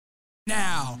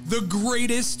now, the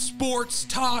greatest sports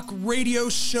talk radio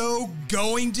show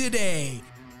going today.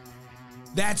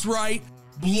 That's right,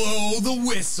 Blow the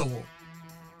Whistle.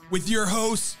 With your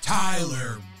host,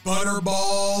 Tyler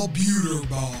Butterball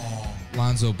Buterball.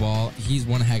 Lonzo Ball, he's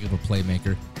one heck of a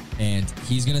playmaker, and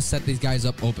he's going to set these guys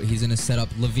up open. He's going to set up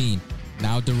Levine,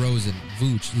 now DeRozan,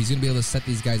 Vooch. He's going to be able to set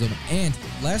these guys open. And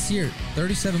last year,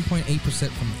 37.8%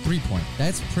 from three-point.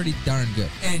 That's pretty darn good.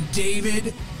 And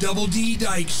David Double D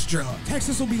Dykstra.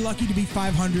 Texas will be lucky to be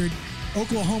 500.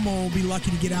 Oklahoma will be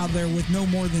lucky to get out of there with no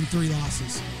more than 3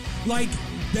 losses. Like,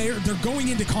 they're going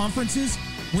into conferences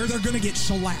where they're going to get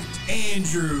shellacked.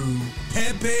 Andrew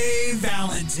Pepe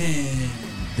Valentin.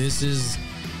 This is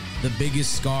the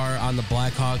biggest scar on the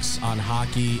Blackhawks, on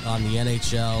hockey, on the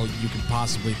NHL you can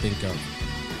possibly think of.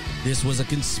 This was a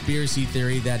conspiracy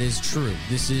theory that is true.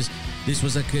 This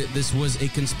was a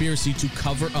conspiracy to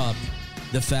cover up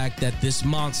the fact that this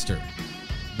monster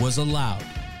was allowed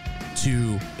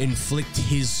to inflict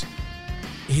his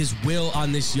will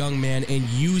on this young man and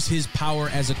use his power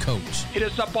as a coach. Hit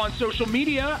us up on social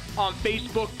media on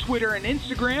Facebook, Twitter, and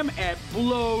Instagram at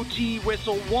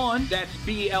BlowTWhistle1. That's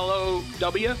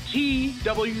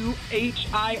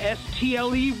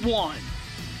BLOWTWHISTLE1.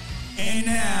 And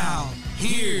now,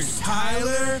 here's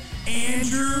Tyler,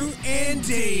 Andrew, and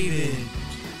David.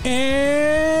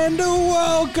 And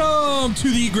welcome to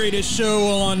the greatest show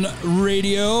on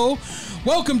radio.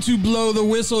 Welcome to Blow the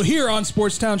Whistle here on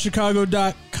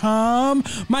SportsTownChicago.com.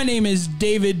 My name is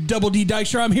David Double D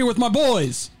Dykstra. I'm here with my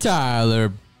boys.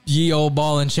 Tyler, ye old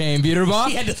ball and chain, Buterball.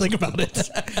 He had to think about it.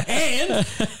 And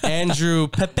Andrew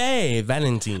Pepe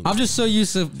Valentin. I'm just so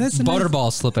used to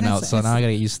Butterball slipping out, so now I got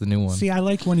to get used to the new one. see, I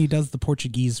like when he does the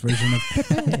Portuguese version of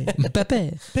Pepe.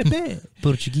 Pepe. Pepe.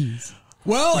 Portuguese.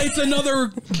 Well, it's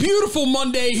another beautiful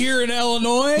Monday here in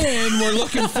Illinois, and we're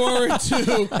looking forward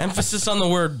to Emphasis on the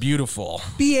word beautiful.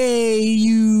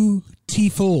 beautiful.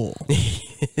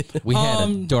 We had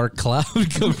a dark cloud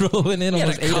come rolling in.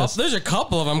 Almost ate us. There's a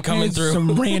couple of them coming through.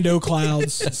 Some rando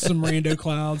clouds.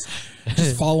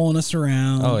 Just following us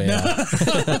around. Oh, yeah.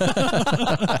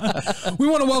 We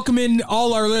want to welcome in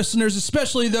all our listeners,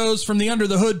 especially those from the Under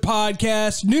the Hood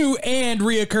podcast, new and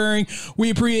reoccurring.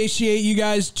 We appreciate you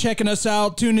guys checking us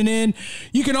out, tuning in.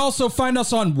 You can also find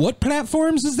us on what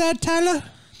platforms is that, Tyler?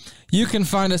 You can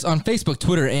find us on Facebook,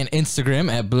 Twitter, and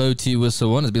Instagram at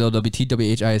BlowTWhistle1. It's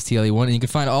BLOWTWHISTLE1. And you can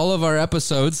find all of our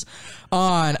episodes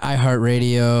on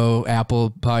iHeartRadio,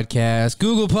 Apple Podcasts,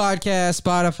 Google Podcasts,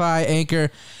 Spotify,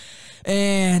 Anchor.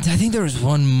 And I think there was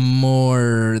one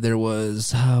more. There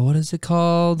was, what is it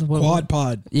called? Quad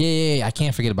Pod. Yeah. I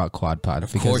can't forget about Quad Pod.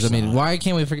 Because, course not. why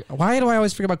can't we forget? Why do I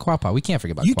always forget about Quad Pod? We can't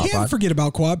forget about You Quad Pod. can't forget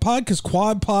about Quad Pod because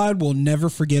Quad Pod will never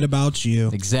forget about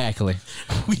you. Exactly.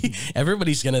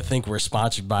 Everybody's going to think we're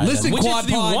sponsored by Listen, them. Quad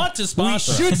If you Pod, want to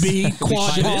sponsor we should us, be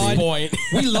Quad by Pod. this point.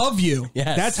 We love you.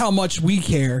 Yes. That's how much we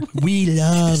care. We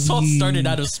love This all you. started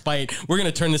out of spite. We're going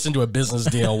to turn this into a business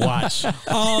deal. Watch.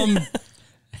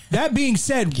 That being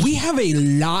said, we have a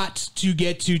lot to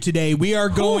get to today. We are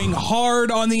going hard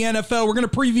on the NFL. We're going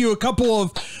to preview a couple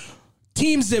of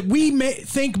teams that we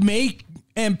think may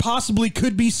and possibly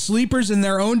could be sleepers in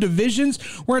their own divisions.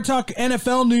 We're going to talk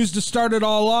NFL news to start it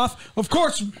all off. Of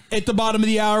course, at the bottom of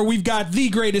the hour, we've got the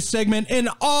greatest segment in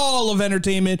all of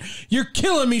entertainment, You're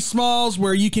Killing Me Smalls,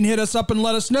 where you can hit us up and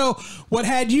let us know what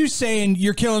had you saying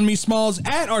You're Killing Me Smalls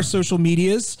at our social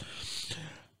medias.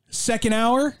 Second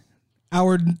hour.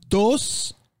 Hour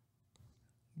dos,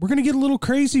 we're going to get a little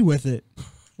crazy with it.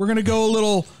 We're going to go a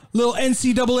little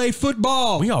NCAA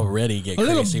football. We already get a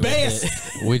little crazy with it.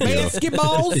 We do.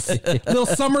 basketballs, little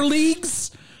summer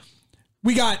leagues.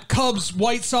 We got Cubs,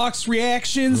 White Sox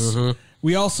reactions. Mm-hmm.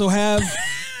 We also have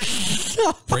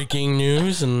Breaking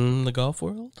news in the golf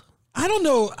world. I don't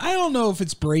know if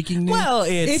it's breaking news. Well,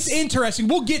 it's interesting.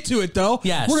 We'll get to it, though.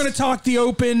 Yes. We're going to talk the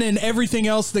Open and everything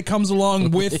else that comes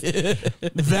along with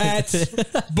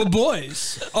that. But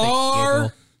boys,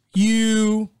 are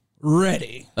you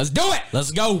ready? Let's do it.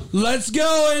 Let's go. Let's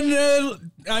go.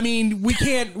 And I mean, we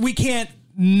can't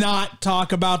not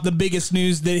talk about the biggest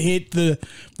news that hit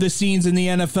the scenes in the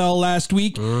NFL last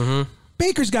week. Mm-hmm.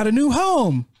 Baker's got a new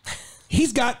home.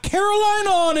 He's got Carolina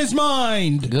on his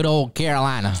mind. Good old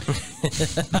Carolina.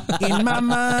 In my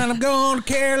mind, I'm going to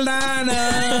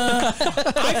Carolina.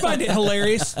 I find it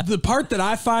hilarious. The part that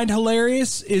I find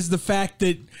hilarious is the fact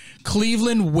that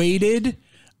Cleveland waited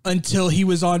until he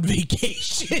was on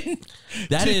vacation.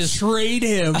 That to is- trade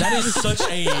him. That is such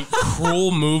a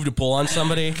cruel move to pull on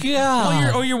somebody.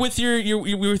 Yeah. You're with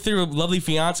you're with your lovely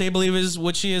fiance, I believe is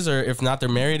what she is, or if not, they're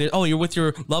married. Oh, you're with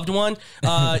your loved one.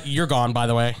 You're gone, by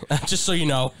the way. Just so you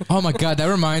know. Oh my God, that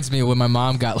reminds me of when my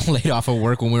mom got laid off of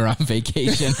work when we were on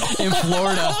vacation in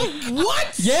Florida.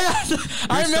 What? Yeah,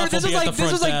 I remember stuff will be at the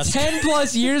front desk. 10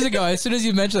 plus years ago. As soon as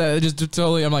you mentioned that, it just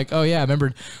totally, I'm like, oh yeah, I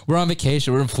remember we're on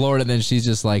vacation, we're in Florida, and then she's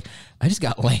just like, I just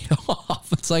got laid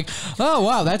off. It's like, oh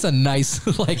wow, that's a nice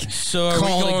like So are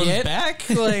call we to going get. back?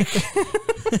 Like,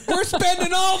 We're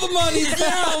spending all the money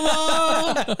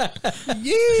now, Mom.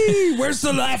 Yee! Where's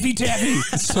the Laffy Taffy?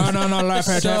 Oh, no,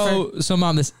 Laffy Taffy. So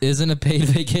mom, this isn't a paid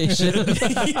vacation.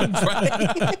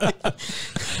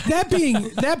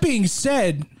 That being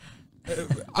said,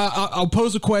 I'll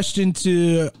pose a question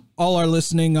to all our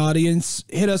listening audience.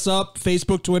 Hit us up,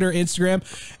 Facebook, Twitter, Instagram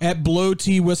at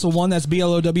BlowTWhistle1. That's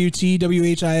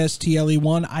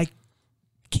BLOWTWHISTLE1. I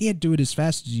can't do it as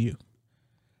fast as you.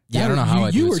 Yeah, I don't know how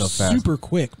I do you it were so fast. super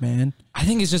quick, man. I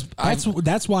think it's just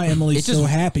That's why Emily's It just- so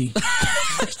happy.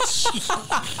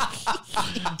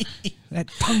 That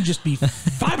tongue just be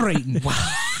vibrating.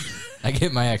 I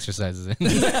get my exercises in.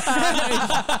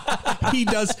 He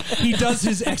does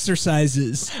his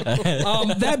exercises.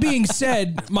 That being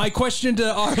said, my question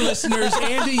to our listeners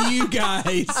and to you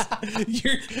guys,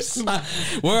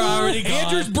 we're already gone.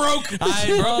 Andrew's broke.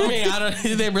 I broke me.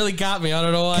 They really got me. I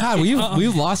don't know why. God,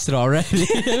 we've lost it already.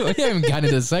 We haven't gotten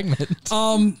to the segment.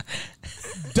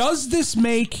 Does this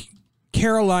make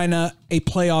Carolina a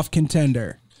playoff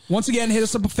contender? Once again, hit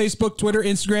us up on Facebook, Twitter,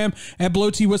 Instagram at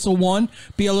BlowTWhistle1,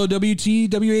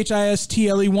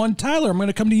 BLOWTWHISTLE1. Tyler, I'm going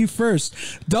to come to you first.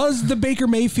 Does the Baker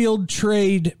Mayfield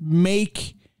trade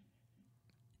make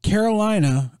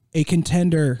Carolina a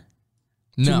contender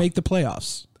to No. make the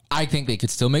playoffs? I think they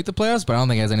could still make the playoffs, but I don't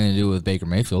think it has anything to do with Baker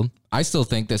Mayfield. I still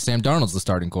think that Sam Darnold's the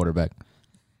starting quarterback.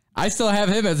 I still have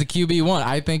him as a QB1.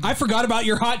 I think I forgot about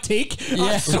your hot take.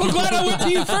 Yeah. I'm so glad I went to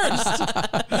you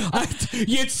first.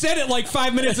 You had said it like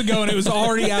 5 minutes ago, and it was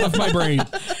already out of my brain.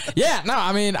 Yeah, no,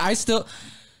 I mean, I still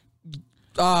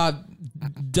Sam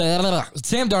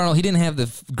Darnold, he didn't have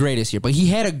the greatest year, but he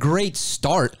had a great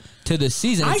start to the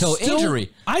season until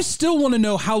injury. I still want to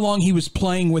know how long he was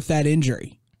playing with that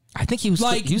injury. I think he was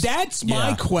Like, he was, that's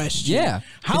my question. Yeah.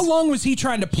 How long was he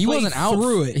trying to play he wasn't out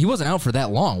through it? He wasn't out for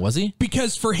that long, was he?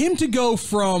 Because for him to go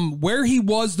from where he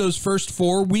was those first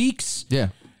 4 weeks Yeah.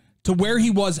 to where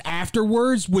he was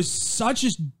afterwards was such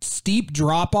a steep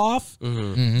drop off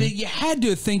that you had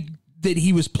to think that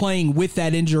he was playing with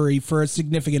that injury for a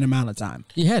significant amount of time.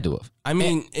 He had to have. I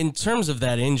mean, in terms of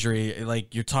that injury,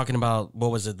 like you're talking about, what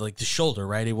was it, like the shoulder,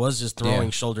 right? It was his throwing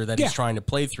shoulder that he's trying to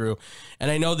play through. And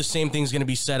I know the same thing's going to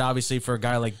be said, obviously, for a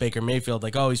guy like Baker Mayfield,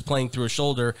 like, oh, he's playing through a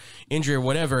shoulder injury or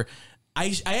whatever.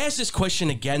 I asked this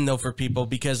question again, though, for people,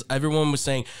 because everyone was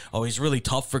saying, oh, he's really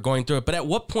tough for going through it. But at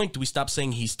what point do we stop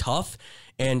saying he's tough?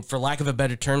 And for lack of a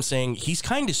better term, saying he's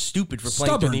kind of stupid for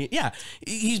playing through the... Yeah,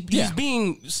 he's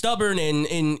being stubborn and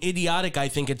idiotic, I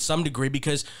think, at some degree,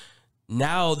 because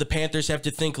now the Panthers have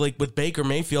to think, like with Baker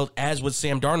Mayfield, as with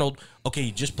Sam Darnold, okay,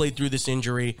 you just played through this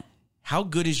injury. How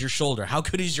good is your shoulder? How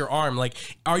good is your arm? Like,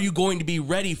 are you going to be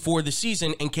ready for the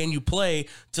season, and can you play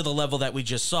to the level that we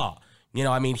just saw? You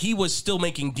know, I mean, he was still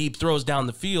making deep throws down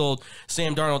the field.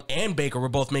 Sam Darnold and Baker were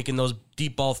both making those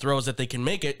deep ball throws that they can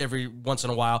make it every once in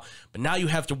a while. But now you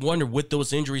have to wonder, with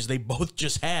those injuries they both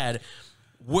just had,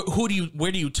 where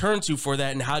do you turn to for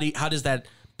that, and how does that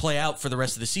play out for the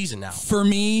rest of the season now? For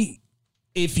me,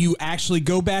 if you actually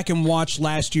go back and watch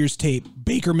last year's tape,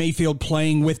 Baker Mayfield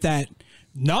playing with that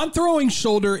non-throwing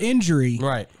shoulder injury,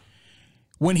 Right.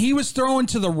 when he was throwing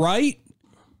to the right,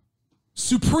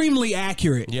 supremely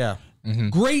accurate. Yeah.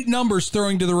 Great numbers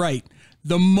throwing to the right.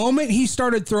 The moment he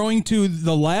started throwing to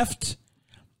the left,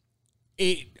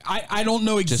 I don't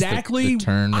know exactly. the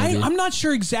turn, maybe. I'm not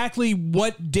sure exactly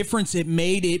what difference it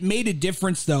made. It made a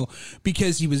difference, though,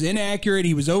 because he was inaccurate.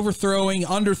 He was overthrowing,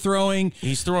 underthrowing.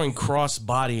 He's throwing cross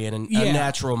body in a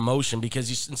natural motion, because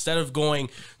he's, instead of going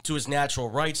to his natural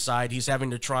right side, he's having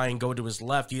to try and go to his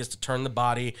left. He has to turn the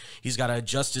body. He's got to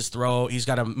adjust his throw. He's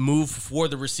got to move for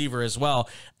the receiver as well.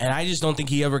 And I just don't think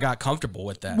he ever got comfortable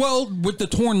with that. Well, with the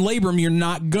torn labrum, you're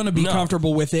not going to be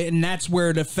comfortable with it, and that's where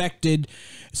it affected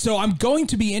So I'm going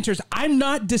to be interested. I'm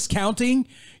not discounting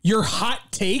your hot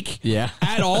take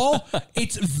at all.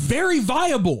 It's very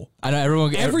viable. I know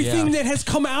everything that has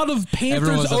come out of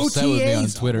Panthers OTAs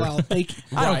on Twitter. Well,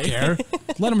 I don't care.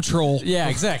 Let them troll. Yeah,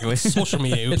 exactly. Social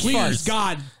media. Who Please, cares?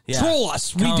 God, troll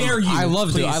us. We dare you. I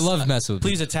love Please. I love messing with.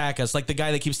 Please attack us. Like the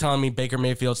guy that keeps telling me Baker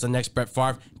Mayfield's the next Brett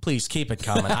Favre. Please keep it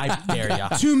coming. I dare ya.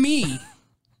 To me,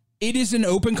 it is an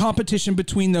open competition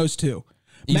between those two.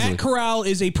 Easily. Matt Corral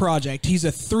is a project. He's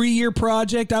a 3-year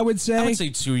project, I would say. I would say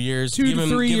 2 years. 2 to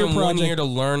 3 year give him 1 project. year to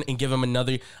learn and give him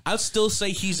another. I'll still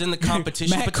say he's in the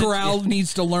competition. Matt but Corral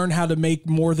needs to learn how to make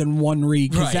more than one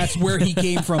read because Right. that's where he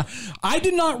came from. I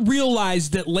did not realize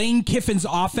that Lane Kiffin's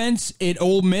offense at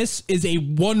Ole Miss is a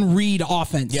one-read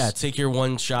offense. Yeah, take your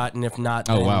one shot, and if not,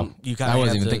 Oh then wow, you kind I of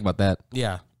wasn't even thinking about that.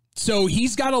 Yeah, So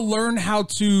he's got to learn how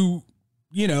to,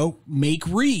 make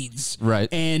reads. Right.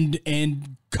 And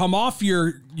come off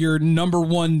your number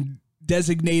one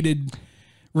designated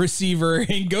receiver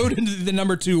and go to the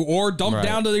number 2 or dump Right.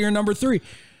 down to your number 3.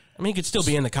 I mean, he could still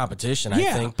be in the competition,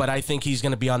 Yeah. I think, but I think he's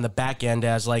going to be on the back end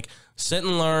as like sit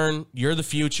and learn. You're the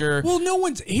future. Well,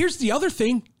 here's the other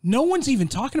thing. No one's even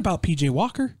talking about PJ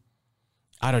Walker.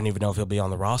 I don't even know if he'll be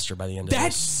on the roster by the end of That's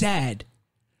this. sad.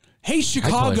 Hey,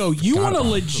 Chicago, you forgot want a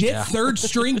about legit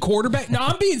third-string quarterback? No,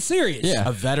 I'm being serious. Yeah.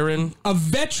 A veteran, A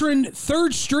veteran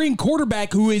third-string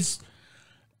quarterback who is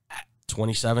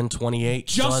 27, 28.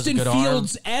 still has a Justin good arm.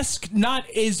 Fields-esque, not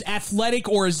as athletic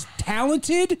or as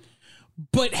talented,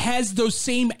 but has those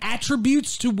same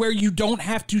attributes to where you don't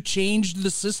have to change the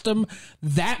system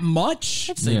that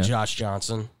much. Say Yeah. Josh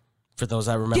Johnson. For those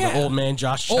that remember, Yeah. old man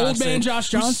Josh Old Johnson. man Josh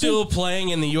Johnson. Who's still playing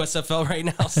in the USFL right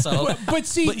now. So, But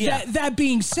see, yeah. that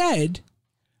being said,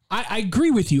 I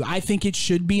agree with you. I think it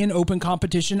should be an open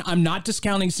competition. I'm not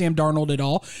discounting Sam Darnold at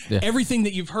all. Yeah. Everything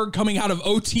that you've heard coming out of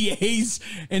OTAs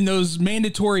and those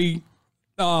mandatory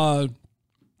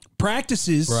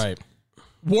practices right.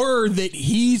 were that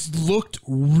he's looked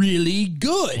really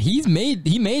good. He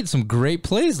made some great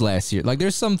plays last year. Like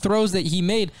there's some throws that he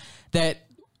made that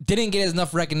didn't get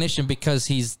enough recognition because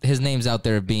his name's out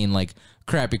there being like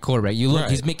crappy quarterback. You look,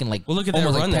 Right. he's making like Well, look at that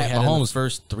almost run like they Pat had in the Mahomes.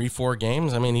 first 3-4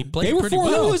 games. I mean, he played They were pretty 4-0.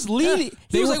 well. He was leading.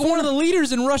 They He was were like one of the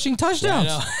leaders in rushing touchdowns.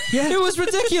 Yeah, I know. It was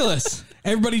ridiculous.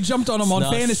 Everybody jumped on him on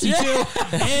nuts. fantasy too.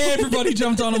 Everybody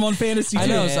jumped on him on fantasy too. I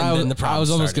know. So And then the I problem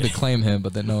was almost started. going to claim him,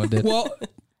 but then no one did. Well,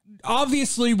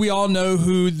 obviously, we all know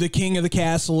who the king of the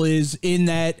castle is in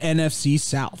that NFC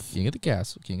South. King of the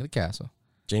castle. King of the castle.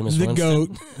 Jameis The Winston.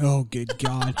 GOAT. Oh, good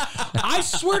God. I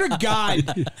swear to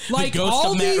God, like ghost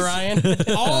all of Matt these, Ryan.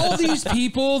 all these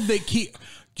people that keep.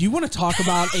 Do you want to talk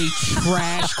about a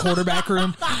trash quarterback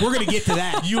room? We're going to get to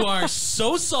that. You are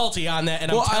so salty on that, and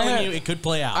I'm Well, I telling had- you, it could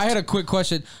play out. I had a quick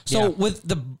question. So Yeah. with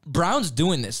the Browns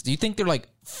doing this, do you think they're like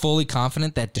fully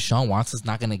confident that Deshaun Watson's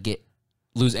not going to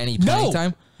lose any playing No,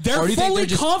 time? they're Or do you think fully they're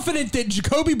just- confident that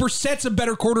Jacoby Brissett's a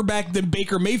better quarterback than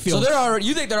Baker So Mayfield. they're already.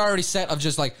 You think they're already set of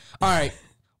just like, all right,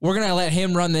 we're gonna let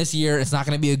him run this year. It's not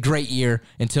gonna be a great year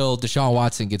until Deshaun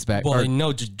Watson gets back. well, Or I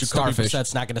know Jacoby Starfish.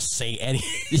 Brissett's not going to say any.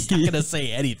 He's not going to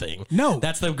say anything. No.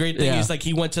 That's the great thing. Yeah. Is like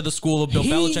he went to the school of Bill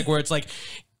He- Belichick, where it's like,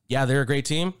 yeah, they're a great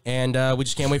team, and we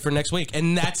just can't wait for next week.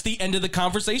 And that's the end of the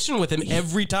conversation with him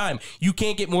every time. You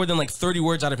can't get more than like 30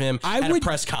 words out of him at a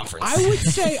press conference. I would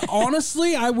say,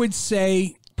 honestly,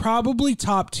 probably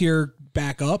top tier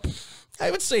backup. I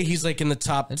would say he's like in the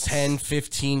top 10,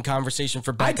 15 conversation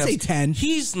for backups. I'd say 10.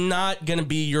 He's not going to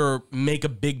be your make a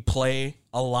big play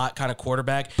a lot kind of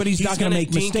quarterback. But he's not gonna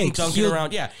make dink and mistakes. dunk it He'll-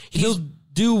 around. Yeah. he'll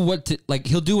do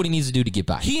he'll do what he needs to do to get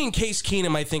by. He and Case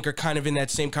Keenum, I think, are kind of in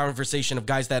that same conversation of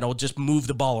guys that'll just move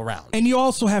the ball around. And you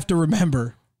also have to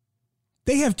remember,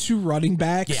 they have 2 running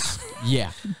backs. Yeah.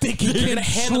 Yeah, They can They're going to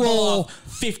hand the ball control.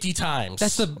 off 50 times.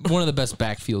 that's one of the best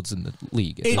backfields in the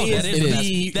league. It Oh, is that is the best-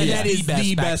 the that that is is the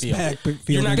the best best backfield. backfield.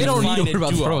 You're not They gonna don't need find to worry a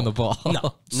about duo. throwing the ball. No,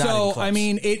 not even So close. I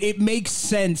mean, it makes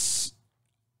sense.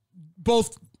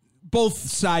 Both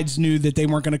sides knew that they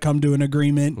weren't going to come to an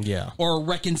agreement, Yeah. or a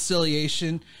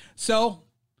reconciliation. So,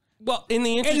 well, in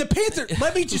the and the Panthers.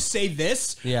 Let me just say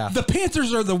this: Yeah. the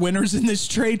Panthers are the winners in this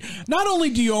trade. Not only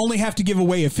do you only have to give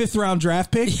away a 5th round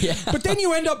draft pick, but then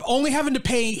you end up only having to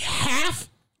pay half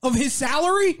of his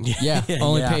salary. Yeah,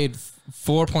 only Yeah. paid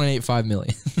 $4.85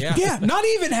 million. Yeah, not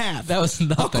even half. That was a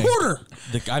nothing. quarter.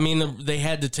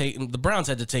 The Browns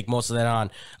had to take most of that on.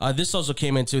 This also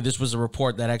came into, this was a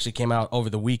report that actually came out over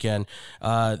the weekend.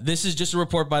 This is just a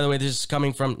report, by the way. This is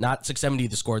coming from not 670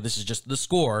 The Score. This is just The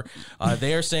Score.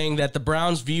 They are saying that the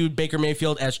Browns viewed Baker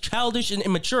Mayfield as childish and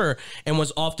immature and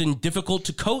was often difficult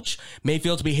to coach.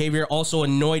 Mayfield's behavior also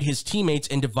annoyed his teammates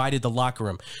and divided the locker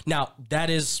room. Now, that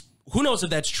is who knows if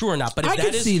that's true or not? But if I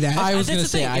could see that. I was that's gonna the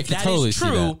say, thing. I If could that totally is see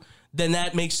true, that. then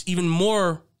that makes even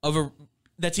more of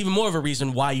a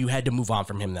reason why you had to move on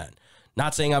from him. Then,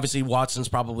 not saying obviously Watson's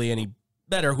probably any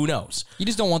better. Who knows? You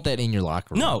just don't want that in your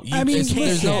locker room. No, you, I mean, you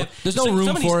can't. there's no room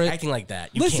somebody's for it. Acting like that.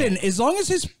 You Listen, can't. as long as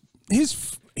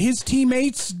his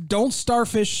teammates don't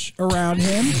starfish around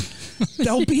him,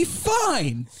 they'll be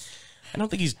fine. I don't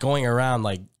think he's going around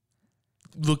like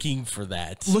looking for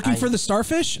that. Looking for the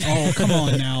starfish? Oh, come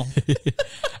on now.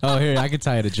 Oh, here, I can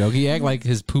tell you the joke. He act like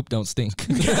his poop don't stink.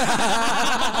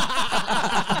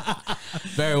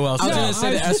 Very well I was said. going to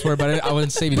say the S word, but I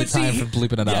wouldn't save you the But see, time for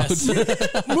bleeping it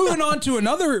out. Moving on to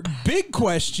another big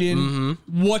question.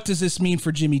 What does this mean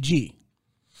for Jimmy G?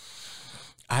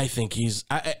 I think he's.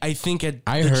 I think at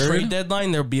I the heard- trade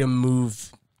deadline there'll be a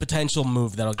potential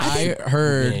move that'll. I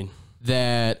heard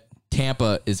that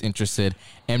Tampa is interested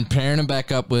and pairing him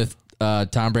back up with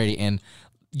Tom Brady and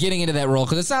getting into that role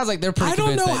because it sounds like they're pretty I don't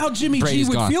convinced know that how Jimmy Brady's G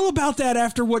would gone. feel about that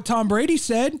after what Tom Brady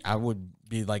said. I would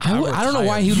be like. I don't know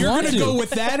why he would You're want going to to go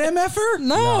with that MFer?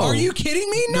 No. Are you kidding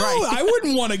me? No, Right. I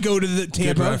wouldn't want to go to the Good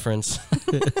Tampa. reference.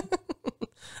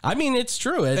 I mean, it's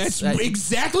true. It's, That's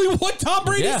exactly what Tom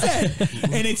Brady Yeah. said.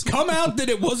 And it's come out that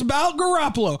it was about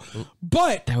Garoppolo.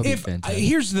 But That would be if fantastic.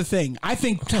 here's the thing. I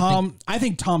think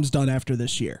Tom's done after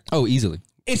this year. Oh, easily.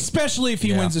 Especially if he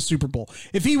Yeah. wins the Super Bowl.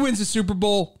 If he wins the Super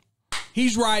Bowl,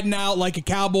 he's riding out like a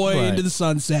cowboy Right. into the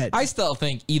sunset. I still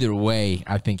think either way,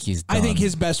 I think he's done. I think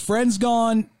his best friend's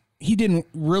gone. He didn't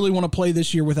really want to play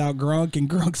this year without Gronk, and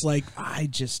Gronk's like, I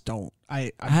just don't.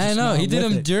 I'm I just know. not He did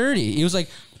with him it. dirty. He was like,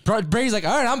 Brady's like,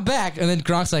 all right, I'm back. And then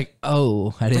Gronk's like,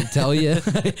 oh, I didn't tell you.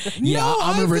 Yeah, No,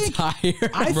 I'm going I to think-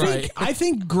 retire. I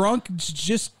think Grunk's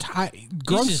just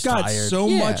Grunk's just got tired. so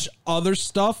Yeah. much other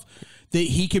stuff that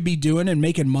he could be doing and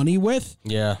making money with.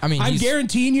 Yeah. I mean, I'm he's-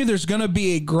 guaranteeing you there's going to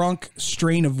be a Grunk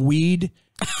strain of weed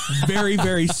very,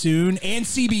 very soon and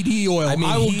CBD oil. I, mean,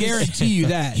 will he's- guarantee you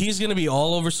that. He's going to be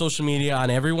all over social media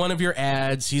on every one of your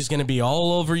ads. He's going to be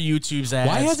all over YouTube's ads.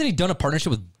 Why hasn't he done a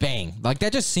partnership with Bang? Like,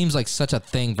 that just seems like such a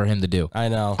thing for him to do. I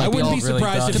know. I wouldn't He be really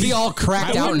surprised does. if To be he- all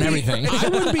cracked I out and wouldn't be- everything. I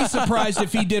wouldn't be surprised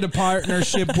if he did a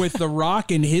partnership with The Rock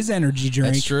and his energy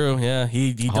drink. That's true. Yeah,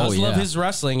 he does love yeah. his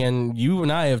wrestling, and you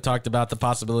and I have talked about the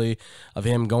possibility of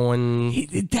him going.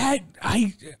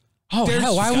 Oh, There's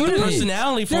hell, why few- wouldn't he?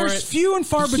 personality for There's it. few and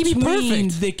far He'd be between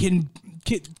perfect. that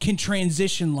can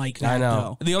transition like that. I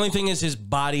know. Though. The only thing is his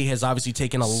body has obviously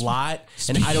taken a lot,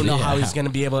 and I don't know how he's going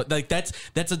to be able. Like they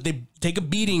take a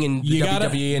beating in You WWE gotta-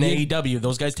 and you- AEW.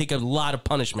 Those guys take a lot of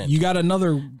punishment. You got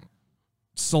another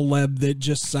celeb that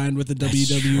just signed with the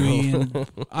WWE,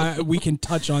 and we can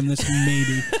touch on this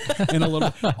maybe in a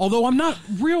little. Although I'm not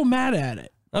real mad at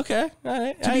it, okay, all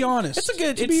right. To be honest, it's a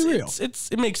good. to it's, be real.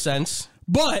 it makes sense.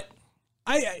 but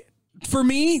for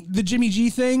me, the Jimmy G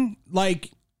thing,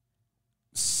 like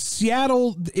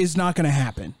Seattle, is not going to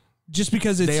happen just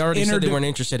because it's They already said they interdi- weren't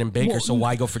interested in Baker, Well, so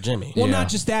why go for Jimmy? Well, Yeah. not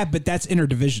just that, but that's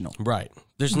interdivisional. Right.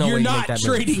 There's no You're way you not make that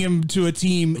move. trading him to a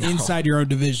team inside your own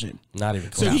division. Not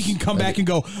even So close. he can come back and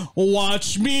go,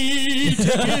 watch me take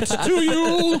it to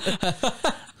you.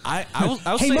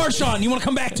 I'll Hey, say, Marshawn, you want to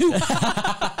come back too?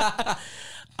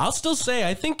 I'll still say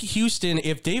I think Houston,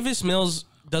 if Davis Mills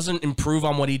doesn't improve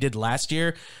on what he did last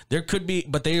year, there could be,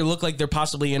 but they look like they're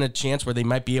possibly in a chance where they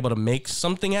might be able to make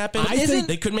something happen. I think-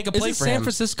 they could make a play Isn't for San him.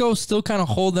 Francisco still kind of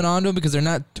holding on to him because they're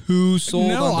not too sold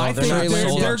No, on I they're think not they're,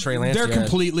 sold on they're, Trey Lance they're yet.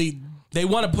 completely. They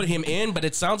want to put him in, but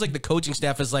it sounds like the coaching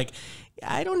staff is like,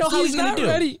 I don't know how he's, He's going not to do.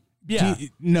 ready. Yeah.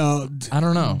 No, I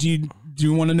don't know. Do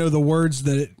you want to know the words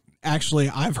that actually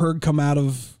I've heard come out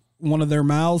of one of their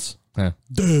mouths? Yeah.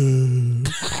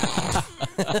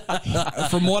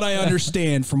 From what I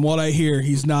understand, from what I hear,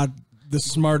 he's not the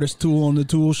smartest tool in the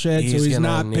tool shed, so He's he's gonna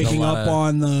not need a picking lot up of-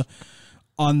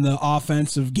 on the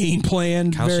offensive game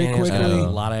plan Kyle very Shanahan's got quickly. a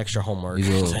lot of extra homework He's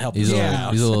a to little, help he's a him little,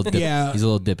 out. he's a little, Yeah. he's a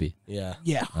little dippy. Yeah.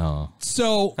 Yeah. Oh,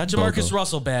 So Not Jamarcus Bobo.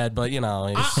 Russell bad, but, you know.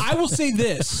 he's- I will say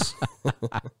this.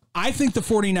 I think the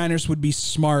 49ers would be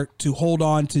smart to hold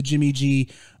on to Jimmy G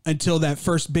until that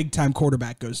first big-time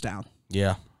quarterback goes down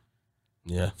yeah.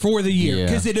 Yeah. for the year Yeah.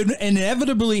 because it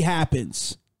inevitably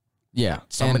happens. yeah.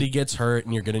 Somebody gets hurt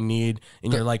and you're going to need,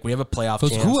 and you're like, we have a playoff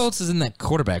Because chance. who else is in that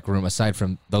quarterback room aside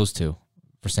from those two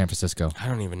for San Francisco? I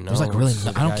don't even know. There's like really,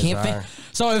 who the I guys can't are. think.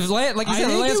 So if like you I said,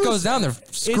 think Lance it goes was- down, they're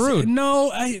screwed.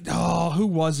 Who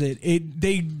was it?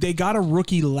 They got a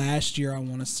rookie last year, I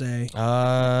want to say.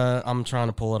 I'm trying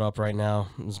to pull it up right now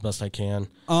as best I can.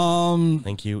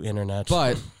 Thank you, internet.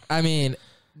 But I mean,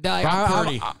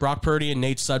 like, Brock Purdy and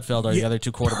Nate Sudfeld are the other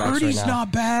two quarterbacks Purdy's right now.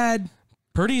 not bad.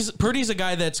 Purdy's a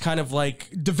guy that's kind of like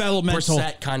Developmental.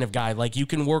 Brissett kind of guy. Like you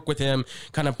can work with him,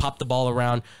 kind of pop the ball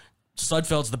around.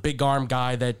 Sudfeld's the big arm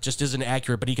guy that just isn't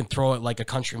accurate, but he can throw it like a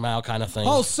country mile kind of thing.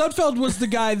 Oh, Sudfeld was the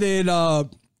guy that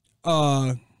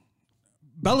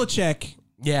Belichick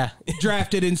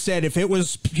drafted and said if it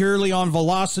was purely on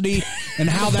velocity and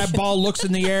how that ball looks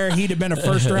in the air, he'd have been a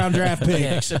first-round draft pick.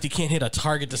 Yeah, except he can't hit a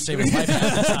target to save his life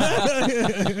half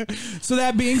the time. So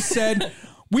that being said,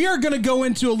 we are going to go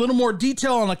into a little more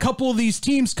detail on a couple of these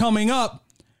teams coming up.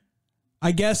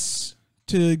 I guess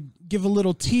to give a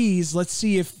little tease, let's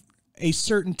see if a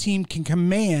certain team can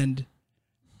command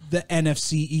the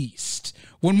NFC East.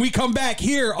 When we come back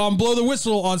here on Blow the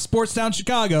Whistle on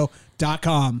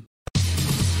SportsTownChicago.com.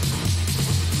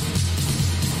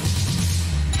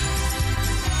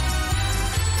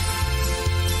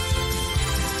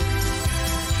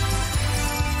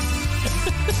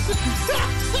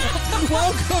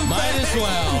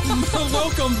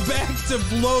 Welcome back to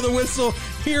Blow the Whistle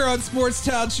here on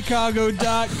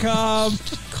SportsTownChicago.com.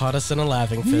 Caught us in a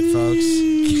laughing fit, folks.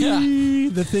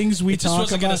 The things we It just talk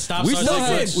wasn't about. going to stop. We so I still was like,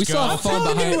 had- let's we go. still had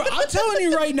fun behind. I'm telling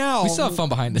you right now. We saw fun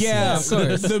behind the Yeah,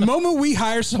 scenes. the moment we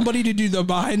hire somebody to do the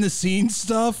behind the scenes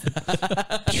stuff,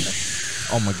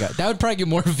 Oh my god, that would probably get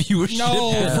more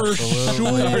viewership for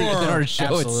than our sure. show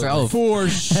Absolutely. itself. For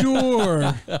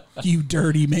sure. You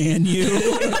dirty man, you.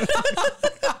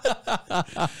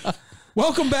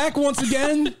 Welcome back once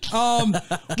again.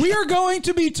 We are going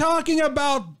to be talking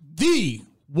about the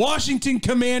Washington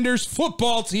Commanders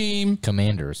football team.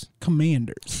 Commanders.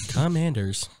 Commanders.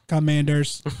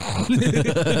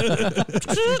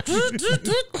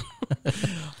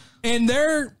 And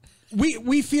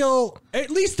we feel, at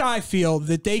least I feel,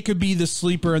 that they could be the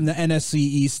sleeper in the NFC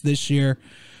East this year.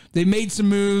 They made some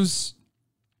moves.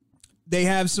 They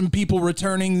have some people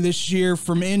returning this year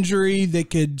from injury that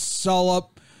could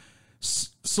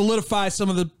solidify some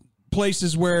of the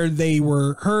places where they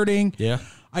were hurting. Yeah.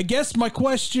 I guess my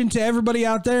question to everybody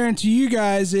out there and to you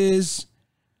guys is,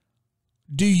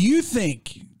 do you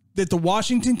think that the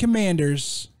Washington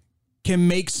Commanders can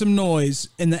make some noise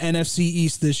in the NFC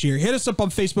East this year? Hit us up on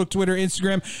Facebook, Twitter,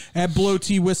 Instagram at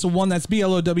BlowTWhistle1. That's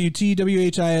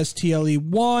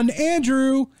BLOWTWHISTLE1.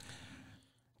 Andrew,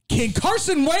 can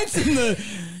Carson Wentz and the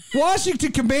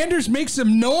Washington Commanders make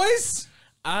some noise?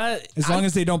 As long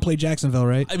as they don't play Jacksonville,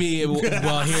 right? I mean,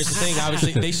 well, here's the thing.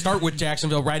 Obviously, they start with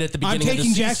Jacksonville right at the I'm beginning of the taking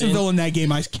season. Jacksonville in that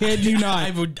game. I kid you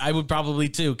not. I would probably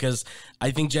too, because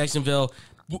I think Jacksonville,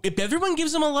 if everyone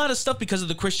gives him a lot of stuff because of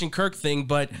the Christian Kirk thing,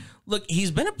 but look, he's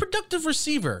been a productive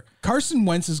receiver. Carson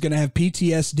Wentz is going to have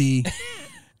PTSD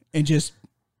and just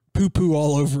poo-poo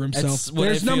all over himself. That's what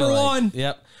There's I feel number like. one.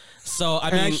 Yep. So I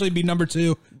And mean, actually be number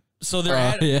two. so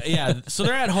they're so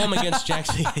they're at home against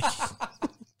Jackson.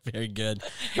 Very good.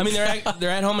 I mean, they're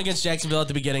at home against Jacksonville at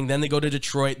the beginning. Then they go to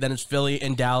Detroit. Then it's Philly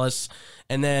and Dallas,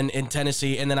 and then in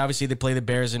Tennessee, and then obviously they play the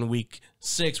Bears in Week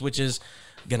 6, which is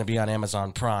going to be on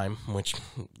Amazon Prime. Which,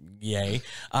 yay!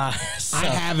 So, I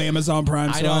have Amazon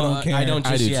Prime, so I don't care. I don't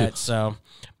just I do yet. too. So,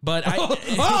 but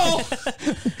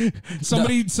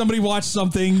Somebody watched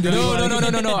something. No.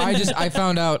 I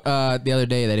found out the other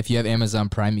day that if you have Amazon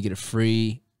Prime, you get a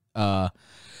free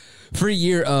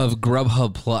year of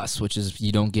Grubhub Plus, which is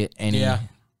you don't get any. Yeah.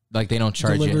 Like they don't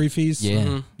charge Delivery you. fees?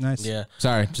 Yeah. Nice. yeah.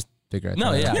 Sorry, just figure it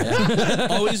No, out. yeah.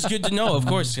 Always good to know. Of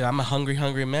course, I'm a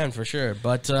hungry man for sure.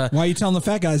 But Why are you telling the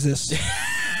fat guys this?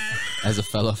 As a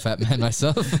fellow fat man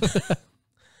myself.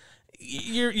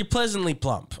 you're pleasantly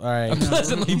plump. All right.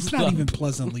 Pleasantly He's not even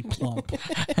pleasantly plump.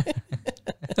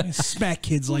 Smack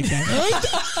kids like that.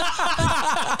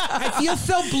 I feel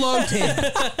so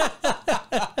bloated.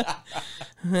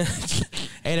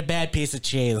 Ate a bad piece of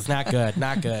cheese. Not good.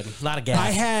 Not good. Not a gas.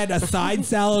 I had a side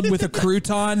salad with a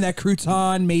crouton. That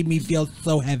crouton made me feel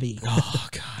so heavy. Oh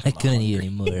God. I couldn't eat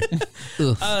anymore.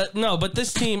 No, but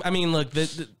this team. I mean, look,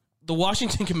 the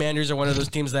Washington Commanders are one of those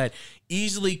teams that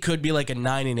easily could be like a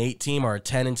 9-8 team or a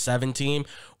 10-7 team,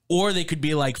 or they could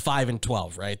be like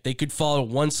 5-12. Right? They could fall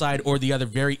one side or the other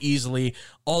very easily,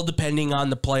 all depending on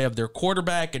the play of their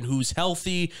quarterback and who's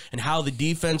healthy and how the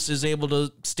defense is able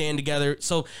to stand together.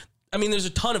 So, I mean, there's a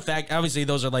ton of obviously,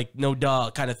 those are like no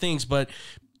duh kind of things, but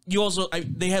you also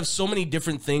they have so many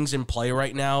different things in play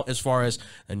right now as far as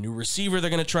a new receiver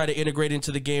they're going to try to integrate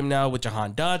into the game now with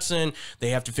Jahan Dotson. They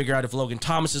have to figure out if Logan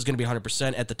Thomas is going to be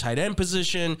 100% at the tight end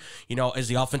position. You know, as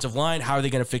the offensive line, how are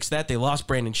they going to fix that? They lost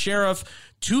Brandon Sheriff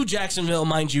to Jacksonville,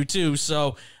 mind you, too.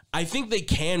 So I think they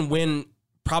can win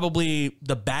probably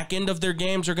the back end of their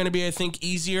games are going to be, I think,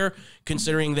 easier,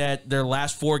 considering that their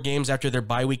last 4 games after their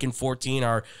bye week in 14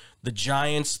 are the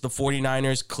Giants, the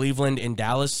 49ers, Cleveland, and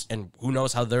Dallas, and who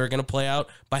knows how they're going to play out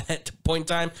by that point in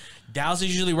time. Dallas is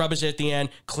usually rubbish at the end.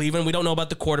 Cleveland, we don't know about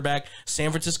the quarterback.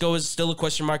 San Francisco is still a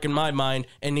question mark in my mind,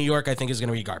 and New York, I think, is going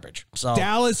to be garbage. So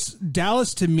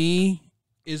Dallas to me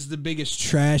is the biggest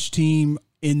trash team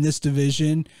in this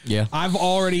division. Yeah. I've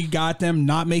already got them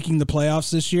not making the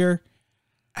playoffs this year.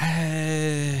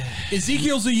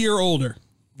 Ezekiel's a year older.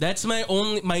 that's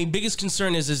my biggest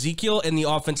concern is Ezekiel and the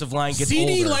offensive line gets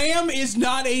CeeDee older. Lamb is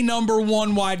not a number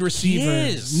 1 wide receiver. He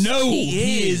is. No, He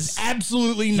he is. is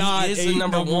absolutely not He is a the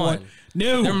number one.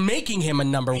 No, They're making him a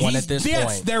number one at this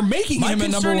yes, point. they're making My him a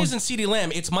number concern 1. isn't CeeDee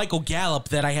Lamb. It's Michael Gallup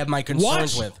that I have my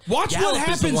concerns with. Watch Gallup what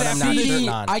is the happens one I'm after not CeeDee. certain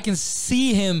on. I can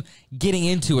see him getting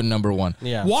into a number 1.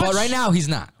 Yeah. Watch- But right now he's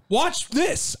not. Watch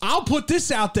this. I'll put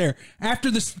this out there. After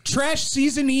this trash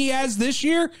season he has this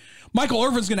year, Michael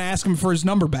Irvin's going to ask him for his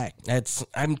number back.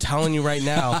 I'm telling you right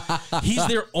now, he's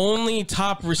their only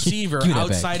top receiver Give me that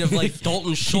outside back. of like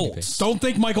Dalton Schultz. Don't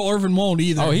think Michael Irvin won't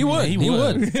either. Oh, he would. He He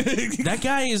would. would. That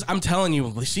guy is. I'm telling you,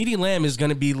 CeeDee Lamb is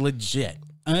going to be legit.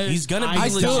 He's going to be I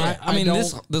legit. still- I mean,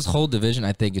 this whole division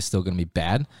I think is still going to be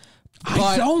bad. I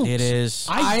But don't. It is.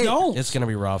 I don't. It's going to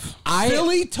be rough.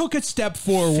 Philly took a step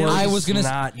forward. I Philly's was gonna-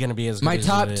 not going to be as good My as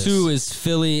top it is. 2 is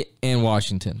Philly and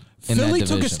Washington. In Philly that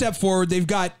took a division. step forward. They've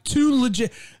got 2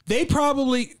 legit. They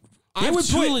probably. They have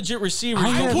two legit receivers.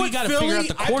 I but put we got to figure out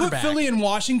the I put quarterback. Philly and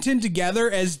Washington together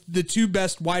as the 2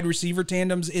 best wide receiver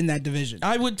tandems in that division.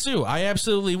 I would too. I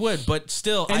absolutely would. But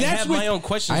still, And I that's have with- my own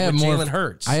questions I have with more. Jalen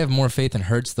Hurts. I have more faith in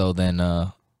Hurts though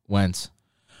than Wentz.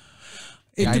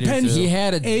 It I do depends. too. He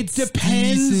had a It decent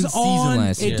depends season on.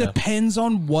 last It year. depends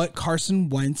on what Carson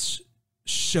Wentz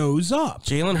shows up.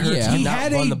 Jalen Hurts Yeah. did He not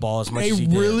had run a, the ball as much a as he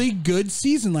did. really good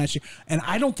season last year, and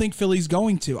I don't think Philly's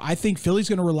going to. I think Philly's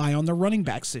going to rely on their running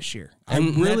backs this year. I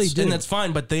really do. And that's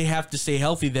fine, but they have to stay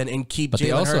healthy then and keep But they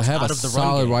Jalen also Hurts have out a of the run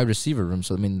solid game. wide receiver room.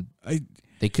 So I mean,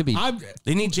 they could be.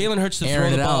 They need Jalen Hurts to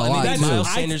Airing throw the it out ball. a And lot, they need too.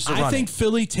 Miles Sanders to I run think it.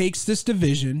 Philly takes this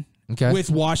division Okay. with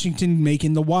Washington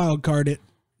making the wild card at,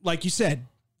 like you said,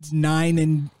 9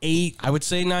 and 8, I would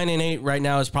say 9 and 8 right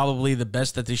now is probably the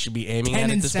best that they should be aiming 10 at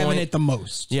and this 7 point. at the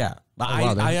most. Yeah. But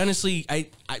wow, I honestly,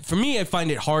 for me, I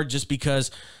find it hard just because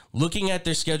looking at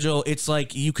their schedule, it's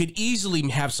like you could easily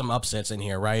have some upsets in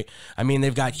here, right? I mean,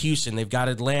 they've got Houston, they've got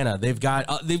Atlanta, they've got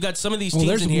some of these Well, teams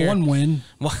there's in here. one win.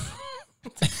 Well,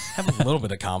 have a little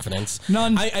bit of confidence.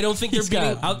 None. I don't think they're He's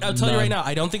beating. got I'll tell you none. right now.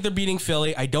 I don't think they're beating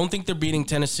Philly. I don't think they're beating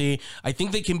Tennessee. I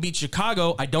think they can beat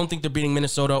Chicago. I don't think they're beating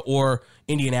Minnesota or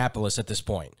Indianapolis at this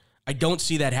point. I don't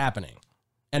see that happening.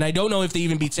 And I don't know if they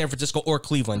even beat San Francisco or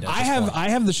Cleveland. At this point. I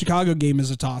have the Chicago game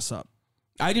as a toss up.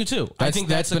 I do too. I think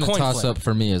that's been a a coin toss flip. up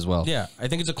for me as well. Yeah, I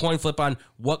think it's a coin flip on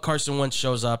what Carson Wentz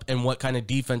shows up and what kind of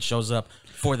defense shows up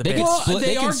for the They Bears. could Well, split- they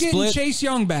they can are getting split- Chase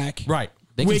Young back, Right.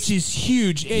 They can which is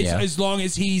huge. It's, Yeah. as long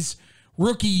as he's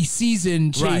rookie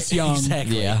season Chase Right, Young,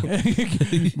 exactly. Yeah.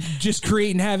 just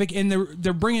creating havoc. And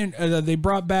they're bringing. They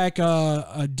brought back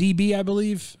a DB, I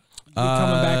believe,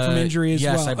 coming back from injury as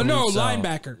yes, well. I believe No, so.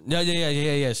 linebacker.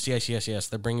 Yes.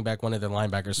 They're bringing back one of their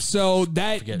linebackers. So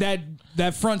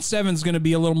that front seven is going to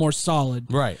be a little more solid,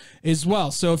 Right. as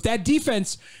well. So if that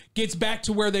defense gets back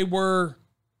to where they were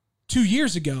 2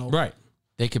 years ago, Right.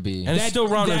 They could be. And it's still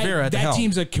Ron Rivera at the that helm.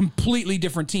 team's a completely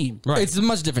different team. Right. It's a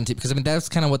much different team because I mean that's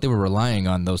kind of what they were relying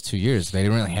on those 2 years. They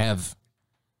didn't really have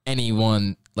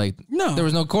anyone like No. there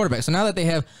was no quarterback. So now that they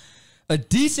have a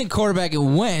decent quarterback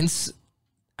in Wentz,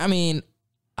 I mean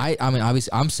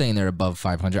obviously I'm saying they're above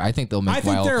 500. I think they'll make I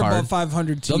think wild they're card. above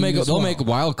 500 They'll team. make as they'll well. make a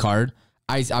wild card.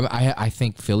 I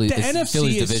think Philly The it's NFC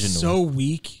Philly's is division. so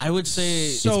weak. I would say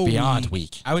So it's beyond weak.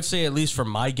 weak. I would say at least for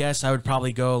my guess, I would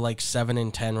probably go like 7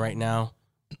 and 10 right now.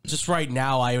 Just right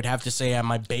now, I would have to say at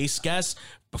my base guess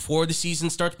before the season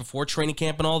starts, before training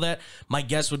camp and all that, my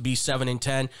guess would be 7 and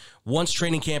 10. Once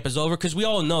training camp is over, because we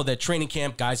all know that training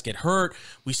camp guys get hurt.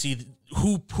 We see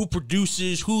who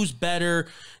produces, who's better.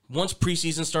 Once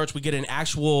preseason starts, we get an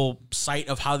actual sight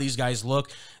of how these guys look.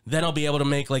 Then I'll be able to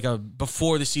make like a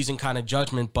before the season kind of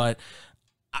judgment. But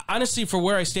honestly, for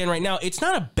where I stand right now, it's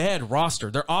not a bad roster.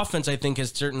 Their offense, I think, has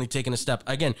certainly taken a step.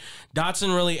 Again,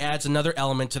 Dotson really adds another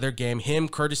element to their game. Him,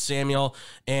 Curtis Samuel,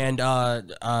 and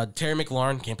Terry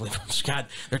McLaurin. Can't believe I forgot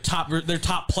their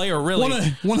top player,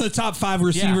 really. One of the top 5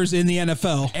 receivers in the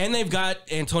NFL. And they've got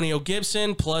Antonio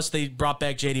Gibson, plus they brought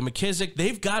back J.D. McKissick.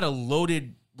 They've got a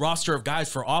loaded roster of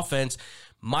guys for offense.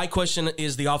 My question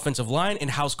is the offensive line and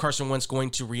how's Carson Wentz going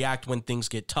to react when things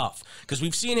get tough? Because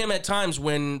we've seen him at times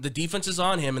when the defense is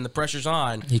on him and the pressure's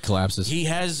on. He collapses. He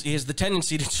has the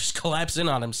tendency to just collapse in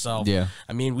on himself. Yeah.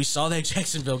 I mean, we saw that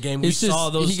Jacksonville game. It's we just,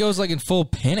 saw those. he goes like in full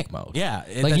panic mode. Yeah.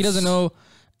 Like he doesn't know.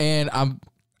 And I'm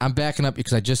backing up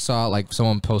because I just saw like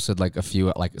someone posted like a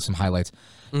few, like some highlights.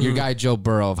 Your guy, Joe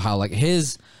Burrow, of how like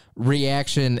his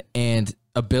reaction and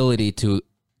ability to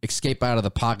escape out of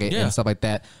the pocket and stuff like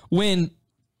that when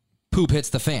poop hits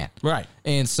the fan. Right.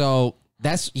 And so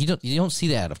that's you don't see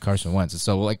that of Carson Wentz. And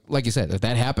so like you said, if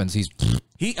that happens,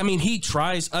 he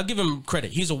tries. I'll give him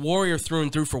credit. He's a warrior through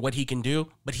and through for what he can do,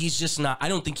 but he's just not. I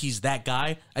don't think he's that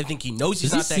guy. I think he knows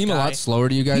he's does not he that seem guy. a lot slower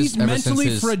to you guys? He's ever mentally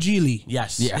since his, fragile.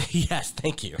 Yes. Yeah. Yes.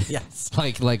 Thank you. Yes.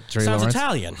 like Trey Sounds Lawrence.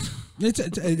 Italian. It's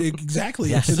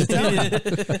exactly. Yes. It's Italian.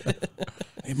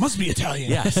 It must be Italian.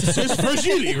 Yes. It says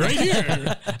fragile right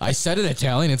here. I said it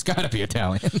Italian. It's got to be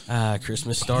Italian.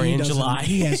 Christmas Story He in doesn't- July.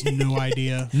 He has no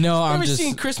idea. No, I'm Ever just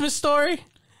seen Christmas Story?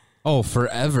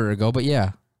 forever ago, but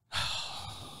yeah,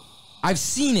 I've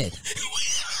seen it.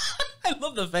 I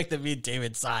love the fact that me and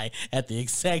David sigh at the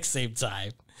exact same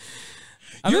time.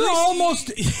 You're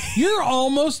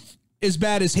almost as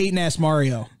bad as hating ass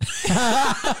Mario.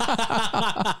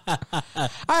 I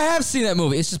have seen that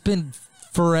movie. It's just been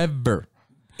forever.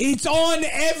 It's on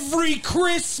every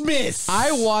Christmas.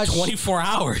 I watched 24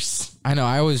 hours. I know.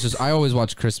 I always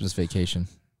watch Christmas Vacation.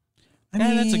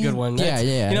 Yeah, that's a good one. Yeah, That's-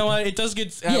 yeah. You know what? It does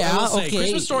get. Yeah, I will say, okay.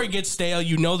 Christmas Story gets stale.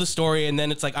 You know the story, and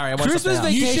then it's like, all right, I want Christmas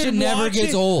something else. Vacation never watch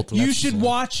gets it. old. You That's- should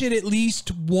watch it at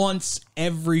least once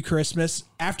every Christmas.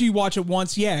 After you watch it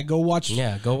once, go watch.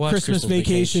 Yeah, go watch Christmas Christmas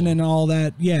Vacation and all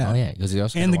that. Yeah. Oh yeah, because he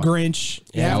also And the gotta watch- Grinch.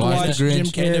 Yeah, You have to I watched watch The Grinch. Jim And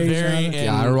the Carrey's very on and it.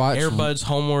 Yeah, I watched- Airbud's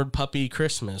Homeward Puppy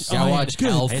Christmas. Oh, yeah. watched Good.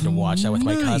 Elf. I had to watch that with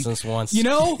my Nice. cousins once. You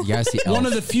know, You guys see one Elf?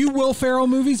 of the few Will Ferrell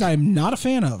movies I'm not a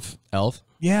fan of. Elf.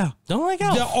 Yeah. don't like The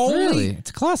Elf. only Really,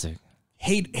 it's a classic.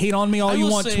 hate on me all I you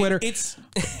will want, say Twitter. It's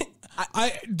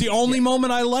The only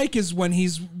moment I like is when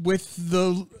he's with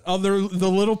the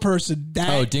little person. That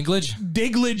Oh, Dinklage.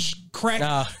 Dinklage crack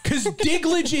because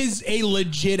Dinklage is a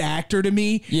legit actor to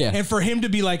me. Yeah. and for him to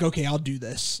be like, okay, I'll do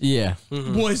this, Yeah.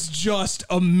 was just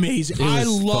amazing. It I was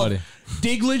love funny.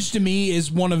 Dinklage. To me,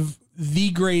 is one of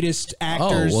the greatest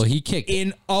actors. Oh, well, he kicked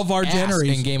of our Ass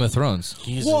generation. in Game of Thrones.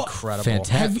 he's Well, incredible.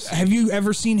 Fantastic. Have you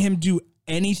ever seen him do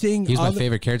anything? He's my other-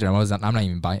 favorite character. I'm not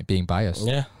even being biased.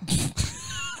 Yeah.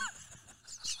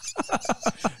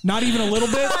 Not even a little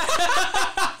bit.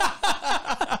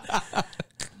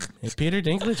 Hey, Peter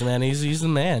Dinklage, man, he's the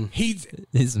man. He's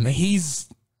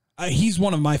He's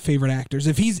one of my favorite actors.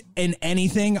 If he's in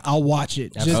anything, I'll watch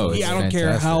it. Just, Oh, it's I don't care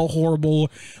fantastic. how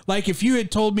horrible. Like if you had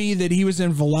told me that he was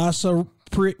in Velocipaster.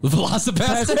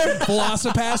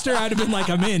 Velocipaster, I'd have been like,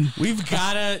 I'm in. We've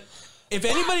gotta. If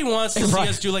anybody wants to see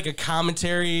us do like a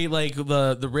commentary, like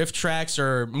the riff tracks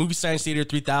or Movie Science Theater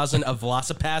 3000 of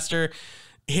Velocipaster,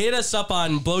 hit us up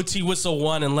on Blow T Whistle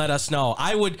 1 and let us know.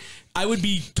 I would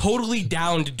be totally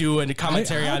down to do a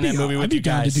commentary on that movie with I'd be you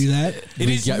down guys. to do that. It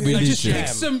is We like need a to. jam. Pick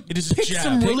some, It is a pick jam.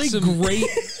 some really Pick some great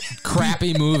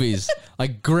crappy movies,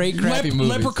 like great crappy movies.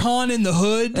 Leprechaun in the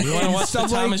Hood. You want to watch the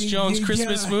Thomas Jones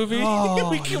Christmas movie? Oh,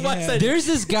 we can watch that. There's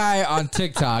this guy on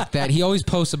TikTok that he always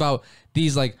posts about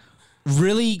these like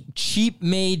really cheap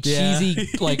made cheesy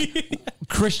like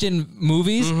Christian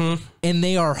movies, and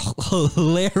they are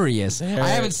hilarious. I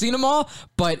haven't seen them all,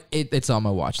 but it's on my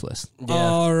watch list.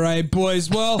 All right, boys.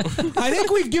 Well, I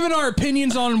think we've given our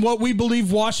opinions on what we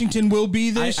believe Washington will be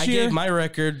this I year. gave my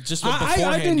record just with I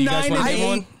beforehand. did Do you guys 9 want and to give 8.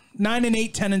 one? 9 and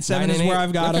 8, 10 and 7 9 is and where 8.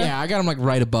 I've got it. Yeah, I got him like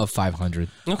right above 500.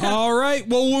 All right.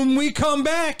 Well, when we come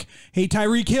back, hey,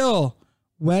 Tyreek Hill,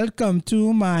 welcome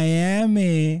to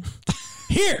Miami.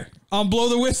 Here on Blow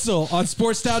the Whistle on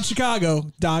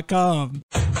SportsTownChicago.com.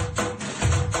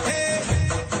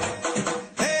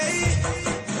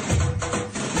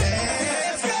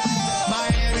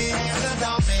 Miami and the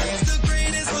Dolphins, the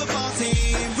greatest football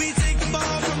team. We take the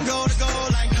ball from goal to goal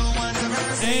like no one's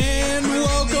ever seen. And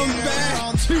welcome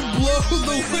back to Blow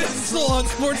the Whistle on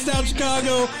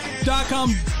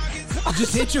SportsTownChicago.com.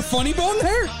 Just hit your funny bone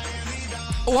there?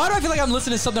 Why do I feel like I'm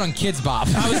listening to something on Kids Bop?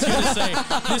 I was going to say,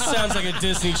 this sounds like a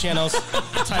Disney Channel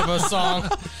type of song.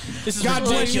 This is God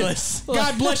bless you. ridiculous.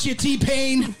 God bless you,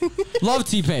 T-Pain. Love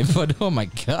T-Pain, but oh my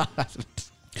god,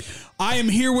 I am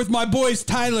here with my boys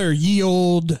Tyler, ye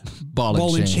old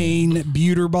Ball and chain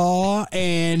Buterbaugh,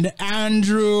 and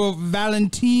Andrew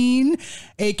Valentine,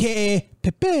 a.k.a.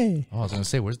 Pepe. Oh, I was gonna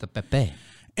say, where's the Pepe?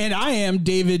 And I am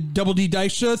David Double D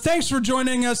Dykstra. Thanks for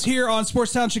joining us here on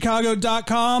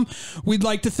SportsTownChicago.com. We'd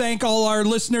like to thank all our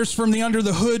listeners from the Under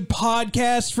the Hood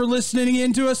podcast for listening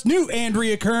in to us. New and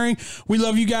reoccurring. We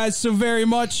love you guys so very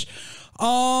much.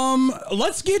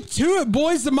 Let's get to it,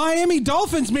 boys. The Miami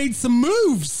Dolphins made some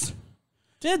moves.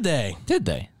 Did they? Did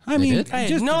they? I mean, did? I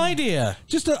had no idea.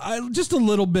 Just a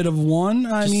little bit of one.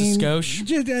 I Just a mean,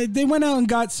 skosh? they went out and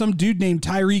got some dude named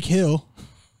Tyreek Hill.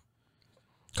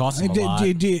 Cost him a lot.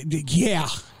 Yeah,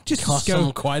 just Cost a him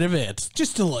skosh. quite a bit.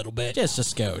 Just a little bit. Just a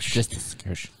skosh. Just a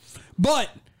skirsh. But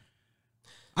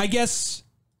I guess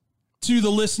to the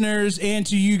listeners and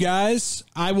to you guys,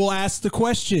 I will ask the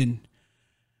question: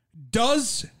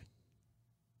 does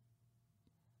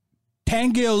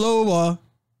Tagovailoa?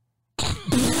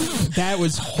 That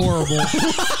was horrible.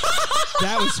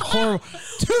 That was horrible.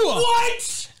 Tua.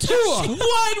 What? Tua.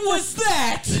 What was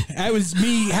that? That was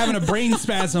me having a brain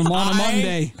spasm on a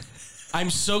Monday. I'm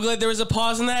so glad there was a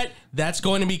pause in that. That's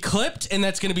going to be clipped, and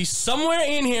that's going to be somewhere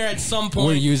in here at some point.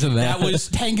 We're using that. That was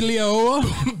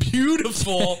Tagovailoa.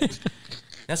 beautiful.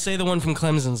 Now say the one from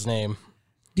Clemson's name.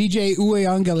 DJ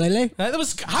Uiagalelei. That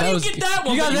was. How do you was- get that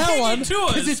one? you got But that can't one, get to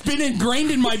us. Because it's been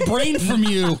ingrained in my brain from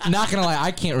you. Not gonna lie,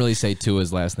 I can't really say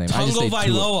Tua's last name. I just say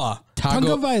Tua. Tagovailoa.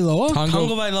 Tagovailoa?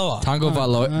 Tagovailoa.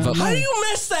 Tagovailoa. How do you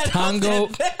mess that Tango-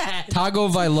 up? That?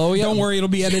 Tagovailoa. Don't worry, it'll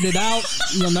be edited out.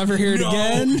 You'll never hear it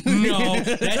again. No,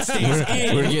 that stays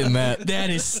in. We're getting that. That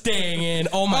is staying in.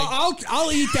 Oh my!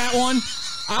 I'll eat that one.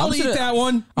 I'll eat that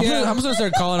one. I'm Yeah. just gonna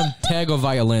start calling him Tag a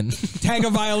Violin. Tag a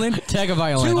violin. Tag a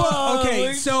Violin.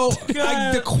 Okay, so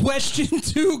the question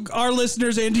to our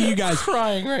listeners and to you guys: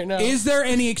 crying right now. is there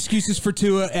any excuses for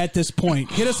Tua at this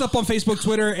point? Hit us up on Facebook,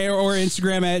 Twitter, or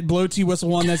Instagram at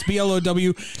BlowTWhistle1. That's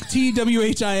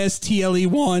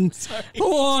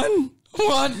BLOWTWHISTLE1.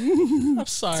 One. I'm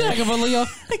sorry. Tag a Violin.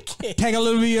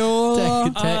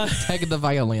 Tagovailoa. Tag the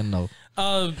Violin. No.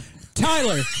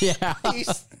 Tyler, Yeah.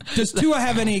 does Tua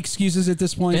have any excuses at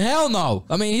this point? Hell no.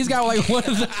 I mean, he's got like one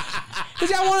of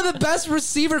the best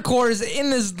receiver cores in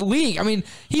this league. I mean,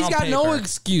 he's On got no paper.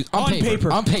 excuse On paper.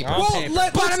 On paper.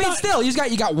 Well, but I mean, still, you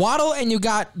got Waddle and you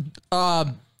got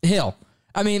Hill.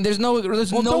 I mean, there's no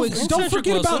don't Cedric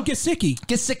forget about Wilson. Gesicki.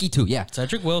 Gesicki too. Yeah,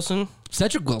 Cedric Wilson.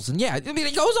 Cedric Wilson. Yeah, I mean,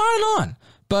 it goes on and on.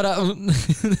 But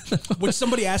Which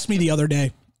somebody asked me the other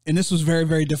day, and this was very,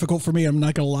 very difficult for me. I'm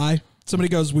not going to lie. Somebody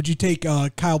goes, would you take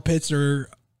Kyle Pitts or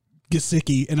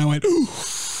Gesicki? And I went, ooh.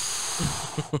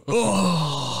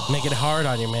 Make it hard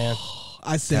on you, man.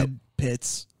 I said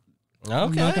Pitts. I'm not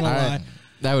Okay. going to lie.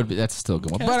 that's still a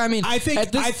good one. But I mean, I think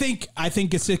at this- I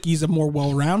think Gesicki's a more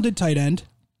well-rounded tight end.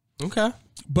 Okay.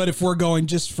 But if we're going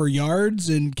just for yards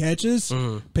and catches,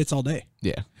 Pitts all day.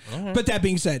 yeah. But that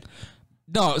being said,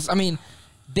 No, I mean,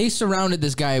 they surrounded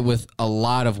this guy with a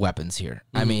lot of weapons here.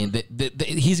 I mean,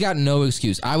 he's got no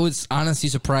excuse. I was honestly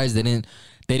surprised they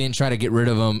didn't try to get rid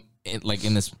of him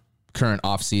in this current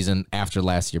offseason after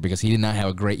last year because he did not have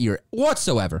a great year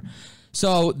whatsoever.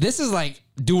 So this is like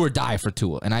do or die for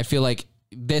Tua, and I feel like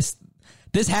this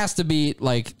has to be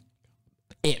like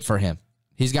it for him.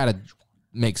 He's got to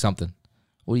make something.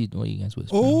 What are you guys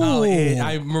whispering? Oh,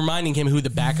 I'm reminding him who the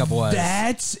backup was.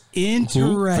 that's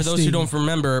interesting. For those who don't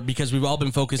remember, because we've all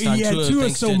been focused on Yeah, Tua Tua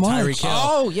thanks so to much. Tyreek Hill.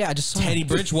 Oh yeah, I just saw Teddy it.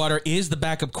 Bridgewater is the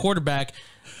backup quarterback.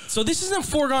 So this isn't a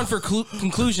foregone for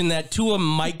conclusion that Tua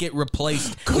might get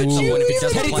replaced. Could with you someone if he even-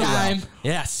 doesn't Teddy play well. time.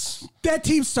 Yes. That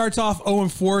team starts off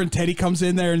 0-4 and Teddy comes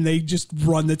in there and they just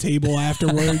run the table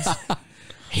afterwards.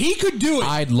 He could do it.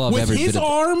 I'd love with every his bit of it.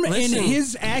 arm Listen. and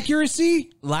his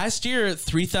accuracy, Last year,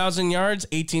 3,000 yards,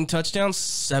 18 touchdowns,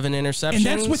 7 interceptions. and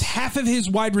that's with half of his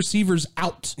wide receivers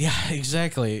out. Yeah,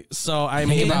 exactly. So, I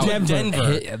mean, about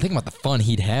Denver. Think about the fun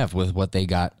he'd have with what they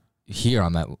got here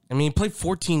on that. I mean, he played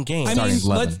 14 games. I Starting mean,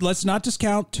 11. let's not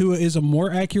discount Tua is a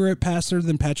more accurate passer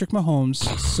than Patrick Mahomes.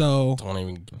 So Don't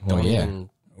even.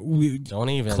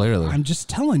 Clearly, I'm just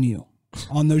telling you,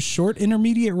 on those short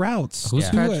intermediate routes, Who's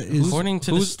Tua Patrick- is According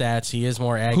to the stats, he is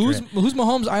more accurate. who's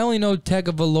Mahomes? I only know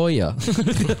Tagovailoa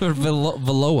or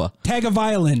Valoa. tag a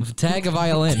violin, Tag a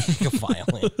violin.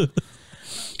 violent.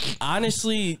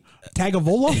 Honestly, tag a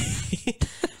vola,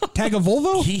 tag a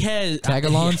Volvo. he has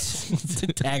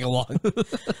Tagalongs. tag along.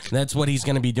 That's what he's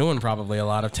going to be doing probably a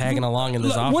lot of tagging along in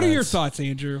this offense. What are your thoughts,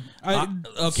 Andrew?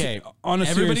 Okay, on a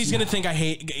everybody's serious going to think I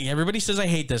hate. Everybody says I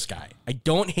hate this guy. I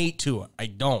don't hate Tua. I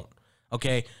don't.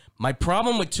 Okay. My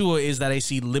problem with Tua is that I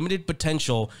see limited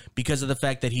potential because of the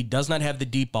fact that he does not have the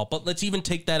deep ball. But let's even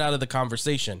take that out of the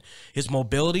conversation. His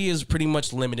mobility is pretty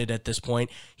much limited at this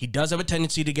point. He does have a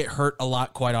tendency to get hurt a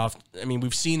lot quite often. I mean,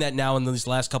 we've seen that now in these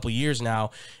last couple of years now.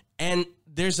 And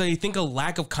there's, I think, a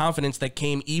lack of confidence that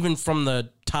came even from the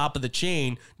top of the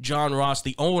chain, John Ross,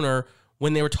 the owner,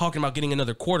 when they were talking about getting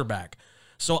another quarterback.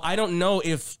 So I don't know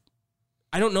if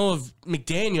Mike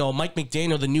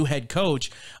McDaniel, the new head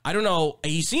coach, I don't know.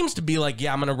 He seems to be like,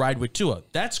 yeah, I'm going to ride with Tua.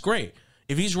 That's great.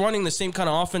 If he's running the same kind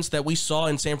of offense that we saw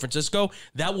in San Francisco,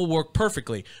 that will work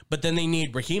perfectly. But then they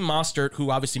need Raheem Mostert,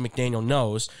 who obviously McDaniel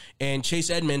knows, and Chase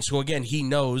Edmonds, who, again, he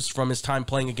knows from his time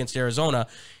playing against Arizona.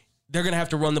 They're going to have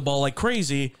to run the ball like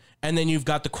crazy. And then you've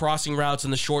got the crossing routes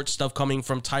and the short stuff coming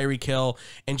from Tyreek Hill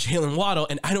and Jalen Waddle.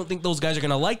 And I don't think those guys are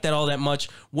going to like that all that much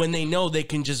when they know they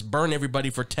can just burn everybody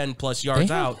for 10-plus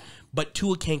yards out. But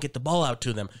Tua can't get the ball out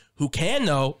to them. Who can,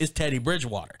 though, is Teddy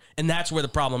Bridgewater. And that's where the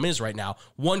problem is right now.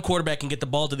 One quarterback can get the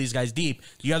ball to these guys deep.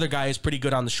 The other guy is pretty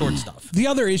good on the short stuff. The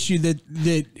other issue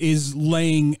that is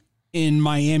laying in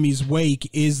Miami's wake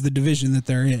is the division that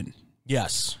they're in.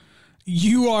 Yes.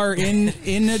 You are in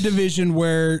a division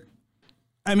where,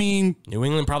 I mean, New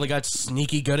England probably got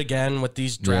sneaky good again with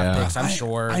these draft picks, I'm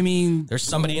sure. I mean, there's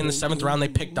somebody in the 7th round they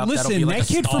picked up listen, that'll be like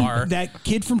a star. that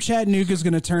kid from Chattanooga is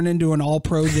going to turn into an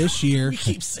all-pro this year. We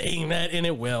keep saying that, and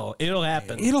it will. It'll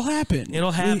happen. It'll happen.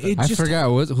 It I forgot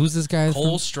who's this guy?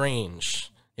 Cole Strange.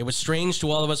 It was strange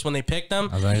to all of us when they picked them,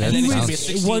 like, and then he's going to be a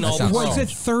sounds- 16 all-pro. Was it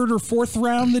 3rd or 4th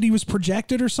round that he was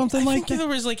projected or something I like think that? there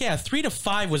was 3 to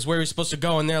 5 was where he was supposed to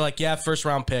go, and they're like, yeah, 1st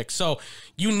round pick. So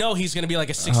he's going to be like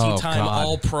a 16-time God.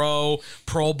 All-Pro,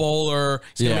 Pro Bowler.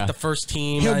 He's going to make the first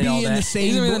team. He'll and all be in that. the same.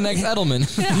 He's gonna be the next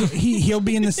Edelman. He'll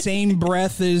be in the same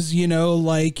breath as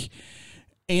like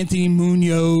Anthony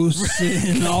Munoz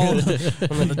and all One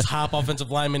of the top offensive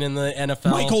linemen in the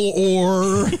NFL. Michael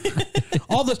Orr,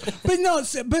 all this. But no,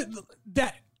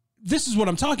 this is what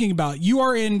I'm talking about. You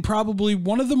are in probably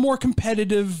one of the more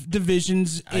competitive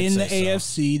divisions in the say so.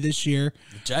 AFC this year.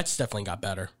 The Jets definitely got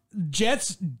better.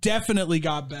 Jets definitely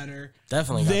got better.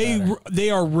 Definitely got better. They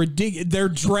are ridiculous. Their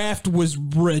draft was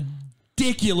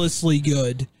ridiculously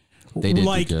good. They did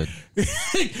do good.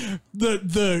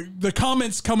 the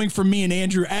comments coming from me and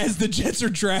Andrew as the Jets are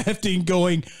drafting,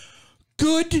 going,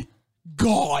 "Good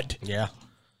God, Yeah.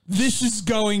 this is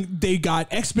going." They got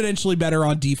exponentially better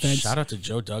on defense. Shout out to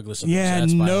Joe Douglas and Yeah, the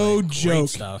Jets. By no the way. Great joke.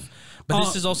 stuff. But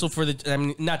this is also for the, I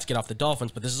mean, not to get off the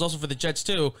Dolphins, but this is also for the Jets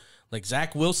too. Like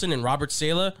Zach Wilson and Robert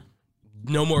Saleh,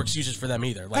 no more excuses for them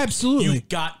either. Like, Absolutely. You've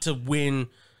got to win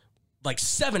like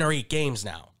 7 or 8 games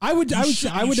now. I would agree.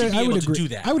 to Do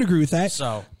that. I would agree with that.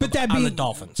 So, but that on being the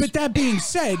Dolphins. But that being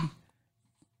said,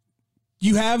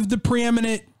 you have the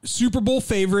preeminent Super Bowl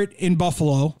favorite in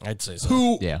Buffalo, I'd say so.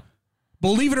 who, Yeah.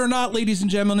 believe it or not, ladies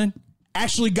and gentlemen,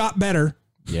 actually got better.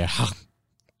 Yeah.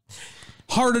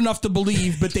 Hard enough to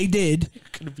believe, but they did.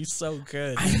 Going to be so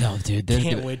good. I know, dude.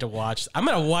 Can't wait to watch. I'm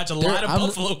going to watch a lot of I'm-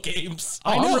 Buffalo games.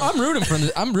 I'm rooting for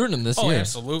this. I'm rooting them this Oh, year.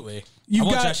 absolutely. You've I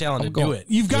want got- Josh Allen to I'm do going- it.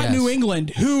 You've got Yes. New England,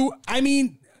 who, I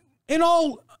mean, in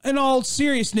all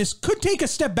seriousness, could take a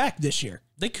step back this year.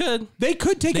 They could. They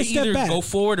could take They a step either back. go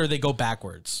forward or they go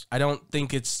backwards. I don't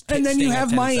think it's. And then you staying at have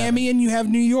 10-7. Miami and you have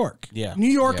New York. Yeah. New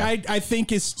York, Yeah. I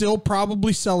think, is still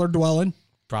probably cellar dwelling,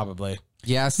 Probably.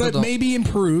 Yeah, I still but don't- maybe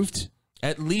improved.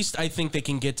 At least I think they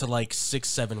can get to like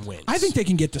 6-7 wins. I think they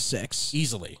can get to 6.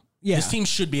 easily. Yeah. This team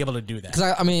should be able to do that.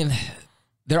 Because I mean,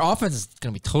 their offense is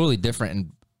going to be totally different,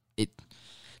 and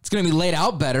it's going to be laid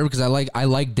out better because I like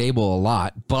Dable a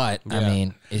lot. But I Yeah.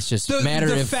 mean, it's just a matter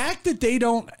the of fact that they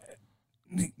don't.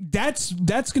 That's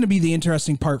going to be the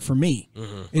interesting part for me.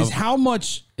 Is how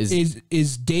much is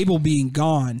Dable being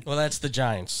gone? Well, that's the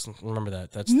Giants. Remember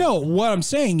that. That's No, what I'm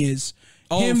saying is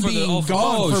him for the- being oh, for-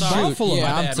 gone oh, for sorry. Buffalo. Yeah, My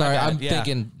I'm bad, sorry. my bad. I'm Yeah.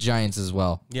 thinking Giants as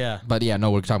well. Yeah. But yeah,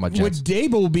 no, we're talking about Jets. With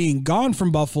Dable being gone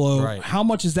from Buffalo, Right. how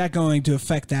much is that going to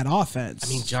affect that offense? I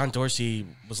mean, John Dorsey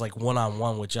was like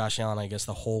one-on-one with Josh Allen, I guess,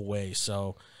 the whole way.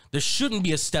 So there shouldn't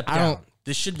be a step I down. don't-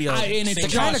 This should be a and it's the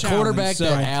same kind of Josh quarterback Allen, so-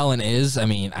 that Allen is, I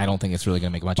mean, I don't think it's really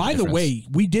going to make much of a By the difference. way,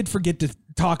 we did forget to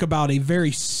talk about a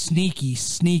very sneaky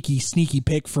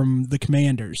pick from the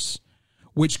Commanders,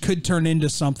 which could turn into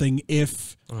something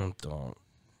if Don't.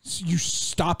 you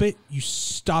stop it. You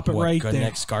stop it What, right go there.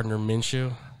 next, Gardner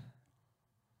Minshew?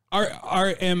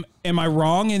 Am I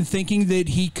wrong in thinking that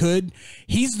he could?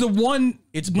 He's the one.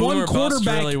 It's one boomer bust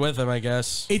quarterback. really with him, I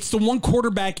guess. It's the one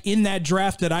quarterback in that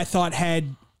draft that I thought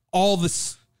had all the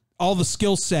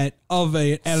skill set of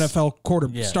a NFL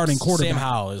starting quarterback. Sam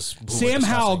Howell is who we're Sam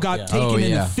Howell discussing, got yeah. taken Oh,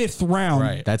 in yeah. the 5th round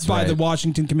Right. That's by right. the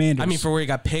Washington Commanders. I mean, for where he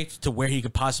got picked to where he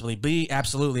could possibly be,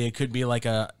 absolutely, it could be like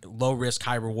a low risk,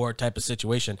 high reward type of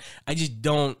situation. I just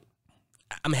don't.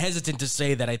 I'm hesitant to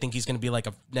say that I think he's going to be like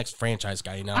a next franchise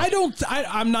guy. You know,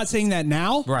 I'm not saying that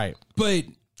now, right but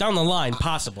down the line,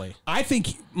 possibly. I think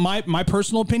my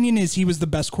personal opinion is he was the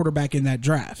best quarterback in that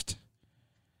draft.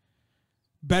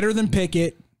 Better than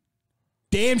Pickett,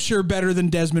 damn sure better than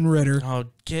Desmond Ridder. Oh,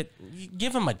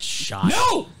 give him a shot.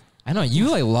 No! I know you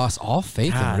like lost all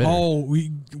faith in Ridder. Oh,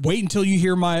 wait until you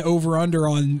hear my over-under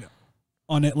on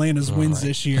Atlanta's wins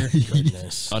this year.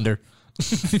 Goodness. Under.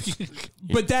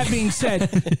 But that being said,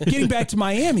 getting back to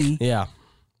Miami, Yeah.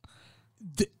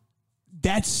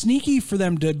 that's sneaky for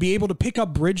them to be able to pick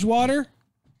up Bridgewater.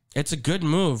 It's a good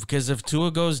move because if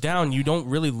Tua goes down, you don't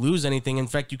really lose anything. In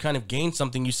fact, you kind of gain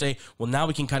something. You say, well, now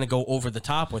we can kind of go over the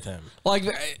top with him. Like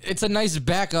it's a nice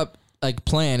backup like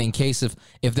plan in case if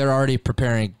they're already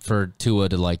preparing for Tua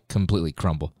to like completely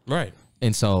crumble. Right.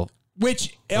 And so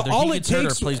Which Whether all he it gets hurt or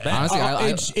takes, plays back.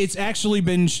 Honestly, it's actually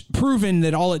been proven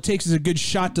that all it takes is a good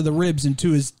shot to the ribs and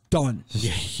Tua is done.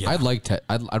 I'd like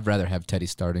I'd rather have Teddy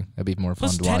starting. That'd be more fun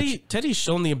Plus, to watch. Teddy's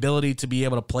shown the ability to be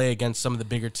able to play against some of the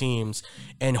bigger teams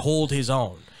and hold his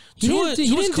own. He Tua's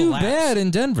didn't do collapsed. bad in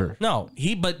Denver. No,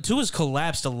 but Tua's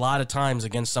collapsed a lot of times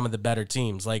against some of the better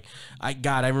teams. Like I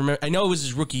remember. I know it was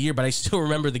his rookie year, but I still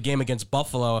remember the game against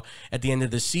Buffalo at the end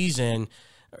of the season.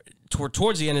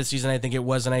 Towards the end of the season, I think it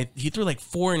was, and he threw like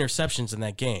 4 interceptions in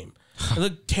that game. It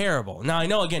looked terrible. Now I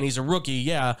know again he's a rookie,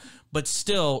 yeah, but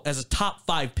still as a top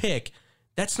 5 pick,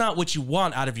 that's not what you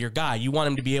want out of your guy. You want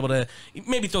him to be able to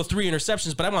maybe throw 3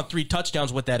 interceptions, but I want 3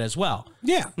 touchdowns with that as well.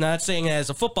 Yeah. Now, not saying as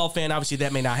a football fan, obviously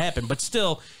that may not happen, but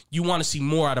still, you want to see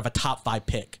more out of a top 5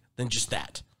 pick than just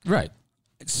that. Right.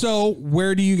 So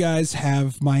where do you guys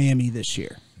have Miami this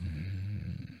year?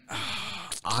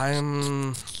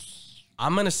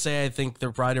 I'm gonna say I think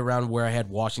they're right around where I had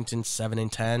Washington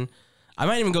 7-10. I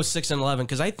might even go 6-11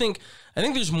 because I think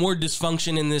there's more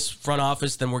dysfunction in this front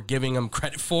office than we're giving them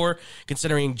credit for.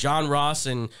 Considering John Ross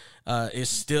is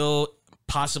still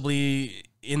possibly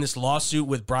in this lawsuit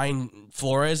with Brian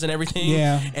Flores and everything.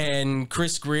 Yeah. And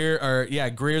Chris Greer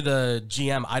Greer the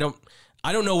GM. I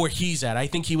don't know where he's at. I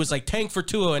think he was like tank for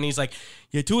Tua, and he's like,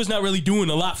 yeah, Tua's not really doing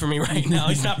a lot for me right now.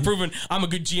 He's not proving I'm a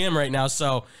good GM right now.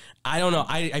 So I don't know.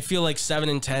 I feel like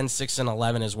 7-10,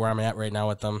 6-11 is where I'm at right now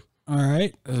with them. All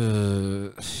right.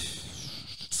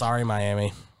 Sorry,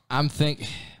 Miami.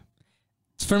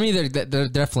 For me, they're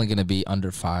definitely going to be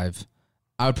under 5.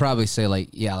 I would probably say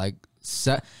either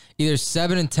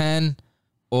 7-10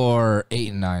 or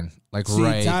 8-9. Like See,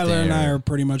 right Tyler there. and I are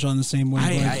pretty much on the same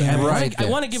wavelength. there. Right I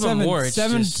want to give them more. It's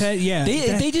 7, just- 10, yeah.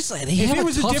 They just they if have it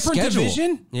was a tough different schedule.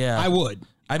 division, Yeah. I would.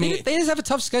 I mean, They just have a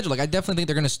tough schedule. Like I definitely think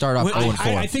they're going to start off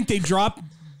 0-4. I think they drop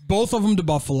both of them to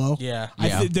Buffalo. Yeah.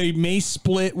 They may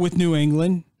split with New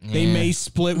England. They Yeah. may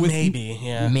split with maybe,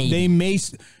 yeah. Maybe.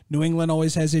 New England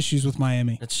always has issues with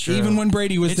Miami. That's true. Even when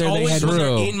Brady was It's there, they always had they're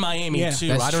True. in Miami, Yeah. too.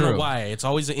 That's I don't know true. why. It's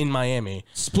always in Miami.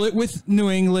 split with New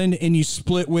England and you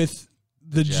split with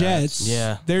the Jets.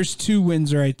 Yeah. There's 2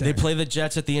 wins right there. They play the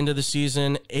Jets at the end of the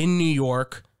season in New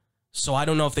York, so I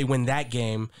don't know if they win that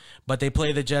game, but they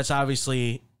play the Jets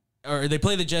they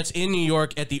play the Jets in New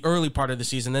York at the early part of the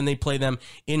season, then they play them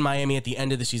in Miami at the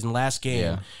end of the season, last game,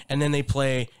 Yeah. and then they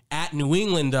play at New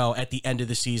England, though, at the end of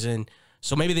the season.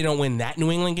 So maybe they don't win that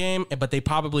New England game, but they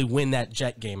probably win that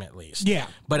Jet game at least. Yeah.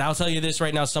 But I'll tell you this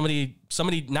right now, somebody,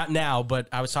 not now, but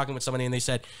I was talking with somebody and they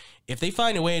said, if they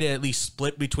find a way to at least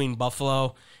split between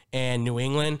Buffalo and New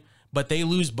England, but they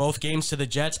lose both games to the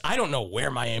Jets, I don't know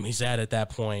where Miami's at that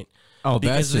point. Oh,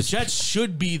 because that's the Jets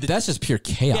should be that's just pure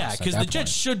chaos. yeah, because the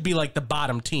Jets should be like the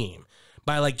bottom team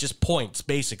by like just points,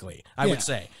 basically. I Yeah. would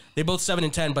say they both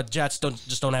 7-10, but Jets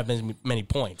don't have many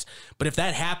points. But if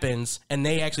that happens and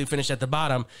they actually finish at the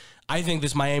bottom, I think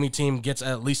this Miami team gets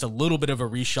at least a little bit of a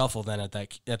reshuffle then at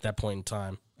that point in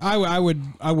time. I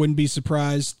wouldn't be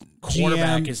surprised.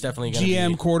 Quarterback is definitely gonna GM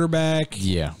be- quarterback.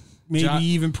 Yeah. Maybe John-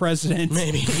 even president.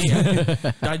 Maybe. Yeah.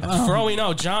 For all we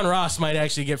know, John Ross might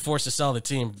actually get forced to sell the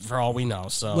team. For all we know,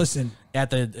 so Listen,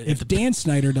 if If Dan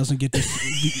Snyder doesn't get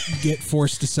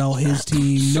forced to sell his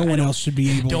team, no one else should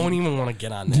be able. don't even want to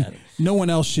get on that. No one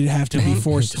else should have to be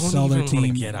forced to Don't sell their even want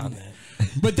team. to get on that.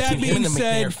 But that Him and being the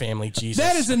said, McNair family, Jesus.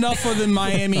 that is enough of the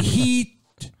Miami Heat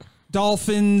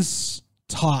Dolphins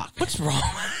talk. What's wrong?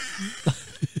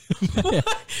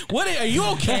 What are you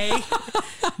okay?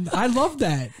 I love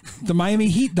that. The Miami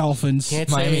Heat Dolphins. Can't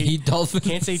Miami say Heat Dolphins.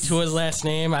 Can't say Tua's last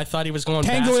name. I thought he was going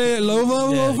basketball.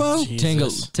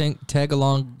 Lovo? Tag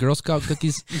along Girl Scout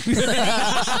cookies. You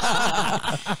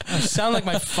sound like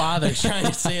my father trying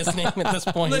to say his name at this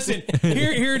point. Listen,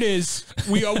 here it is.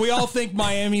 We all think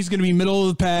Miami's going to be middle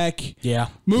of the pack. Yeah.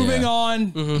 Moving Yeah.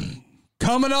 on.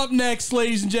 Coming up next,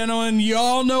 ladies and gentlemen, you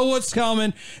all know what's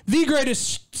coming. The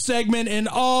greatest segment in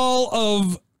all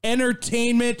of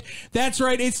entertainment. That's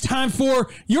right. It's time for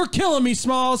You're Killing Me,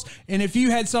 Smalls. And if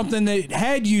you had something that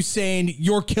had you saying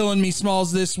You're Killing Me,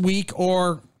 Smalls this week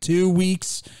or 2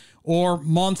 weeks or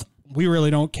month, We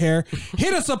really don't care.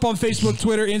 Hit us up on Facebook,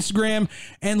 Twitter, Instagram,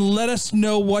 and let us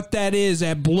know what that is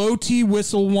at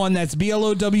BlowTWhistle1. That's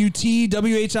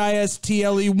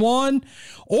BLOWTWHISTLE1.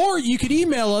 Or you could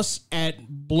email us at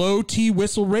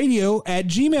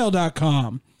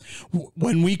blowtwhistleradio@gmail.com.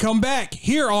 When we come back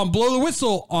here on Blow the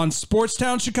Whistle on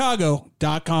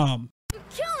SportsTownChicago.com. You're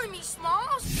killing me,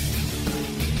 Smalls.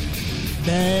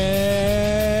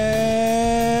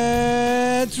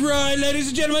 That's right, ladies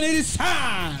and gentlemen. It is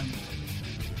time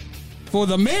for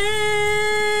the main.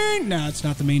 No, it's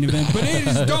not the main event, but it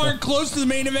is darn close to the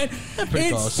main event.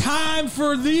 It's time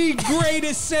for the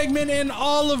greatest segment in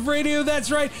all of radio.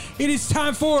 That's right. It is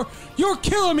time for You're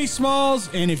Killing Me, Smalls.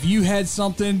 And if you had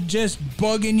something just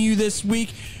bugging you this week,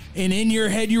 and in your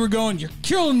head you were going, "You're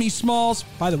killing me, Smalls."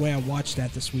 By the way, I watched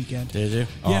that this weekend. Did you?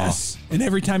 Yes. And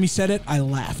every time he said it, I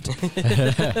laughed.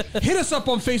 Hit us up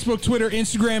on Facebook, Twitter,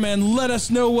 Instagram, and let us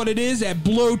know what it is at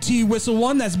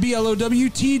BlowTWhistle1. That's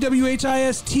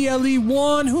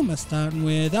BLOWTWHISTLE1. Who am I starting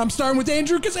with? I'm starting with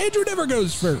Andrew because Andrew never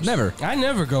goes first. Never. I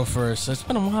never go first. It's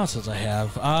been a while since I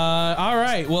have. All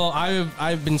right. Well,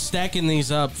 I've been stacking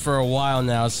these up for a while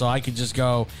now, so I could just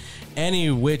go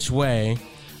any which way.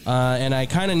 And I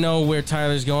kind of know where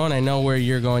Tyler's going. I know where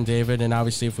you're going, David, and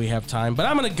obviously if we have time. But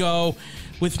I'm going to go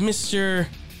with Mr.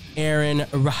 Aaron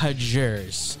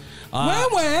Rodgers.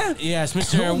 Where? Yes,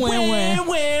 Mr.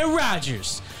 Where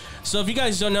Rodgers. So if you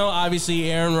guys don't know,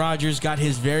 obviously Aaron Rodgers got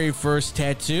his very first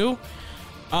tattoo.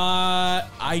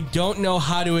 I don't know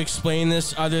how to explain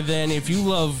this other than if you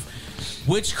love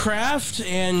witchcraft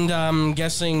and I'm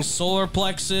guessing solar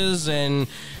plexus and...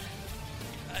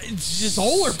 It's just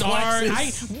solar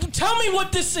plexus. Tell me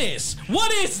what this is.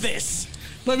 What is this?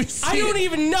 Let me see. I don't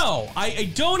even know.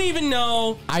 I don't even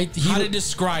know how to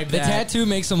describe the that. tattoo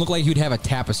makes him look like he'd have a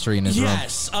tapestry in his room.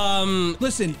 Yes.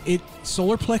 Listen,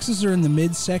 solar plexus are in the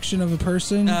midsection of a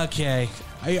person. Okay.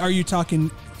 Are you talking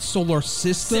solar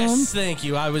system? Yes, thank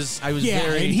you. I was yeah,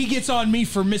 very... and he gets on me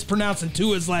for mispronouncing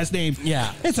Tua's last name.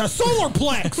 Yeah. It's a solar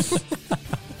plex.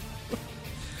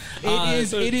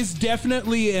 It is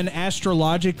definitely an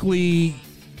astrologically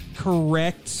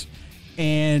correct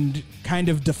and kind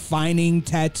of defining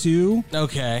tattoo.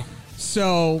 Okay.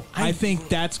 So I think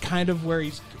that's kind of where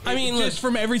he's... I mean, just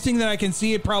from everything that I can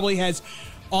see, it probably has...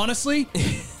 Honestly,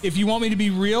 if you want me to be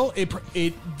real,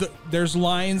 there's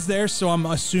lines there, so I'm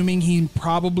assuming he's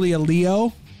probably a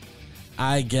Leo.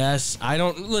 I guess. I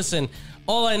don't... Listen...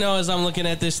 All I know is I'm looking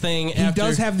at this thing. He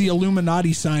does have the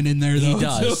Illuminati sign in there, though. He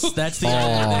does. That's the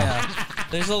yeah.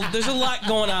 There's a lot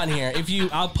going on here.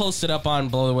 I'll post it up on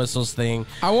Blow the Whistles thing.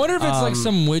 I wonder if it's like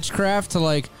some witchcraft to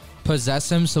like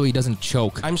possess him so he doesn't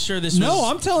choke. I'm sure this. No,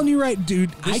 I'm telling you right,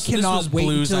 dude. I cannot wait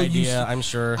Blue's until idea. I'm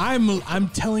sure. I'm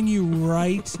telling you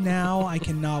right now. I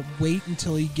cannot wait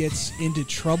until he gets into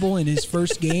trouble in his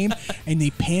first game, and they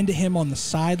pan to him on the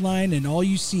sideline, and all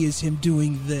you see is him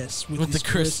doing this with the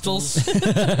crystals.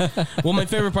 Well, my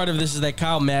favorite part of this is that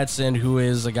Kyle Madsen, who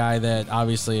is a guy that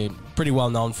obviously pretty well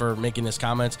known for making his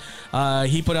comments,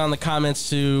 he put on the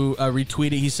comments to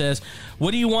retweet it. He says,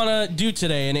 "What do you want to do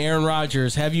today?" And Aaron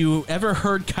Rodgers, "Have you ever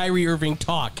heard Kyrie Irving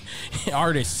talk?"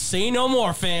 Artists, say no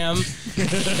more, fam.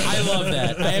 I love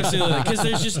that. I absolutely,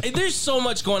 because there's so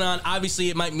much going on. Obviously,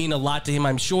 it might mean a lot to him,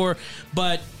 I'm sure,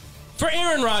 but for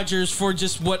Aaron Rodgers, for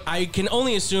just what I can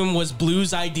only assume was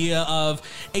Blue's idea of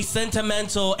a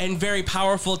sentimental and very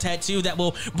powerful tattoo that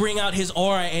will bring out his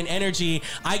aura and energy,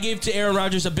 I gave to Aaron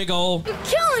Rodgers a big ol'... You're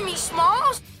killing me,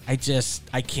 Smalls. I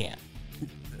can't.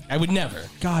 I would never.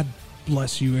 God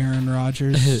bless you, Aaron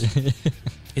Rodgers.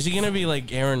 Is he going to be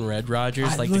like Aaron Red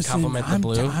Rodgers, to compliment the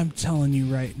Blue? I'm telling you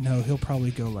right now, he'll probably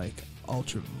go like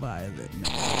ultraviolet.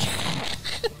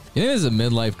 You think it's a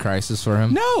midlife crisis for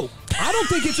him? No, I don't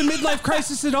think it's a midlife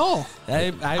crisis at all.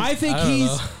 I think he's...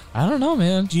 I don't know,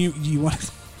 man. Do you want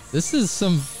to... This is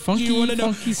some funky, Do you want to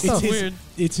know? funky stuff.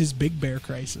 It's his Big Bear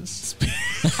crisis.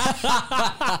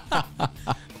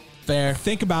 Fair.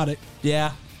 Think about it.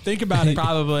 Yeah. Think about it.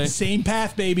 Probably. Same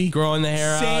path, baby. Growing the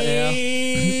hair out.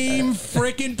 Same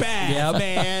freaking path,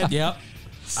 man. Yep.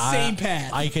 Same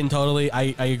path. I can totally...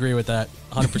 I agree with that.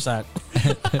 100%.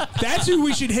 That's who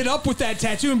we should hit up with that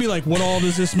tattoo and be like, what all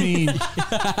does this mean?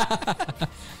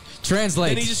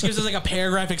 Translate. And he just gives us like a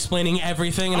paragraph explaining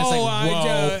everything, and it's like, whoa.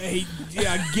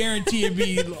 I guarantee it'd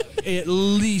be at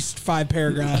least 5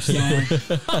 paragraphs long.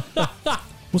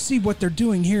 We'll see what they're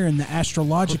doing here in the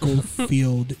astrological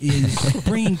field is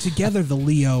bringing together the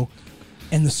Leo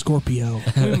and the Scorpio.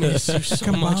 We miss you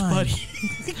so much, on. buddy.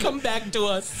 Come back to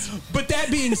us. But that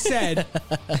being said,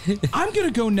 I'm going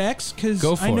to go next because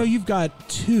I know you've got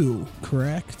 2,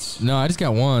 correct? No, I just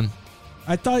got 1.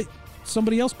 I thought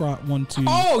somebody else brought one to.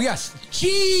 Oh yes.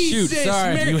 Jesus! Shoot,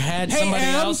 sorry. Mary- You had somebody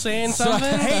Em, else saying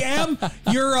something? Hey Em,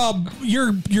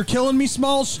 you're killing me,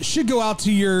 Smalls. Should go out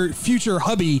to your future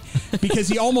hubby because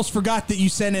he almost forgot that you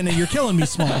sent in a "You're killing me,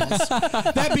 Smalls."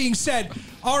 That being said,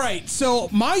 all right. So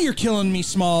my "You're killing me,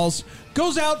 Smalls"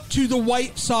 goes out to the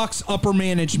White Sox upper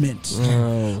management.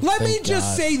 Let me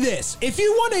just say this: if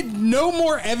you wanted no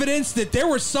more evidence that there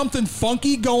was something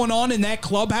funky going on in that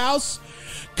clubhouse,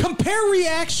 compare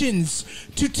reactions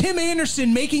to Tim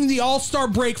Anderson making the All-Star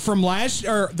break from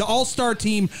the All-Star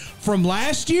team from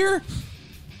last year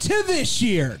to this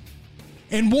year.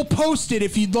 And we'll post it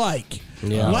if you'd like.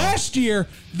 Yeah. Last year,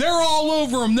 they're all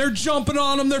over him. They're jumping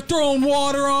on him. They're throwing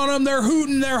water on him. They're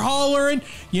hooting. They're hollering.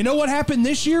 You know what happened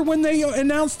this year when they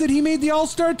announced that he made the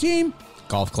All-Star team?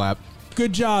 Golf clap.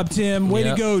 Good job, Tim. Way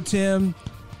Yep. to go, Tim.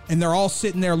 And they're all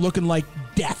sitting there looking like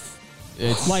death.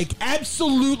 It's Like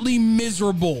absolutely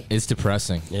miserable. it's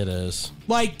depressing. It is.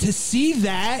 Like to see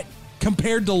that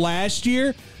compared to last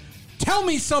year, tell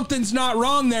me something's not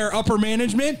wrong there, upper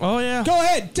management. Oh, yeah. Go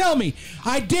ahead, tell me.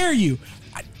 I dare you.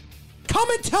 Come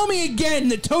and tell me again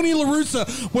that Tony La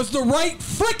Russa was the right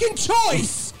freaking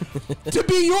choice to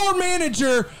be your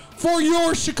manager for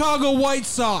your Chicago White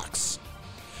Sox.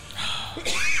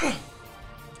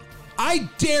 I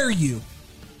dare you.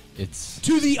 It's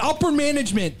To the upper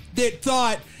management that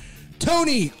thought,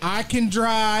 Tony, I can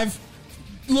drive.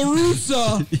 La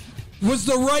Russa was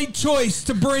the right choice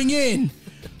to bring in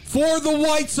for the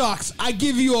White Sox. I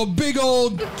give you a big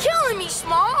old... You're killing me,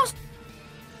 Smalls.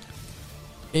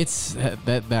 it's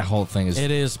that whole thing is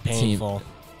It is painful.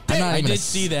 I'm not I even did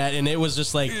see that, and it was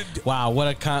just like, wow, what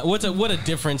a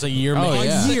difference a year Oh, makes.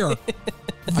 yeah. A year.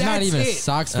 I'm not even a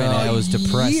Sox fan. and I was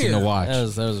depressing year. to watch. That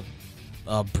was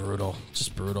brutal,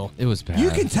 just brutal. It was bad. You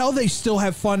can tell they still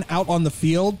have fun out on the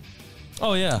field.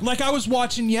 Oh yeah, Like I was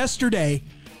watching yesterday,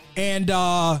 and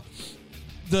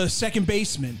the second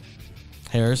baseman,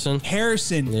 Harrison,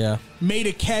 Yeah. made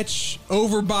a catch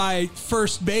over by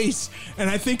first base, and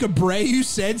I think Abreu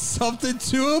said something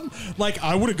to him like,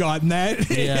 I would have gotten that.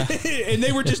 Yeah. And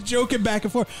they were just joking back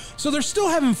and forth. So they're still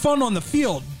having fun on the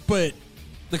field, but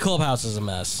The clubhouse is a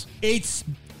mess. it's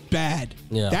bad.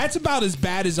 Yeah. That's about as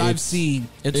bad as I've seen.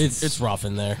 It's rough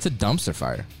in there. It's a dumpster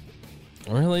fire,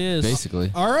 It really is.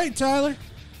 basically. All right, Tyler.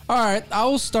 All right, I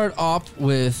will start off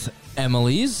with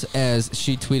Emily's, as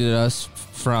she tweeted us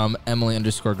from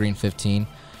Emily_Green15.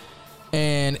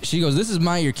 And she goes, "This is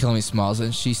my You're Killing Me, Smalls."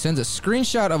 And she sends a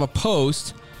screenshot of a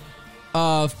post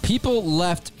of people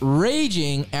left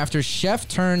raging after chef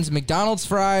turns McDonald's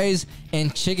fries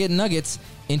and chicken nuggets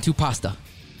into pasta.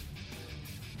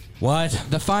 What?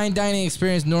 The fine dining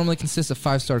experience normally consists of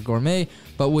 5-star gourmet,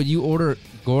 but would you order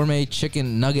gourmet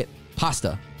chicken nugget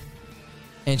pasta?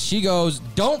 And she goes,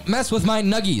 "Don't mess with my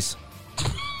nuggies."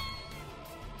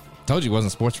 Told you it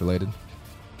wasn't sports related.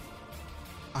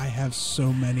 I have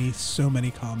so many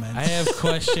comments. I have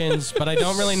questions, but I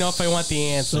don't really know if I want the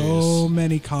answers. So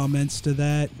many comments to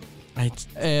that.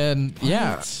 And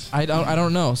yeah, I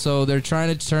don't know. So they're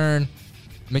trying to turn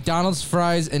McDonald's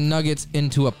fries and nuggets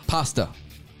into a pasta.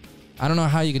 I don't know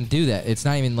how you can do that. It's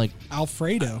not even like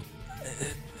Alfredo.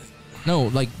 no,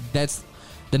 like that's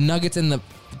the nuggets and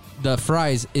the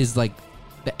fries is like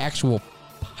the actual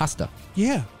pasta.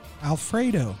 Yeah,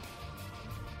 Alfredo.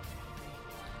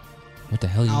 What the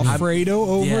hell? You mean? Alfredo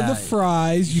over Yeah, the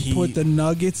fries. You put the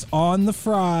nuggets on the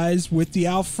fries with the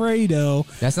Alfredo.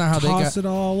 That's not how they toss got it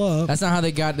all up. That's not how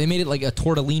they got. They made it like a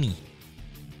tortellini.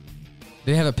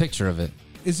 They have a picture of it.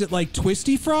 Is it like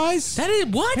twisty fries? That is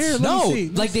what? Here, let No, me see.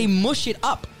 like they mush it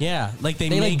up. Yeah, like they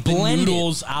They make like the blend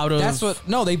noodles it. out of. That's what.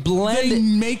 No, they blend They it.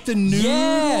 make the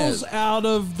noodles Yeah. out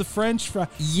of the French fry.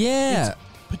 Yeah. It's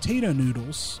potato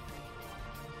noodles.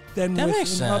 Then That with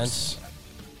makes an sense.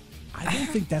 I don't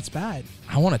think that's bad.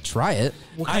 I want to try it.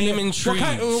 What I kind am of-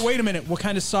 intrigued. Wait a minute. What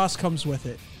kind of sauce comes with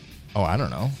it? Oh, I don't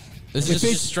know. This If is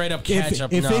it's just straight up If,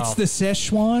 ketchup. if no. it's the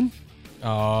Szechuan,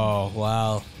 Oh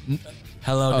wow.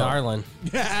 Hello, darling.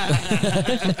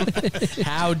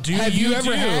 How do have you you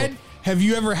ever do? have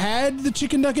you ever had the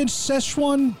chicken nugget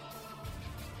Szechuan?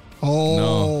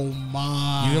 Oh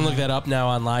my! You can look that up now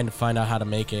online to find out how to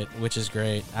make it, which is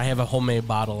great. I have a homemade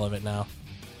bottle of it now.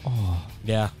 Oh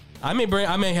yeah, I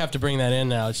may have to bring that in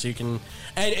now so you can.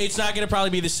 And it's not going to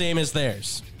probably be the same as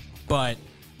theirs, but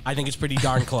I think it's pretty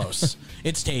darn close.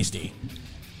 It's tasty,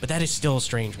 but that is still a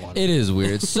strange one. It is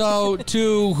weird. So,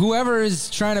 to whoever is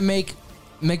trying to make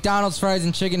McDonald's fries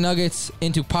and chicken nuggets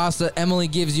into pasta, Emily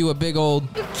gives you a big old.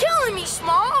 You're killing me,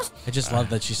 Smalls. I just love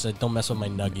that she said, "Don't mess with my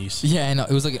nuggies." Yeah, I know.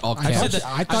 It was like all I caps. said,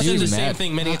 I thought I she said the was same mad.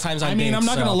 thing many times. I mean, I'm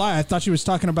not so. gonna lie. I thought she was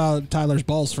talking about Tyler's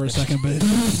balls for a second, but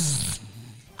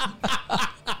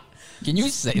Can you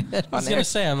say that? I was going to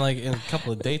say, I'm like, in a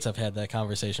couple of dates, I've had that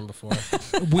conversation before.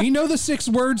 We know the 6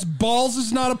 words. Balls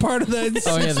is not a part of the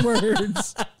 6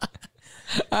 words.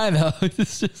 I know.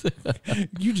 It's just,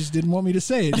 You just didn't want me to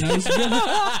say it.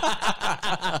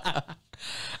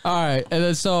 all right. And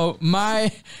then so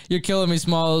You're Killing Me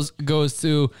Smalls goes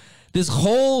to this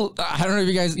whole, I don't know if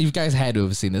you guys had to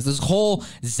have seen this whole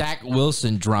Zach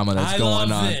Wilson drama that's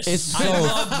going on. This. It's so, I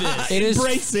love this. It is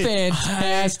Embrace it.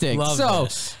 fantastic. I love So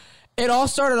this. it all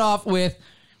started off with,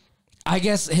 I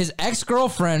guess his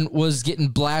ex-girlfriend was getting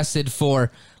blasted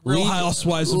for Real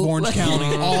Housewives of Orange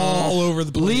County all over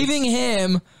the place. leaving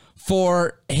him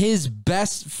for his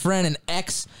best friend and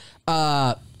ex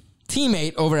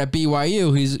teammate over at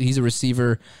BYU. He's a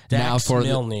receiver now Dax for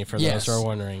Milne, for those who are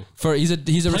wondering. He's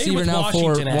a receiver with now for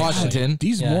Washington, actually. Washington.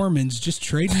 These Mormons just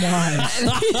trading wives.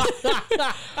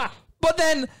 But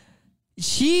then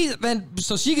she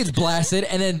gets blasted,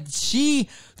 and then she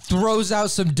throws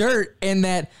out some dirt in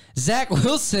that Zach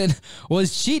Wilson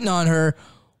was cheating on her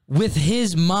with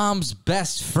his mom's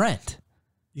best friend.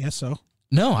 Yeah, so.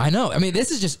 No, I know. I mean, it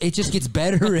just gets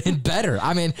better and better.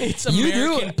 I mean, It's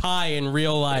American Pie in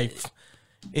real life.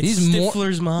 It's These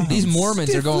Stifler's mom. These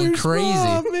Mormons are going Stifler's crazy.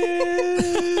 mom,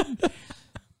 man.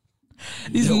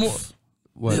 These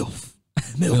Milf.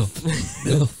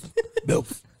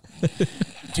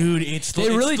 Dude, it's They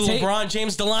really the take- LeBron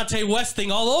James Delonte West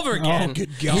thing all over again. Oh, good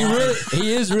God.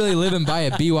 He is really living by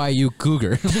a BYU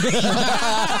Cougar.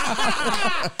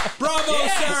 Bravo,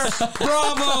 sir.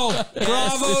 Bravo.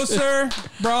 Bravo, sir.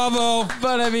 Bravo.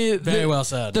 But I mean, Very well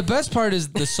said. The best part is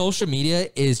the social media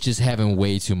is just having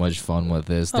way too much fun with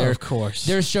this. Of course.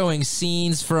 They're showing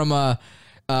scenes from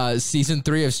season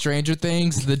 3 of Stranger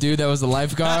Things. The dude that was the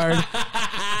lifeguard.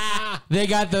 They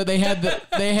had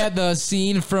the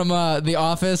scene from The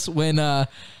Office when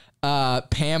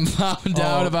Pam found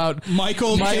out about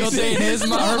Michael dating his her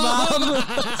mom.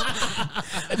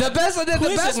 The best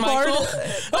part.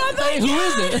 Who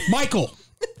is it? Michael.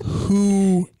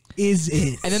 Who is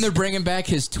it? And then they're bringing back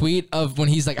his tweet of when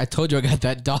he's like, "I told you I got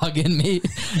that dog in me."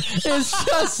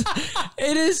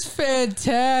 It is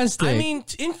fantastic. I mean,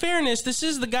 in fairness, this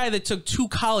is the guy that took 2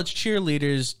 college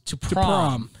cheerleaders to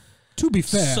prom. To be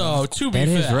fair, So, to be That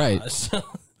is fair, right. so,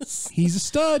 he's a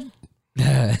stud.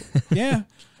 Yeah.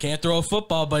 can't throw a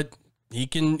football, but he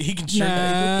can Nah, sure.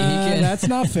 that's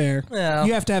not fair. Well.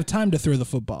 You have to have time to throw the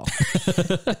football.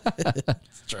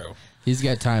 It's true. He's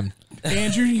got time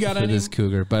Andrew, you got for any? this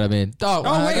Cougar, but I mean,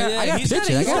 I got he's pitch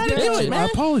it. I gotta got do pitch it, it. man.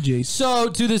 Apologies. So,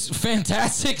 to this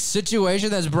fantastic situation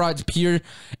that's brought pure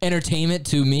entertainment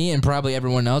to me and probably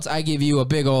everyone else, I give you a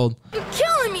big old. You're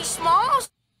killing me, Smalls.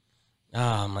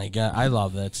 Oh my god, I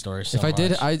love that story so If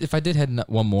I did had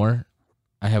one more,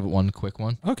 I have one quick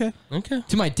one. Okay. okay,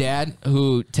 To my dad,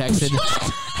 who texted,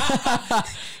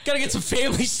 gotta get some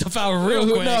family stuff out real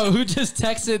quick. who just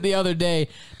texted the other day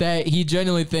that he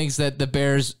genuinely thinks that the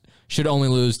Bears should only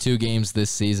lose 2 games this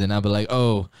season. I'll be like,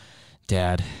 oh,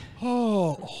 Dad,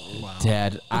 Oh,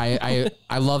 Dad, I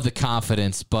love the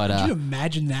confidence, but can you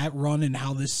imagine that run and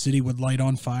how this city would light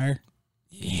on fire?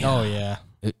 Oh yeah,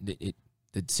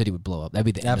 the city would blow up. That'd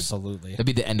be the absolutely. That'd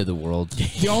be the end of the world.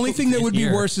 The only thing that would be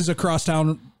Here. worse is a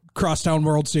crosstown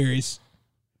World Series.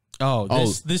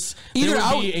 This Either there would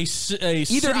out- be a city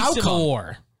outcome. civil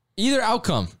war. Either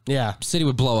outcome, Yeah. city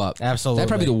would blow up. Absolutely. That'd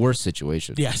probably be the worst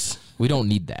situation. Yes. We don't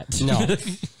need that. No.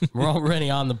 We're already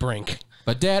on the brink.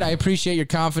 But Dad, I appreciate your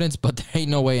confidence, but there ain't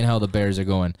no way in hell the Bears are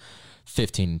going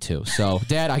 15-2. So,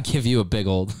 Dad, I give you a big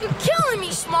old. You're killing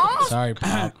me, Smalls. Sorry,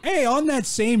 Pop. Hey, on that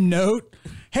same note,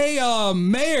 hey,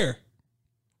 Mayor.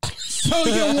 So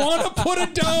you want to put a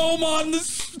dome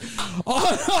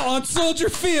on Soldier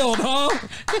Field, huh?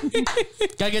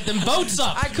 Gotta get them boats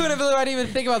up. I couldn't believe I didn't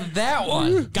even think about that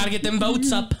one. Gotta get them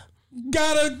boats up.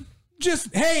 Gotta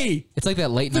just, hey, It's like that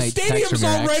late the night text stadium's from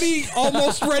your ex. already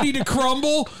almost ready to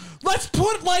crumble. Let's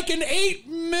put like an 8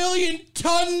 million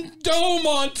ton dome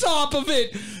on top of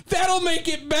it. That'll make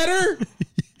it better.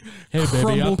 Hey, baby,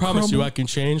 Crumble, I promise you crumble. I can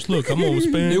change. Look, I'm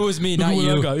almost paying. It was me, not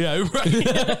you. Yeah,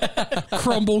 right.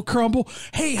 Crumble, crumble.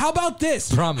 Hey, how about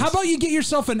this? Promise. How about you get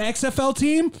yourself an XFL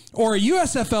team or a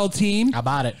USFL team? How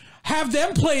about it? Have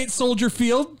them play at Soldier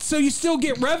Field so you still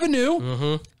get revenue.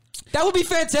 Mm-hmm. That would be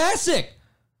fantastic.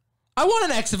 I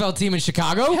want an XFL team in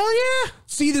Chicago. Hell yeah.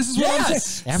 See, this is what I'm Yes,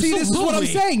 saying. See, this is what I'm absolutely.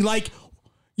 saying. Like,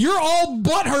 you're all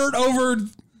butthurt over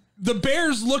the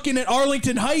Bears looking at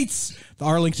Arlington Heights. The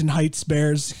Arlington Heights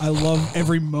Bears. I love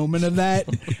every moment of that.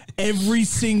 Every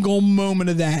single moment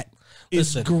of that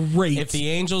is great. If the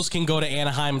Angels can go to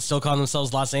Anaheim and still call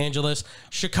themselves Los Angeles,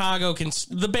 Chicago can.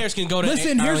 The Bears can go to.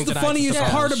 Listen, here's Arlington the Heights and funniest still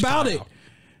call part them about it. Chicago.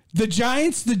 The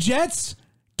Giants, the Jets,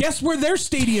 guess where their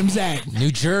stadium's at?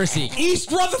 New Jersey.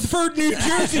 East Rutherford, New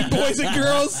Jersey, boys and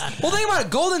girls. Well, think about it.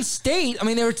 Golden State, I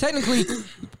mean, they were technically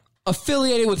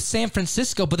affiliated with San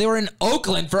Francisco, but they were in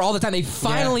Oakland for all the time. They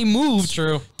finally moved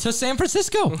to San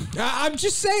Francisco. I'm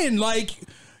just saying, like,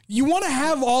 you want to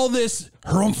have all this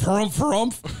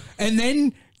harumph, and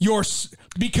then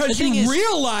because you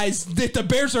realize that the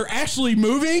Bears are actually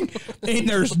moving and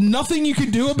there's nothing you can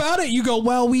do about it, you go,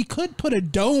 well, we could put a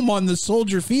dome on the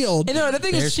Soldier Field. And no, the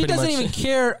thing is, she doesn't even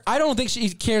care. I don't think she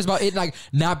cares about it like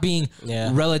not being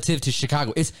relative to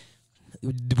Chicago.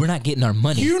 We're not getting our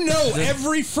money. You know,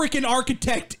 every freaking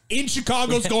architect in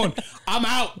Chicago's going, I'm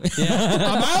out.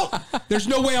 I'm out. There's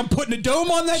no way I'm putting a dome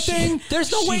on that thing.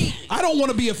 There's no way. I don't want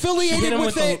to be affiliated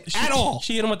with it at all.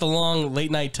 She hit him with the long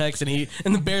late night text, and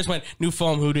the Bears went, new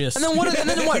foam, who dis? And then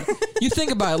what? You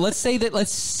think about it. Let's say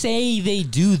they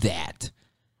do that.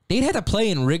 They'd have to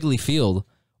play in Wrigley Field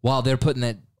while they're putting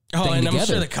that. And together. I'm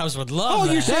sure the Cubs would love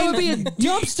that. That would be a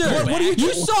dumpster.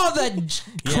 You saw that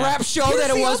crap show that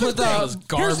it was with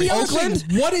Here's the other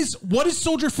thing. What is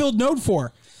Soldier Field known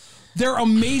for? Their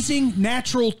amazing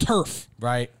natural turf.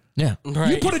 Right. Yeah.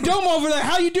 Right. You put a dome over there.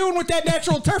 How you doing with that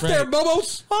natural turf there,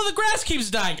 Bobos? Well, the grass keeps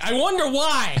dying. I wonder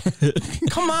why.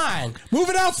 Come on. Move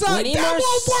it outside. That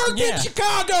won't work in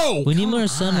Chicago. We need more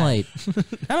sunlight.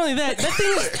 Not only that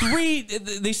thing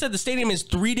is they said the stadium is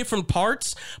 3 different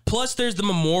parts, plus there's the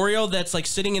memorial that's like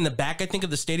sitting in the back, I think, of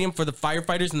the stadium for the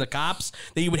firefighters and the cops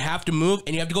that you would have to move,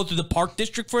 and you have to go through the park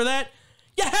district for that.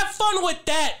 Yeah, have fun with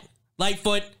that.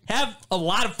 Lightfoot, have a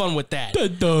lot of fun with that.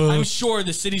 I'm sure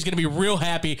the city's going to be real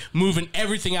happy moving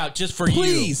everything out just for you.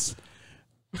 Please,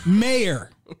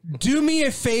 Mayor, do me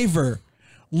a favor.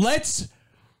 Let's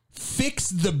fix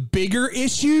the bigger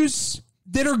issues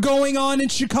that are going on in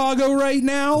Chicago right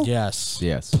now. Yes.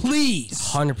 Please.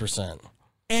 100%.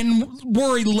 And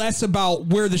worry less about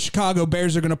where the Chicago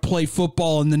Bears are going to play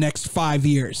football in the next 5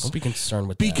 years. Don't be concerned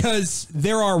with that. Because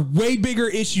there are way bigger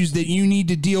issues that you need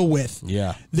to deal with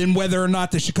than whether or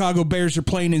not the Chicago Bears are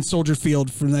playing in Soldier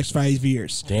Field for the next 5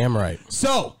 years. Damn right.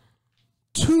 So,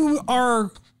 to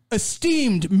our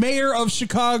esteemed mayor of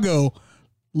Chicago,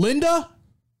 Linda?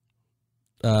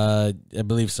 I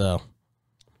believe so.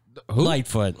 Who?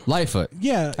 Lightfoot.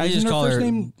 Yeah. I just call her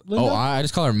Linda? Oh, I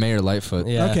just call her Mayor Lightfoot.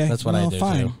 Yeah, okay. that's what I do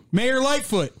too. Mayor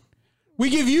Lightfoot. We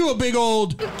give you a big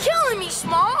old... You're killing me,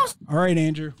 Smalls. All right,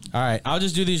 Andrew. All right, I'll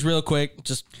just do these real quick,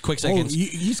 just quick seconds.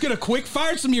 He's going to quick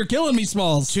fire some You're Killing Me,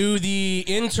 Smalls. To the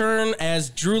intern, as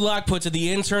Drew Lock puts it,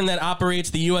 the intern that operates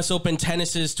the U.S. Open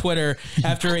Tennis's Twitter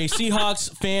after a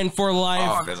Seahawks fan for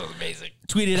life this was amazing.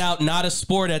 tweeted out not a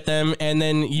sport at them, and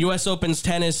then U.S. Open's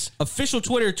tennis official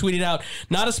Twitter tweeted out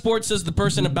not a sport, says the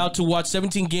person about to watch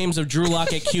 17 games of Drew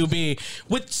Lock at QB,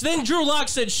 which then Drew Lock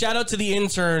said shout out to the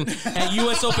intern at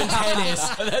U.S. Open Tennis.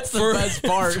 That's the best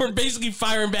part. For basically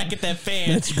firing back at that fan.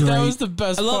 That's great. That was the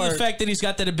best I love part. the fact that he's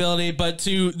got that ability, but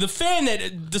to the fan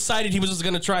that decided he was just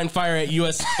going to try and fire at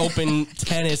U.S. Open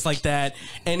Tennis like that,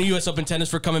 and U.S. Open Tennis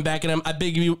for coming back at him, I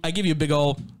give you a big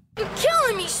old... You're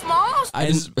killing me, Smalls.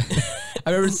 I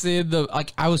remember seeing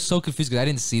I was so confused because I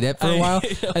didn't see that for a while.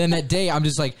 And then that day, I'm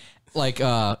just like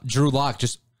Drew Lock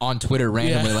just on Twitter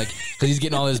randomly, because he's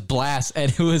getting all this blast.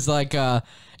 And it was like, have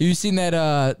you seen that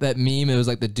meme? It was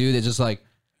like the dude that just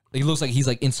he looks like he's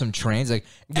like in some trance. Like,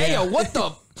 hey, yo, what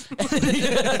the?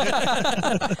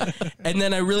 And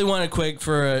then I really want to quick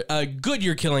for a good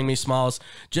You're Killing Me, Smalls.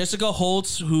 Jessica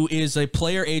Holtz, who is a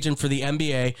player agent for the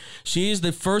NBA. She is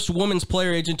the first woman's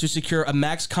player agent to secure a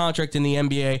max contract in the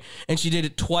NBA, and she did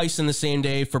it twice in the same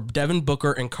day for Devin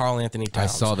Booker and Karl Anthony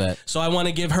Towns. I saw that. So I want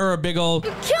to give her a big old...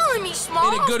 You're killing me,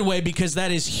 Smalls. In a good way, because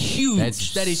that is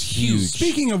huge. That is huge.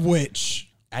 Speaking of which,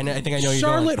 I think I know you're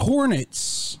Charlotte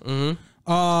Hornets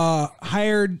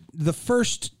hired the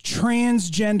first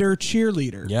transgender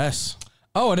cheerleader. Yes.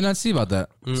 Oh, I did not see about that.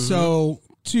 So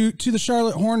to the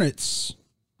Charlotte Hornets.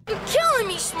 You're killing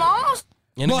me, Smalls.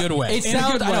 In a good way. It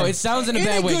sounds. I know it sounds in a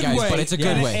bad way, guys, but it's a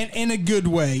good way. In a good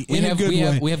way. We have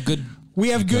good. We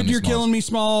have good. You're killing me,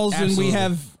 Smalls, and we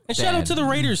have. And shout out to the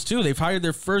Raiders too. They've hired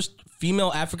their first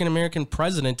female African American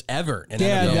president ever.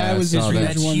 That was his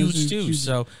That's one. huge too.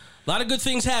 So a lot of good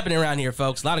things happening around here,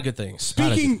 folks. A lot of good things.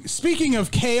 Speaking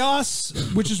of chaos,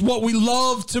 which is what we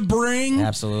love to bring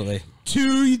Absolutely.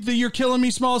 to the You're Killing Me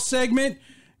Small segment.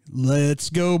 Let's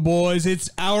go, boys.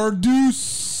 It's our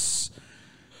deuce.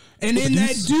 And in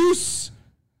that deuce,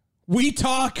 we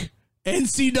talk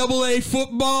NCAA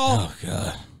football. Oh,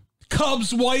 God.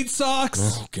 Cubs, White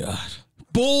Sox. Oh, God.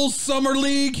 Bulls Summer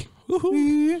League.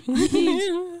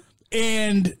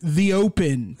 And the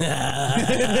Open.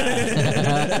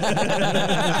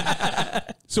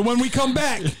 So when we come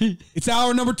back, it's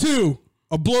hour number 2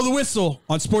 of Blow the Whistle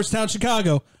on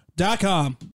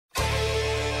SportsTownChicago.com.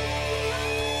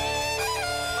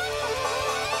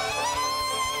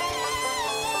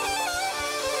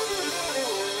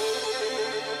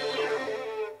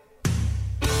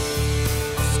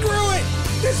 Screw it!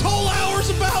 This whole hour's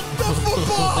about the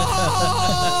football!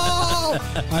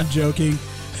 I'm joking.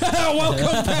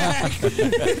 Welcome back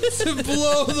to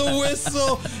Blow the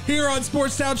Whistle here on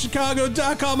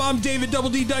SportsTownChicago.com. I'm David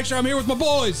Double D Dykstra. I'm here with my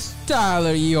boys.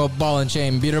 Tyler, you ball and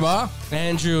chain beater ball.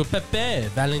 Andrew Pepe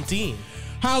Valentin.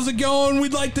 How's it going?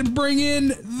 We'd like to bring in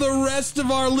the rest of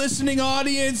our listening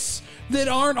audience that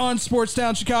aren't on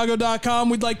SportsTownChicago.com.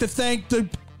 We'd like to thank the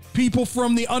people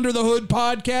from the Under the Hood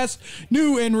podcast,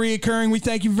 new and reoccurring. We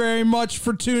thank you very much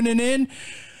for tuning in.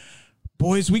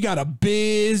 Boys, we got a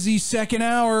busy second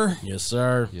hour. Yes,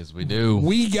 sir. Yes, we do.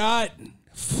 We got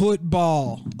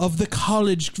football of the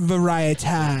college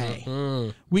variety.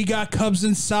 We got Cubs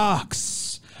and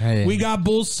Sox. Hey. We got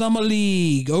Bulls Summer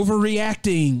League,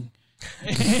 overreacting.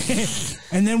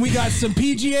 And then we got some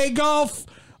PGA golf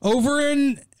over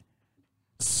in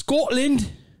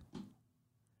Scotland.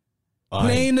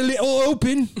 Playing a little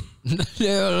open.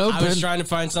 I was trying to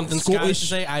find something Scottish to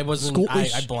say. I wasn't. I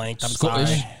blanked. I'm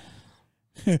sorry.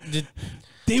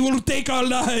 They will take our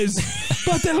lives,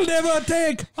 but they'll never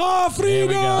take our freedom. There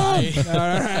we go.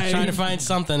 All right. Trying to find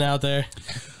something out there.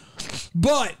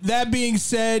 But that being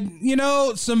said, you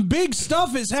know, some big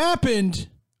stuff has happened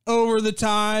over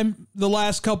the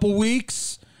last couple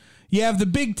weeks. You have the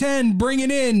Big Ten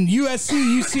bringing in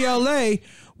USC, UCLA,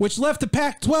 which left the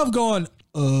Pac-12 going,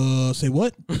 say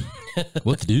what?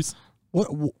 What the deuce?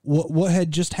 What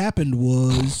had just happened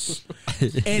was,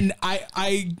 and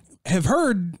I have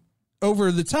heard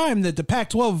over the time that the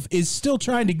Pac-12 is still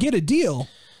trying to get a deal.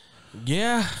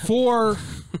 Yeah, for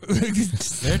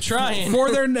they're trying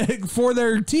for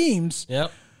their teams.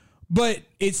 Yep. But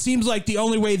it seems like the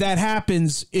only way that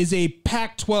happens is a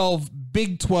Pac-12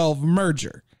 Big 12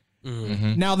 merger.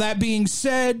 Mm-hmm. Now that being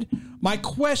said, my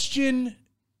question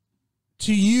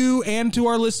to you and to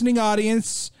our listening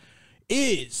audience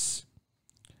is,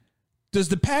 does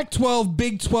the Pac-12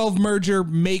 Big 12 merger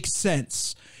make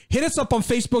sense? Hit us up on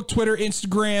Facebook, Twitter,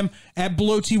 Instagram at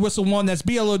BlowTWhistle1. That's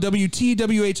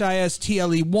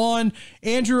BLOWTWHISTLE1.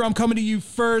 Andrew, I'm coming to you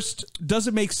first. Does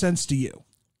it make sense to you?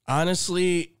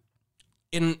 Honestly,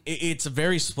 it's a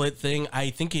very split thing. I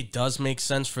think it does make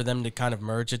sense for them to kind of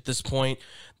merge at this point.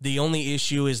 The only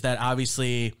issue is that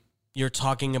obviously you're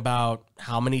talking about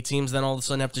how many teams then all of a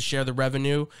sudden have to share the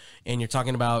revenue, and you're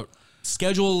talking about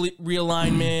schedule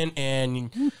realignment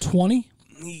and 20.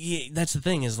 Yeah, that's the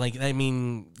thing is, like, I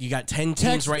mean, you got 10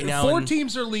 teams right now. 4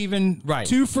 teams are leaving. Right.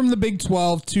 2 from the Big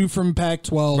 12, 2 from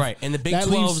Pac-12. Right. And the Big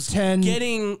 12's 10.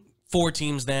 Getting 4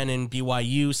 teams then in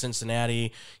BYU,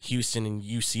 Cincinnati, Houston, and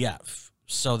UCF.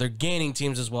 So they're gaining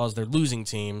teams as well as they're losing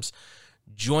teams.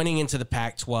 Joining into the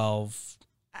Pac-12,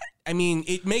 I mean,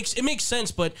 it makes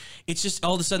sense, but it's just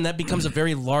all of a sudden that becomes a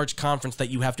very large conference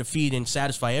that you have to feed and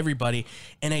satisfy everybody.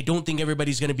 And I don't think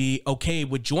everybody's going to be okay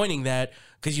with joining that,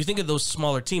 because you think of those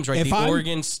smaller teams, right? The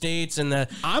Oregon States and the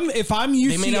if I'm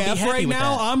UCF right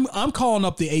now, I'm calling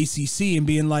up the ACC and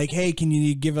being like, hey, can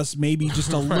you give us maybe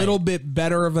just a little bit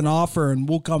better of an offer, and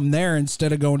we'll come there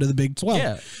instead of going to the Big 12.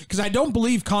 Yeah, because I don't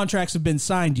believe contracts have been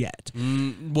signed yet.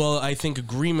 Well, I think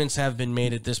agreements have been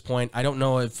made at this point. I don't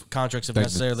know if contracts have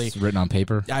necessarily it's written on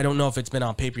paper. I don't know if it's been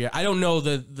on paper yet. I don't know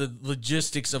the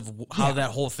logistics of how that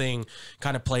whole thing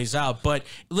kind of plays out. But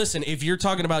listen, if you're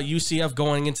talking about UCF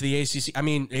going into the ACC, I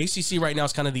mean, ACC right now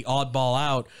is kind of the oddball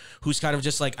out, who's kind of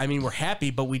just like, I mean, we're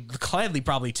happy, but we'd gladly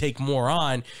probably take more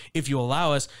on if you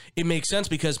allow us. It makes sense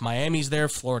because Miami's there,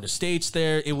 Florida State's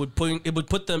there. It would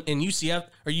put them in UCF,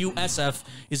 or USF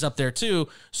is up there too.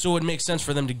 So it makes sense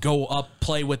for them to go up,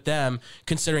 play with them,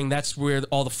 considering that's where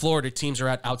all the Florida teams are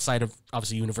at, outside of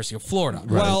obviously University of Florida.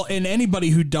 Right. Well, and anybody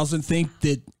who doesn't think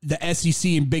that the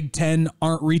SEC and Big Ten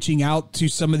aren't reaching out to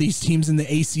some of these teams in the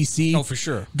ACC, oh, for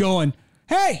sure, going,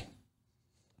 hey,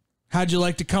 how'd you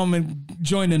like to come and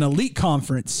join an elite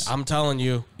conference? I'm telling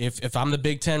you, if I'm the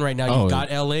Big Ten right now, you've got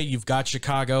LA, you've got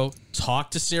Chicago.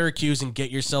 Talk to Syracuse and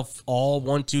get yourself all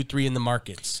 1, 2, 3 in the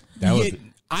markets. I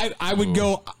would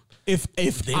go if they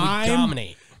would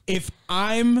dominate. If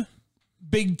I'm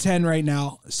Big Ten right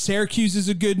now, Syracuse is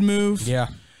a good move. Yeah.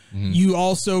 Mm-hmm. You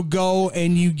also go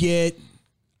and you get,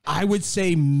 I would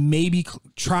say maybe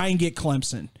try and get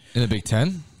Clemson. In the Big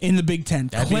Ten? In the Big Ten.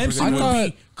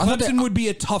 Clemson would be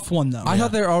a tough one, though. I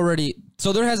thought they're already...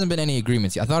 So there hasn't been any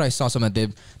agreements yet. I thought I saw some that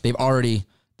they've already...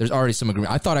 There's already some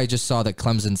agreement. I thought I just saw that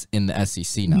Clemson's in the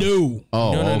SEC now. No.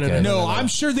 Oh, No. I'm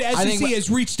sure the SEC has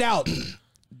reached out.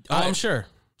 I'm sure.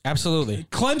 Absolutely.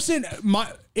 Clemson,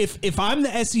 if I'm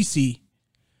the SEC,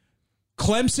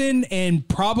 Clemson and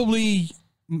probably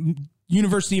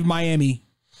University of Miami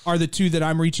are the two that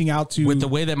I'm reaching out to. With the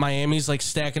way that Miami's like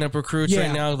stacking up recruits Yeah.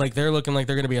 right now, like they're looking like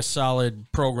they're going to be a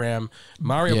solid program.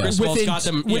 Mario Cristobal's got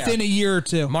them within a year or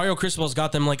two. Mario Cristobal's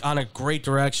got them like on a great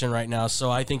direction right now. So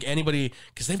I think anybody,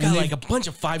 because they've got like a bunch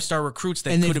of 5-star recruits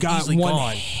that And could they've have got easily one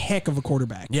gone. heck of a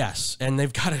quarterback. Yes, and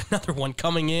they've got another one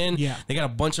coming in. Yeah. They got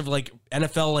a bunch of like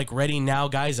NFL like ready now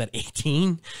guys at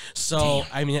 18. So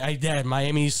I mean,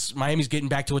 Miami's getting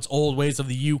back to its old ways of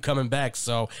the U coming back.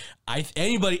 So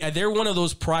they're one of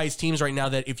those prize teams right now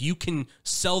that if you can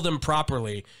sell them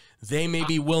properly, they may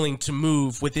be willing to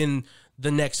move within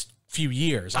the next few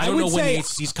years. I don't know when the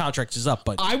ACC's contract is up,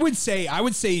 but I would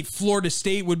say Florida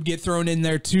State would get thrown in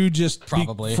there too, just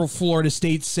Probably. for Florida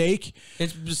State's sake.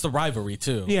 it's just the rivalry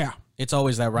too. Yeah. It's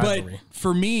always that rivalry. But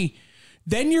for me,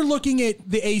 then you're looking at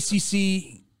the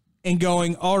ACC and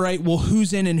going, all right, well,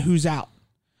 who's in and who's out?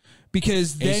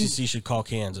 Because then ACC should call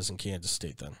Kansas and Kansas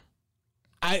State then.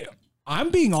 I'm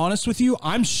being honest with you.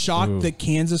 I'm shocked that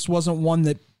Kansas wasn't one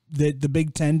that the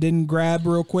Big Ten didn't grab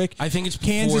real quick. I think it's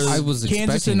Kansas. before- I was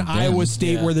Kansas and expecting them. Iowa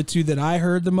State Yeah. were the two that I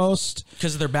heard the most.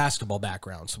 because of their basketball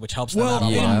backgrounds, which helps them Well, out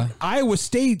a yeah. lot. and Iowa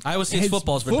State's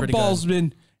football's been pretty good. Football's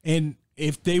been, and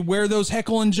if they wear those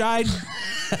Heckle and Jive,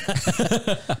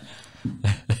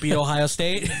 Beat Ohio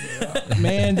State.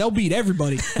 man, they'll beat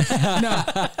everybody. No,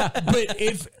 but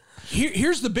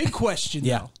here's the big question.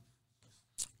 Yeah. though.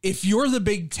 If you're the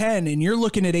Big Ten and you're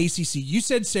looking at ACC, you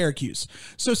said Syracuse.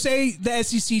 So say the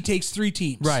SEC takes 3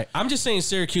 teams. Right. I'm just saying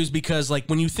Syracuse because, like,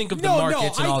 when you think of the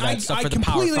markets and all that stuff I for the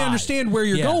Power completely 5 understand where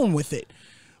you're Yeah. going with it.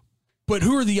 But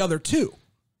who are the other two?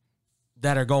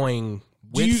 that are going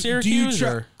with Syracuse,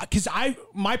 or because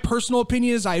my personal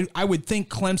opinion is I would think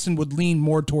Clemson would lean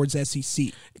more towards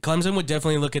SEC. Clemson would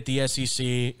definitely look at the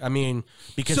SEC. I mean,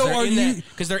 because So they're are in you- that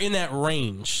because they're in that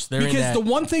range. They're in Because that, the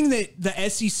one thing that the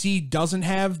SEC doesn't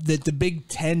have that the Big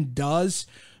Ten does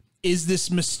is this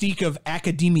mystique of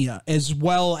academia as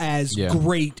well as Yeah.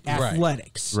 great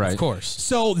athletics. Right. of course.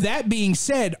 So that being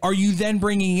said, are you then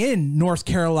bringing in North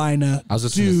Carolina, I was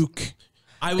just gonna- Duke?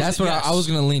 That's what I was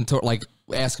going to lean toward, like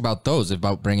ask about those,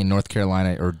 about bringing North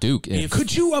Carolina or Duke.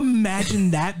 Could you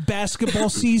imagine that basketball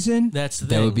season? That's the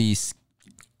that thing. would be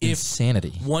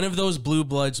insanity. One of those blue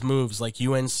bloods moves, like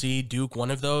UNC, Duke, one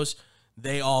of those,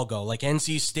 they all go. Like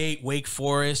NC State, Wake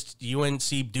Forest,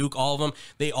 UNC, Duke, all of them,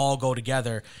 they all go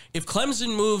together. If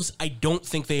Clemson moves, I don't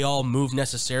think they all move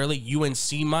necessarily.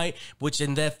 UNC might, which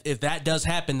if that does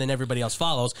happen, then everybody else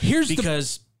follows.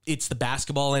 Because it's the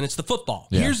basketball and it's the football.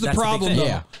 Yeah. Here's the That's the big problem, thing. though.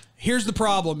 Yeah. Here's the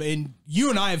problem, and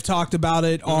you and I have talked about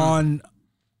it on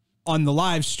the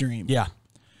live stream. Yeah.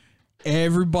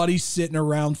 Everybody's sitting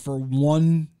around for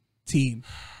one team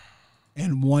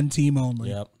and one team only.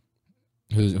 Yep.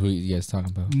 Who you guys talking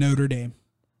about? Notre Dame.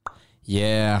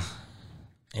 Yeah.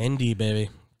 ND, baby.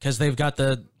 Because they've got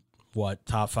the,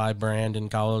 top 5 brand in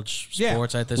college Yeah.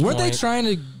 sports at this Weren't point. they trying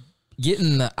to get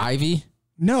in the Ivy?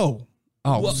 No.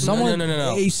 Oh, Well, someone.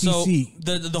 No. ACC.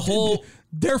 So the whole,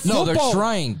 Their No, football, they're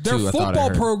trying to, Their I thought I football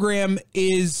heard. program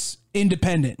is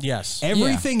independent. yes.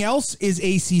 Everything else is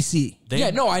ACC.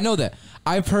 Yeah, no, I know that.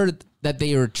 I've heard that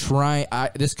they were trying.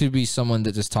 This could be someone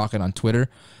that's just talking on Twitter,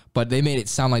 but they made it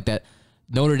sound like that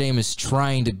Notre Dame is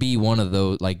trying to be one of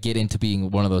those, like get into being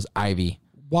one of those Ivy.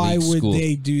 Why League would schools.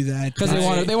 they do that? Because they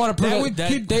want to That prove would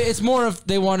that it's more of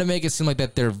they want to make it seem like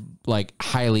that they're like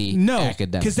highly No,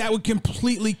 academic. because that would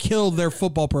completely kill their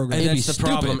football program. And It'd that's be the stupid.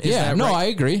 problem. Is Yeah, that no, right- I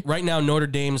agree. Right now, Notre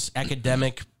Dame's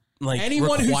academic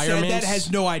Anyone who said requirements. that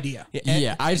has no idea.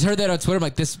 Yeah, I just heard that on Twitter. I'm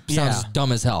like, this sounds Yeah.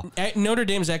 dumb as hell. Notre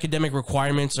Dame's academic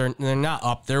requirements they're not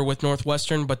up there with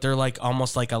Northwestern, but they're like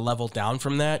almost like a level down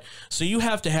from that. So you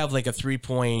have to have like a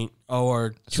 3.0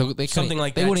 or So they something couldn't-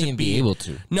 like they that. wouldn't to even be able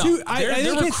to. No, I their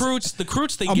think it's recruits, the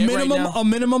recruits they A get minimum, right now. a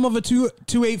minimum of a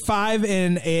 285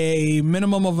 and a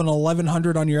minimum of an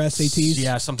 1100 on your SATs.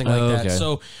 Yeah, something like Oh, that. okay.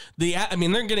 So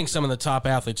they're getting some of the top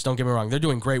athletes. Don't get me wrong; they're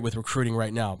doing great with recruiting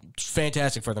right now. It's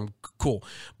fantastic for them, cool.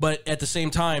 But at the same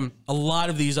time, a lot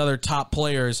of these other top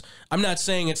players. I'm not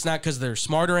saying it's not because they're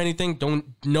smart or anything.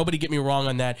 Nobody get me wrong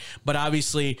on that. But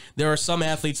obviously, there are some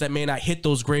athletes that may not hit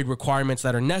those grade requirements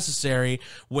that are necessary.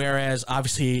 Whereas,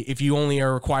 obviously, if you only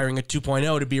are requiring a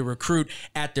 2.0 to be a recruit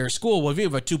at their school, well, if you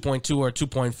have a 2.2 or a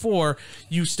 2.4,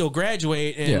 you still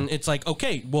graduate, and Yeah. it's like,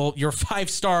 okay, well, you're a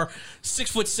 5-star,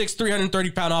 6'6",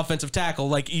 330-pound offensive tackle.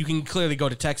 Like, you can clearly go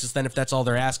to Texas then if that's all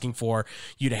they're asking for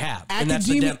you to have. And that's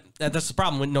the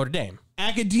problem with Notre Dame.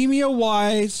 Academia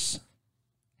wise,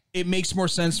 it makes more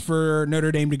sense for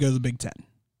Notre Dame to go to the Big Ten.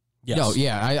 Yes. No,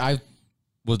 yeah,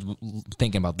 was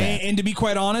thinking about that. And to be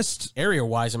quite honest, Area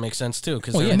wise, it makes sense too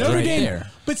because Well, yeah, Notre right Dame. there.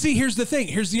 But see, here's the thing.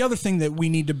 Here's the other thing that we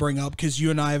need to bring up because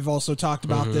you and I have also talked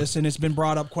about this, and it's been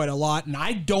brought up quite a lot. And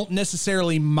I don't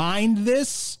necessarily mind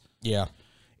this. yeah.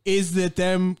 Is that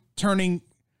them turning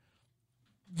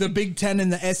the Big Ten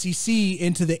and the SEC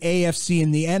into the AFC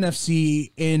and the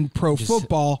NFC in pro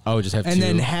football? just have and two.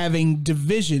 then having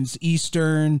divisions: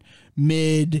 Eastern,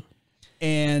 Mid,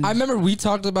 and I remember we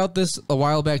talked about this a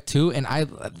while back too, and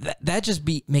that just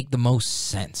make the most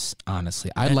sense.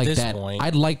 Honestly, I'd At like this that. point.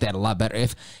 I'd like that a lot better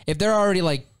if they're already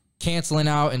like canceling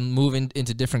out and moving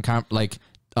into different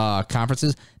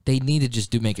conferences. They need to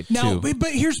just make it now. two.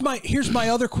 But here's my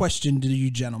other question to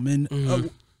you, gentlemen.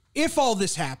 If all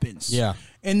this happens, Yeah.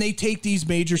 and they take these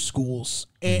major schools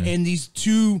and these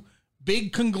two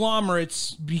big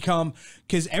conglomerates become,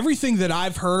 because everything that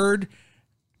I've heard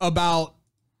about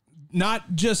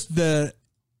not just the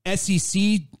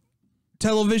SEC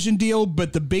television deal,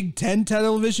 but the Big Ten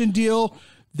television deal,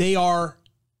 they are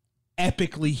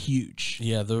epically huge.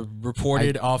 Yeah, the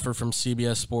reported offer from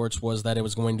CBS Sports was that it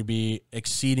was going to be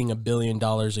exceeding $1 billion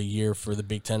a year for the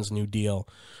Big Ten's new deal,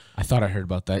 I thought I heard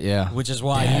about that. Yeah, which is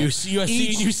why USC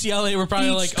and UCLA were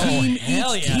probably like,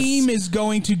 hell each yes. team is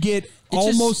going to get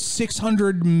almost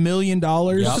 $600 million.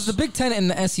 because the Big Ten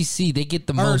and the SEC they get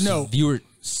the most viewer.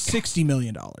 $60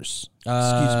 million.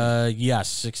 Yes,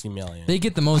 60 million. They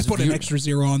get the most. Put an extra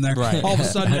zero on there. Right. All of a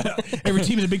sudden, every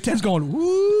team in the Big Ten's going,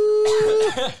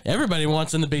 woo. Everybody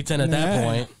wants in the Big Ten at that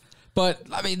point. But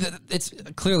I mean, it's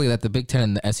clearly that the Big Ten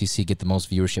and the SEC get the most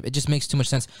viewership. It just makes too much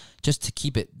sense just to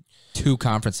keep it two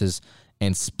conferences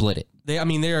and split it. They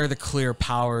are the clear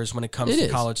powers when it comes to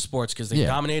college sports because they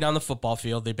dominate on the football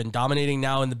field. They've been dominating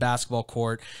now in the basketball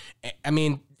court. I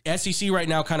mean, SEC right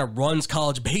now kind of runs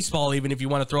college baseball, even if you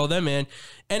want to throw them in.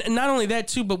 And not only that,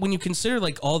 too, but when you consider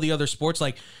like all the other sports,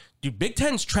 like, dude, Big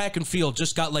Ten's track and field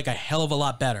just got like a hell of a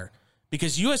lot better.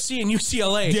 Because USC and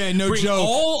UCLA,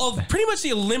 all of pretty much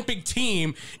the Olympic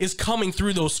team is coming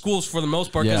through those schools for the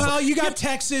most part. Yeah. Well, you got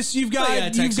Texas, you've got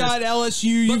Texas. you've got LSU,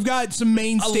 you've got some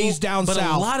mainstays down but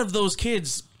south. a lot of those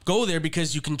kids go there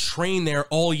because you can train there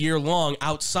all year long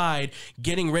outside,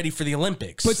 getting ready for the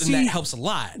Olympics, But and that helps a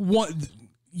lot.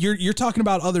 You're talking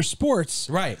about other sports,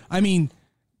 Right. I mean,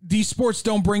 these sports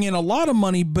don't bring in a lot of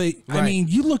money, but I Right. mean,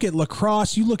 you look at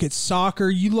lacrosse, you look at soccer,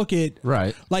 you look at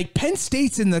like Penn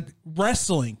State's in the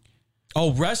wrestling.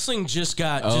 Oh, wrestling just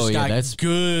got that's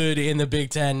good in the Big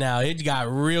Ten now. It got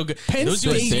real good. Penn Those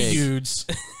State- USC dudes,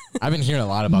 I've been hearing a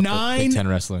lot about the Big Ten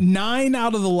wrestling. 9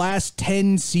 out of the last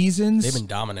 10 seasons, they've been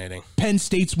dominating. Penn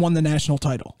State's won the national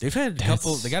title. They've had a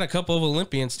couple. They got a couple of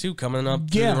Olympians too coming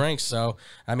up through the ranks. So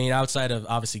I mean, outside of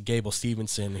obviously Gable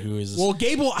Stevenson, who is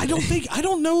Gable, I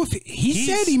don't know if he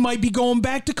said he might be going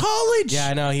back to college. Yeah,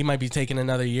 I know he might be taking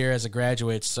another year as a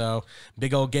graduate. So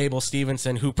big old Gable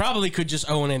Stevenson, who probably could just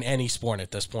own in any sport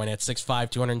at this point at 6'5",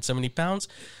 270 pounds.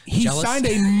 He Jealous? signed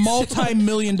a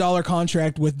multi-million-dollar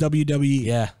contract with WWE.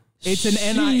 Yeah. It's an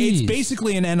it's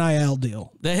basically an NIL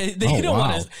deal. They don't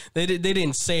want to. They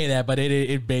didn't say that, but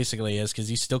it basically is because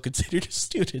he's still considered a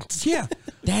student. Yeah,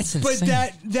 That's insane.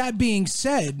 but that being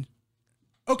said,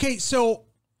 okay, so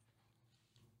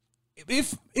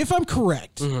if I'm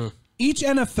correct, each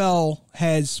NFL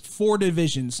has 4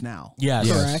 divisions now.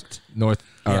 Yes. Correct. North.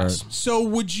 Yes. So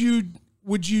would you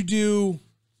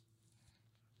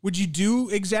do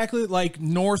exactly like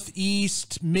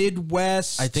Northeast,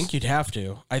 Midwest? I think you'd have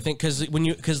to. I think because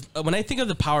when I think of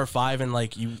the Power Five and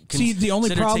like you See, the only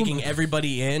consider problem- taking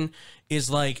everybody in is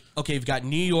like, okay, you've got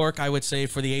New York, I would say,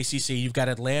 for the ACC. You've got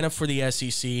Atlanta for the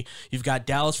SEC. You've got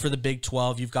Dallas for the Big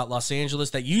 12. You've got Los Angeles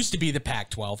that used to be the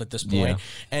Pac-12 at this point.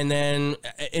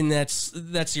 Yeah. And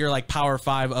that's your like Power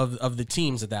Five of the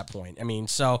teams at that point. I mean,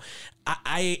 so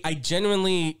I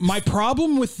genuinely My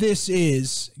problem with this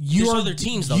is There's other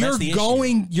teams, though. That's the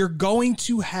issue. you're going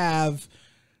to have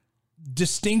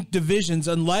distinct divisions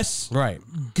unless right.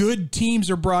 good teams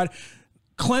are brought.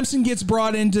 Clemson gets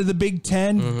brought into the Big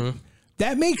Ten.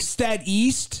 That makes that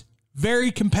East very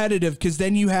competitive because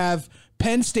then you have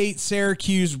Penn State,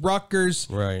 Syracuse, Rutgers,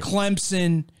 Right.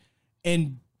 Clemson,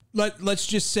 and let's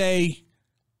just say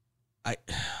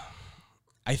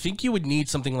I think you would need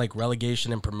something like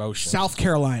relegation and promotion. South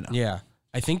Carolina. Yeah.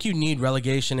 I think you need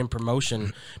relegation and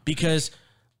promotion because,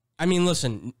 I mean,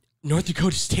 listen, North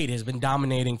Dakota State has been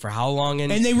dominating for how long?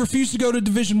 And they refuse to go to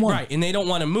Division I. right, and they don't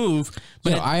want to move.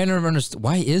 But I never understood.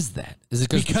 Why is that? Is it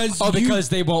because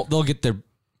they won't? They'll get their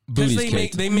booties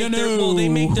kicked. Their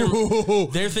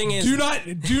thing is Do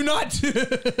not.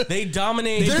 they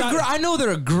dominate. I know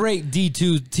they're a great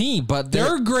D2 team, but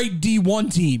They're a great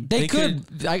D1 team. they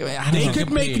could. I don't They know.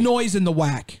 could make noise in the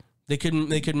WAC.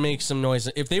 They could make some noise.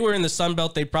 If they were in the Sun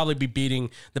Belt, they'd probably be beating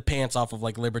the pants off of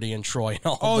like Liberty and Troy and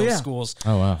all of those schools.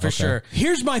 Oh, wow. For sure.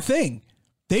 Here's my thing.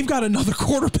 They've got another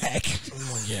quarterback.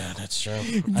 Oh, yeah, that's true.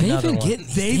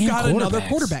 They've got another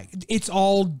quarterback. It's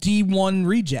all D1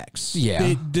 rejects.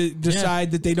 Yeah. They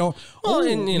decide that they don't. Well,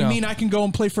 and, you mean I can go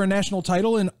and play for a national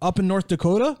title up in North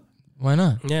Dakota? Why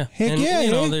not? Yeah. Heck and, yeah,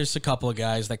 you know, eh? there's a couple of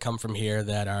guys that come from here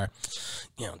that are,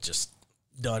 you know, just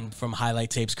done from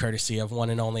highlight tapes courtesy of one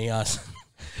and only us.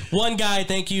 One guy,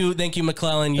 thank you,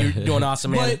 McClellan. You're doing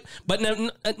awesome, man. But no,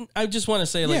 I just want to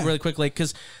say, like, really quick, like,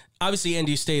 because obviously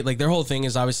ND State, like, their whole thing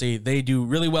is obviously they do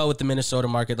really well with the Minnesota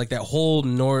market. Like, that whole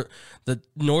the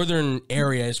northern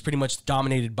area is pretty much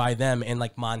dominated by them, and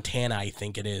like Montana, I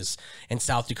think it is, and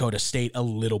South Dakota State a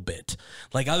little bit.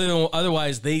 Like,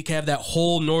 otherwise, they have that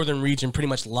whole northern region pretty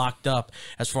much locked up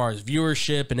as far as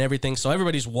viewership and everything. So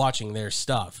everybody's watching their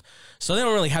stuff. So they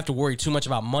don't really have to worry too much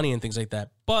about money and things like that.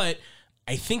 But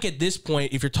I think at this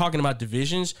point, if you're talking about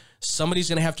divisions, somebody's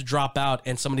going to have to drop out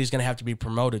and somebody's going to have to be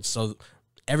promoted. So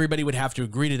everybody would have to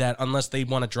agree to that unless they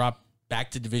want to drop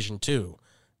back to Division 2.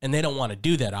 And they don't want to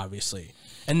do that, obviously.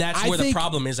 And that's where the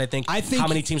problem is, I think how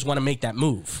many teams want to make that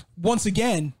move. Once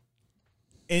again,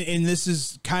 and this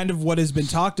is kind of what has been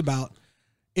talked about,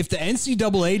 if the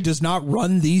NCAA does not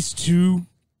run these two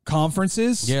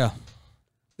conferences, the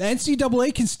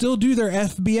NCAA can still do their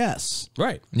FBS.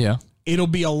 Right. Yeah. It'll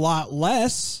be a lot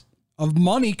less of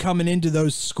money coming into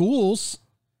those schools.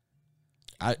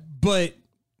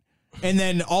 And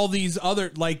then all these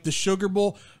other, like the Sugar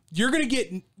Bowl, you're going to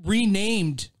get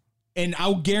renamed, and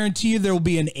I'll guarantee you there will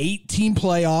be an 8-team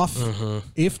playoff,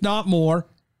 if not more.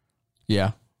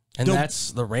 Yeah. And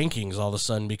that's the rankings all of a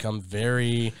sudden become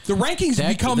very... The rankings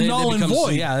become null and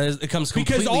void. Yeah, it becomes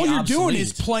completely because all you're obsolete. doing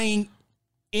is playing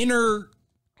inner...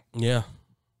 Yeah.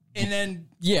 And then...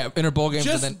 Yeah, inner bowl games.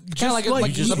 Just, and then, just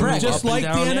like, just a bracket. just like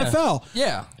down, the NFL.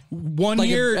 Yeah. One Like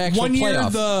year, an actual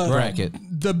playoff bracket.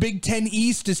 the Big Ten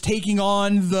East is taking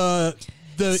on the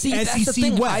See, that's the SEC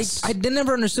thing. West. I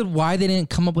never understood why they didn't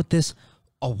come up with this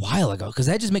a while ago, because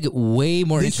that just make it way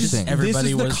more interesting. This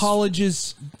is the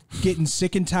colleges getting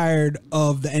sick and tired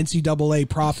of the NCAA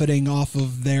profiting off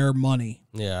of their money.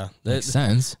 Yeah. Makes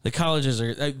sense. The colleges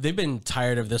they've been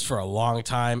tired of this for a long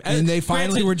time. And they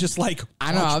finally were just like,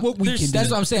 I know. watch what we can do.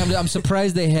 That's what I'm saying. I'm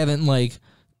surprised they haven't like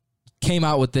came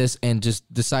out with this and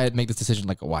just decided to make this decision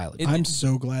like a while ago. I'm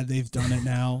so glad they've done it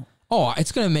now. Oh,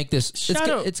 it's gonna make this.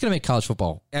 It's gonna make college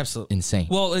football absolutely insane.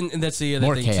 Well, and that's the other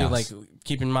More thing chaos. too. Like,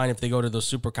 keep in mind if they go to those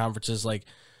super conferences, like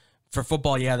for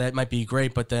football, yeah, that might be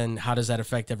great, but then how does that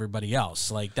affect everybody else?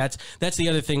 Like that's the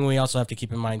other thing we also have to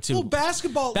keep in mind too. Well,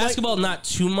 basketball, not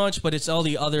too much, but it's all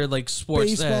the other like sports.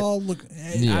 baseball.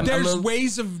 Yeah. There's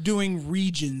ways of doing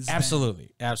regions. then.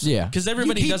 Absolutely. Yeah. Because You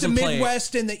everybody keep doesn't the play.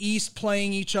 Midwest and the East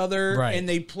playing each other, Right. and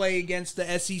they play against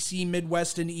the SEC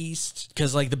Midwest and East.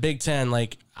 Because like the Big Ten,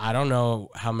 like I don't know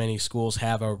how many schools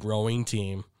have a rowing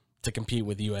team to compete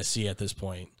with USC at this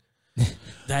point.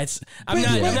 I'm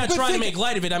not but trying to think- make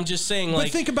light of it. I'm just saying, But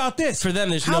like, think about this: for them,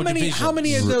 there's how no many division. how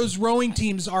many of those rowing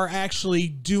teams are actually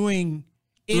doing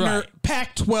inner Right.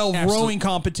 Pac-12 Absolute- rowing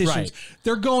competitions? right.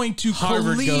 They're going to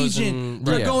Harvard goes collegiate. and-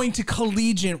 They're right. going to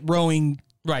collegiate rowing.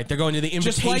 right? They're going to the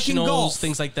Just like in invitationals, golf.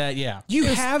 things like that. Yeah, You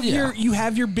have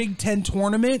your Big Ten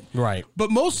tournament, right,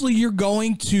 but mostly you're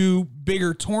going to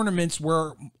bigger tournaments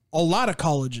where a lot of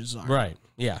colleges are. right.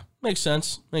 Yeah, makes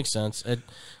sense.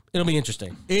 It'll be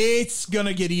interesting. It's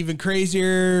gonna get even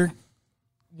crazier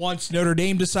once Notre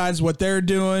Dame decides what they're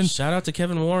doing. Shout out to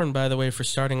Kevin Warren, by the way, for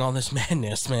starting all this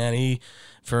madness, man.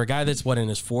 For a guy that's in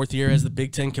his 4th year as the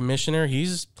Big Ten commissioner,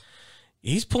 he's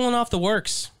pulling off the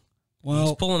works. Well,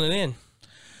 He's pulling it in.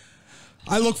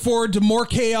 I look forward to more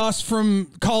chaos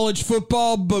from college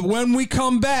football, but when we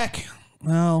come back,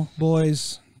 well,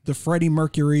 boys, the Freddie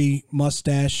Mercury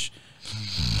mustache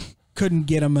couldn't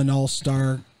get him an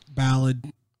all-star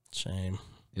ballad. Shame.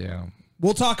 Yeah.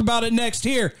 We'll talk about it next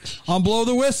here on Blow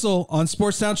the Whistle on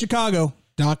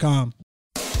SportsTownChicago.com.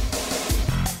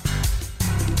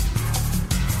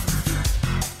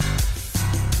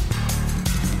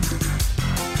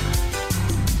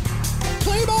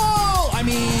 Play ball! I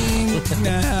mean,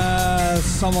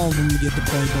 some of them get to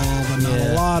play ball, but not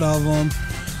a lot of them.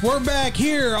 We're back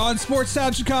here on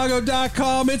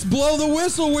SportsTownChicago.com. It's Blow the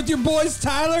Whistle with your boys,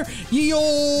 Tyler, ye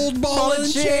old ball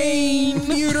and chain,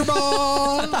 muter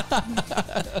ball,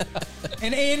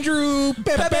 and Andrew,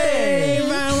 Pepe,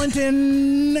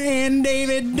 Valentin, and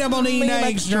David Double D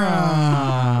Dykstra.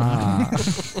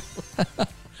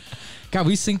 God,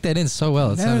 we synced that in so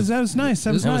well. That was nice.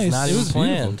 That was It was nice. not even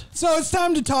planned. So it's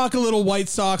time to talk a little White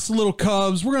Sox, a little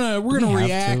Cubs. We're gonna have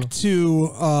react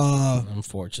to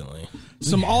Unfortunately.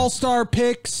 some All-Star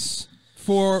picks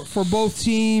for both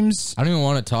teams. I don't even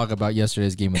want to talk about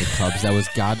yesterday's game with the Cubs. That was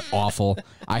god awful.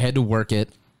 I had to work it.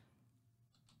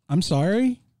 I'm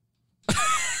sorry.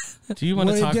 Do you want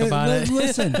to talk about it?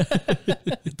 Listen,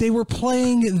 they were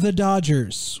playing the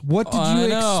Dodgers. What did I you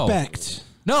know. expect?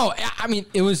 No, I mean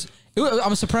it was.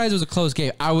 I'm surprised it was a close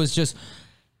game. I was just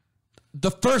the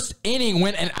first inning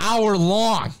went an hour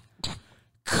long.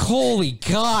 Holy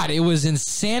God, it was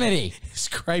insanity. His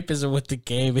gripe isn't with the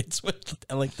game; it's with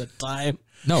like the time.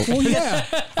 No, Well, yeah,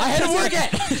 I had to work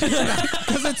it.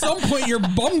 because at some point your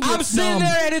bum gets I'm sitting numb.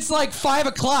 there and it's like 5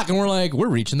 o'clock and we're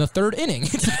reaching the third inning.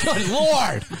 Good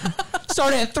Lord.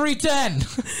 Started at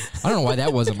 3:10. I don't know why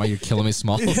that wasn't why you're killing me,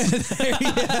 Smalls.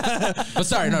 But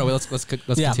sorry, no, let's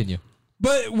continue.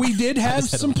 But we did have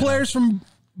some players from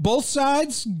both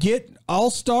sides get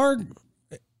All-Star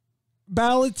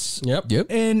ballots. Yep. Yep.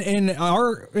 And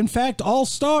are in fact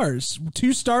all-stars.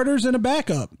 2 starters and a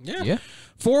backup. Yeah.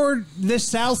 For the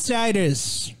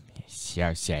Southsiders,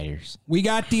 Southsiders. we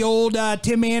got the old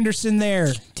Tim Anderson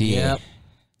there Yeah.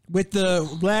 with the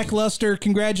lackluster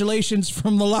congratulations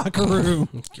from the locker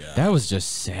room. That was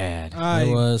just sad.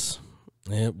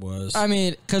 It was. I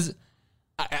mean, because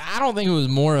I don't think it was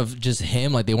more of just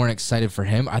him, like they weren't excited for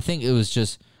him. I think it was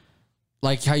just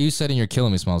like how you said in your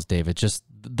Killing Me Smalls, David, just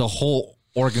the whole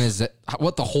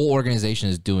what the whole organization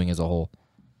is doing as a whole.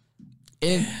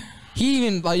 And he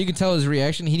even, like you can tell his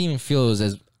reaction, he didn't even feel it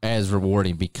was as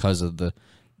rewarding because of the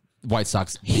White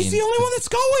Sox. He's the only one that's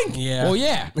going. yeah. Well,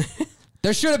 yeah.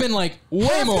 There should have been like way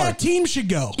Half more. that team should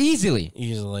go. Easily.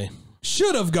 Easily.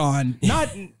 Should have gone. Not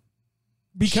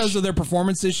because of their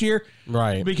performance this year.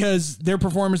 Right. Because their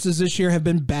performances this year have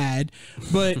been bad.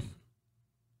 But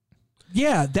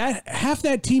yeah, that half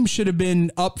that team should have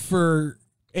been up for.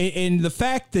 And the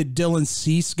fact that Dylan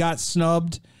Cease got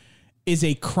snubbed is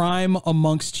a crime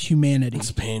amongst humanity.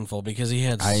 It's painful because he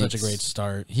had such a great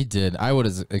start. He did. I would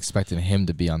have expected him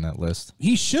to be on that list.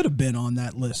 He should have been on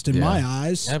that list in my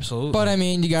eyes. Absolutely. But I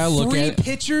mean, you got to look Three at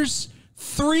pitchers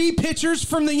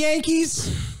from the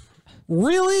Yankees?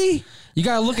 Really? You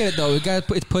got to look at it though.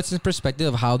 It puts in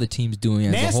perspective of how the team's doing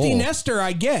as a Nasty whole. Nestor,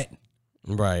 I get.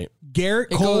 right.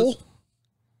 Garrett It Cole. goes-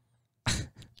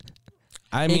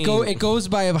 I mean, It goes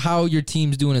by of how your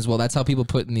team's doing as well. That's how people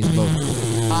put in these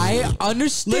votes. I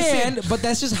understand, but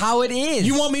that's just how it is.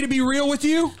 You want me to be real with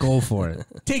you? go for it?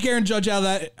 Take Aaron Judge out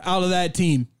of that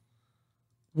team.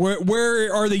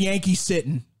 Where are the Yankees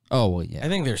sitting? Oh well, yeah. I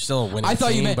think they're still a winning I thought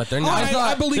team, you meant- but they're Oh, not.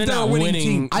 I believe they're they're not a winning winning.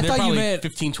 team. I They're thought you probably meant-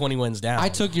 15, 20 wins down. I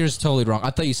took yours totally wrong.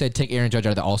 I thought you said take Aaron Judge out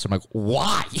of the All-Star. I'm like,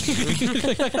 why?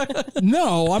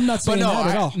 No, I'm not but saying no, that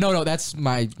at all. no, that's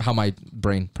how my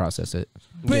brain processed it.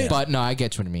 But no, I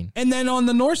get what you mean. And then on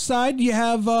the north side, you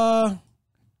have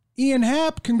Ian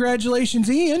Happ. Congratulations,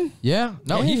 Ian. Yeah,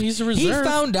 no, Yeah, he's a reserve. He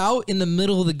found out in the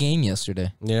middle of the game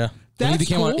yesterday. yeah. When That's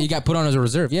cool. he got put on as a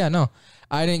reserve. Yeah, no,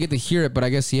 I didn't get to hear it, but I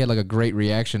guess he had like a great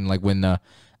reaction, like when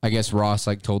I guess Ross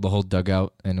like told the whole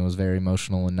dugout, and it was very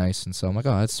emotional and nice. And so I'm like,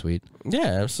 oh, that's sweet.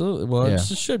 Yeah, absolutely. Well, Yeah.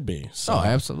 it should be. So. Oh,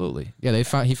 absolutely. Yeah,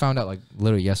 he found out like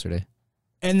literally yesterday.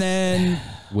 And then,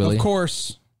 Willie, of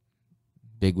course,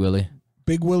 Big Willie.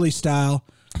 Big Willie style.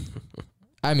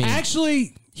 I mean,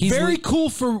 Actually, He's very le- cool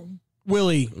for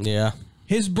Willie. Yeah,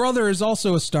 His brother is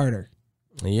also a starter.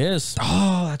 he is.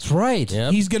 oh, that's right.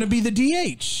 Yep. He's going to be the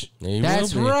DH. He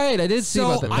That's will be. right. I did see So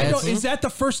about that. I That's- don't, is that the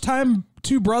first time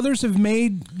two brothers have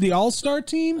made the All-Star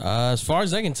team? As far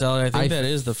as I can tell, I think I that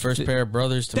is the first pair of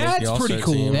brothers to make That's the All-Star pretty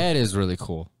cool. team. that is really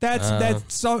cool.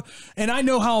 That's so, and I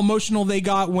know how emotional they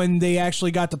got when they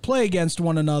actually got to play against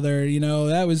one another. You know,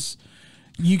 that was,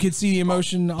 you could see the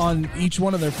emotion on each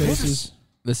one of their faces.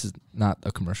 This is not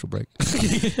a commercial break.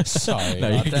 Sorry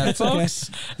about that, That's okay.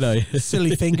 folks. no,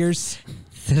 Silly fingers.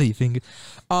 silly finger.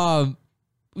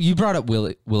 You brought up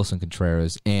Wilson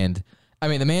Contreras, and I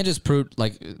mean the man just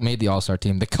made the All-Star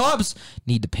team. The Cubs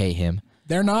need to pay him.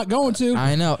 They're not going to.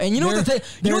 I know, and you know what the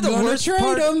They're the gonna worst trade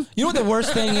part. him. You know what the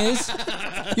worst thing is.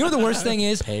 You know what the worst thing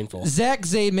is. Painful. Zach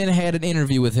Zaidman had an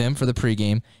interview with him for the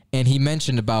pregame, and he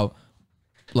mentioned about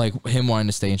like him wanting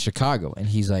to stay in Chicago, and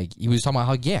he was talking about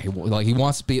how he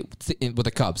wants to be with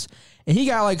the Cubs, and he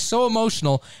got like so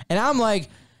emotional, and I'm like,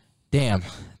 damn,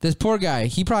 this poor guy.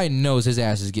 He probably knows his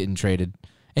ass is getting traded,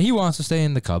 and he wants to stay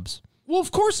in the Cubs. Well,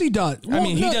 of course he does. I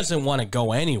mean, he doesn't want to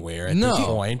go anywhere at No. this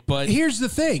point, but Here's the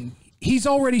thing. He's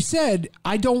already said,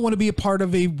 I don't want to be a part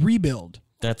of a rebuild.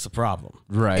 that's the problem.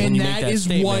 Right. And you make that that is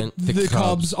statement, what the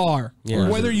Cubs are. Yeah.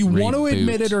 Whether you want to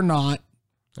admit Reboot. it or not,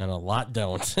 And a lot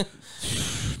don't.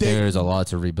 There's a lot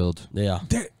to rebuild. Yeah.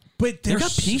 But They they're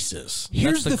got pieces.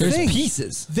 Here's the thing.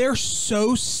 Pieces. They're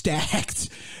so stacked.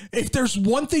 If there's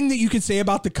one thing that you can say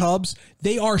about the Cubs,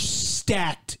 they are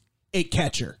stacked at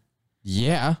catcher.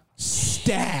 Yeah.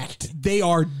 Stacked. They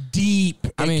are deep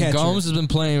at I mean, catcher. Gomes has been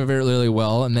playing very, really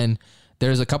well, and then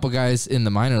there's a couple guys in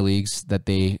the minor leagues that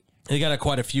they got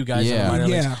quite a few guys in Yeah. the minor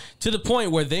leagues Yeah. to the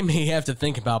point where they may have to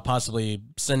think about possibly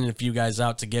sending a few guys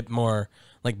out to get more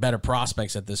like better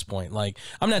prospects at this point. Like,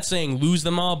 I'm not saying lose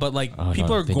them all, but like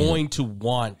people are they need going to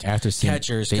want after seeing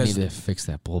catchers they need because to fix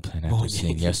that bullpen after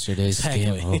seeing yesterday's Exactly.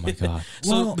 game. Oh my god!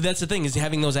 so but that's the thing is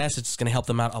having those assets is going to help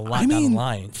them out a lot I down mean, the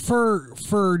line.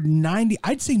 for 90,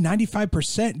 I'd say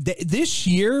 95%. This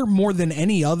year, more than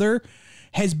any other,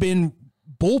 has been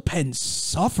bullpen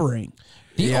suffering.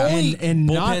 And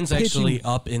not Bullpen's pitching. actually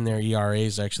up in their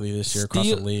ERAs actually this year across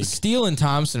the league. Steele and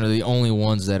Thompson are the only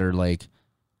ones that are like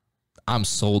I'm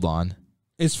sold on.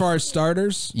 As far as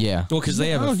starters, Yeah, Well, because they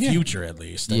have Oh, a yeah. future at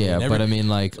least. but I mean,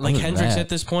 like other than Hendricks that, at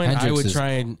this point, I Hendricks would is- try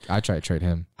and I try to trade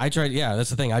him. yeah, that's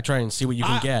the thing. I try and see what you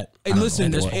can get. Hey, listen,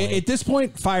 at this point. at this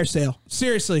point, fire sale.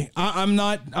 Seriously, I'm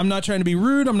not trying to be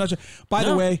rude. I'm not. By the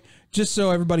No. way, just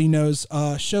so everybody knows,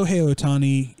 Shohei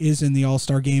Ohtani is in the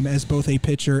All-Star game as both a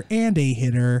pitcher and a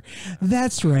hitter.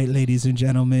 That's right, ladies and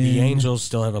gentlemen. The Angels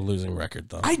still have a losing record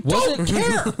though. I don't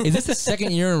care. Is this the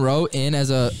second year in a row in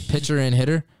as a pitcher and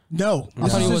hitter? No,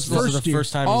 this thought is he his was- this is first the year.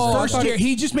 first time Oh, he's I First thought year,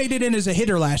 he just made it in as a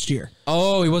hitter last year.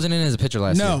 Oh, he wasn't in as a pitcher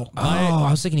last year. No. Oh, I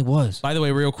was thinking he was. By the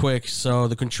way, real quick, so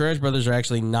the Contreras brothers are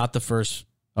actually not the first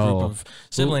group of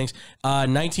siblings.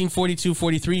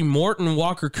 1942-43, Morton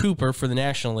Walker Cooper for the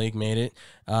National League made it.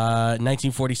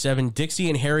 1947, Dixie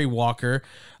and Harry Walker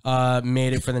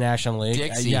made it for the National League.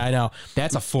 Dixie. Yeah, I know.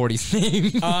 That's a 40s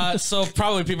name. So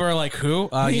probably people are like, who?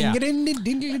 Yeah.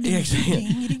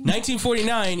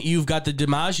 1949, you've got the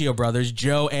DiMaggio brothers,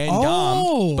 Joe and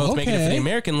Dom, both making it for okay. the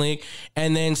American League.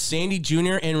 And then Sandy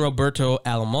Jr. and Roberto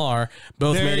Alomar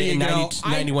both There made it you in go.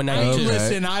 91, I 92.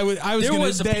 Listen, I was There gonna,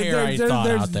 was a pair I thought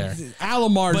out there.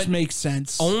 Alomar's But makes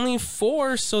sense. Only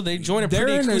 4, so they join a They're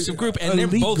pretty in a- exclusive group, and they're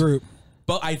elite both. group.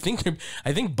 But I think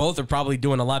both are probably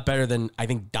doing a lot better than I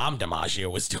think Dom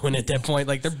DiMaggio was doing at that point.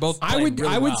 Like they're both. I playing would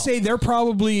really would well. say they're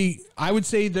probably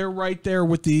right there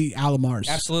with the Alomars.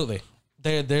 absolutely.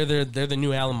 They're the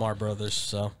new Alomar brothers.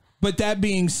 So But that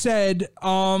being said,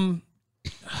 Talk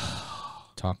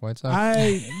White Sox.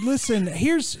 I listen.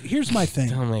 Here's my thing.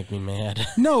 don't make me mad.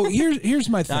 No, here's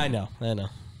my thing. I know.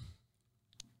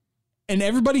 And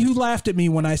everybody who laughed at me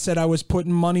when I said I was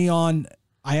putting money on,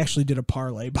 I actually did a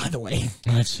parlay, by the way,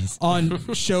 Oh, jeez. on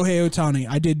Shohei Ohtani.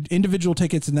 I did individual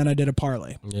tickets and then I did a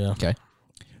parlay Yeah. Okay.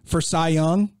 for Cy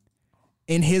Young.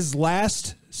 In his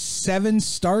last 7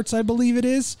 starts, I believe it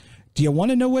is. Do you want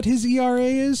to know what his ERA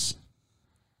is?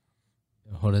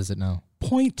 What is it now?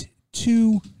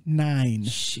 0.29.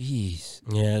 Jeez.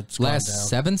 Yeah. It's gone Last down.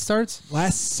 7 starts?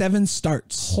 Last 7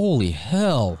 starts. Holy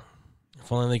hell.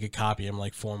 If only they could copy him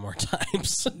like 4 more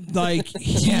times. Like,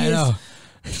 he I is- know.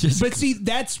 But see,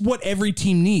 that's what every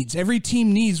team needs. Every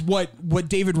team needs what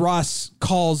David Ross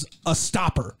calls a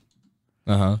stopper.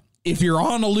 Uh-huh. If you're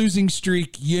on a losing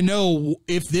streak, you know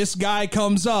if this guy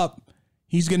comes up,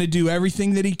 he's going to do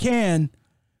everything that he can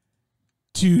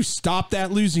to stop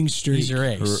that losing streak. He's your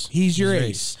ace. He's your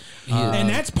ace. And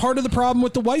that's part of the problem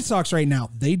with the White Sox right now.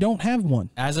 They don't have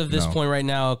one. As of this point right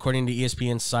now, according to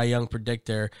ESPN's Cy Young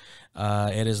predictor,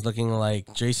 it is looking like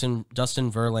Dustin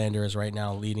Verlander is right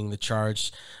now leading the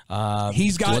charge.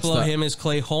 He's got- just below him is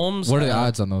Clay Holmes. What are the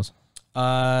odds on those?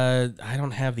 I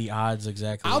don't have the odds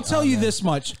exactly. I'll tell on you that. this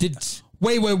much. Did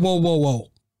Wait, whoa.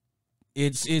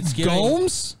 It's giving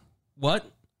Gomes? what?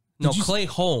 No, you- Clay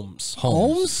Holmes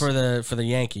Holmes? for the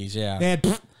Yankees. Yeah,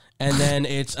 And and then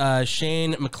it's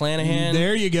Shane McClanahan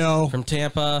there you go. from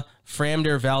Tampa,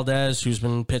 Framber Valdez, who's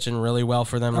been pitching really well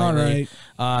for them All lately.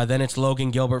 Then it's Logan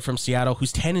Gilbert from Seattle,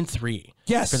 who's 10-3.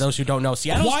 Yes. For those who don't know,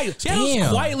 Seattle's Damn.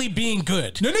 quietly being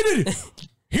good. No.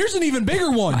 Here's an even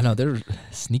bigger I one. know they're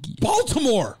sneaky.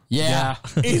 Baltimore Yeah.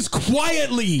 is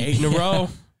quietly 8 in a row.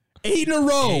 8 in a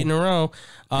row. 8 in a row.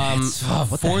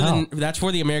 What the hell? That's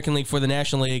for the American League. For the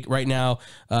National League right now,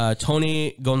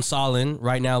 Tony Gonsolin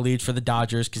right now leads for the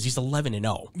Dodgers because he's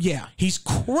 11-0. Yeah. He's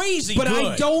crazy But good.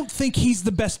 I don't think he's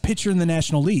the best pitcher in the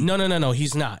National League. No,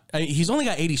 he's not. He's only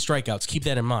got 80 strikeouts. Keep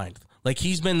that in mind. Like,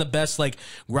 he's been the best, like,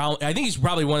 ground. I think he's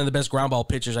probably one of the best ground ball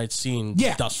pitchers I've seen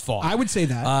thus far. I would say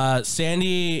that.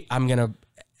 Sandy, I'm going to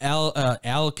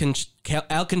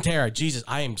Alcantara. Jesus,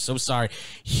 I am so sorry.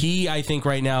 I think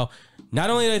right now, not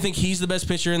only do I think he's the best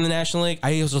pitcher in the National League,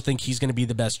 I also think he's going to be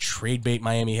the best trade bait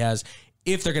Miami has.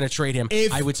 If they're going to trade him,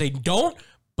 I would say don't.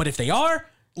 But if they are,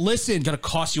 Listen, It's going to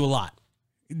cost you a lot.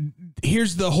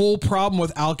 here's the whole problem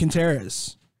with Alcantara.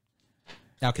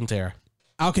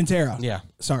 Alcantara. Yeah.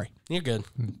 Sorry. You're good.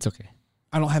 It's okay.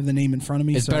 I don't have the name in front of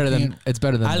me. It's so I better than can't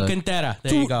Alcantara.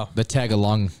 There you go. the tag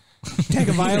along. tag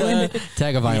a violin.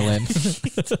 Tag a violin.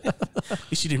 At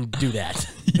least you didn't do that.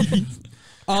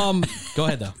 Go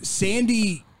ahead, though.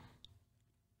 Sandy,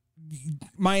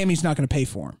 Miami's not going to pay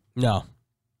for him No.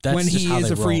 That's when just he how is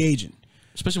they a free roll. agent.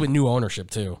 Especially with new ownership,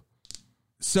 too.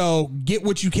 So get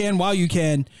what you can while you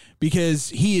can, because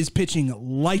he is pitching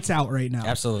lights out right now.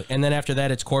 Absolutely. And then after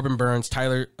that, it's Corbin Burns,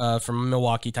 Tyler from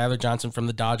Milwaukee, Tyler Johnson from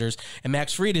the Dodgers, and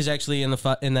Max Fried is actually in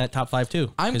that top 5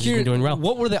 too. I'm 'cause he's curious. been doing well.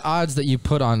 What were the odds that you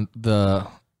put on the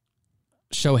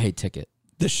Shohei ticket?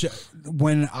 The show,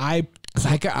 when I 'Cause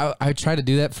I tried to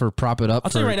do that for prop it up I'll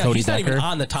for tell you right now, Cody he's not Decker. even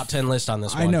on the top 10 list on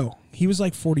this one. I know he was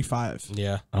like 45.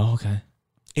 Yeah. Oh, okay.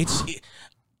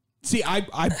 See,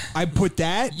 I put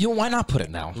that Why not put it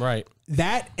now? Right.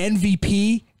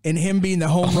 MVP and him being the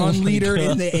home run leader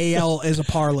in the AL as a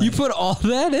parlay. You put all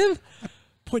that in?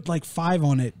 put like 5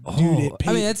 on it, dude. It paid.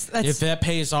 I mean, that's If that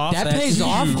pays off, that that's pays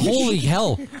off. huge. Holy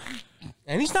hell!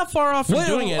 And he's not far off from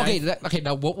doing it. Okay,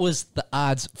 now what was the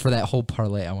odds for that whole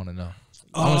parlay? I want to know.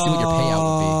 I want to see what your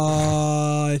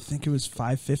payout would I think it was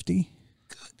 550.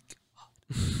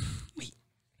 be.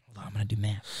 Hold on, I'm gonna do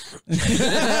math.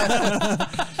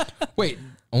 Wait,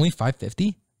 only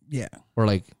 550 Yeah. or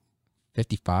like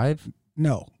 55?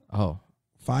 No. Oh,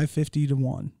 550 to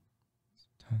 1.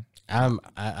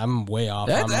 I'm way off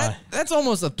on my. that's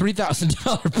almost a $3,000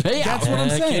 payout. That's what I'm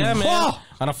Heck saying. Yeah, man. Whoa!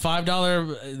 On a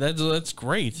 $5, that's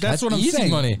great. That's what I'm easy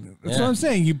saying. money. That's what I'm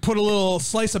saying. You put a little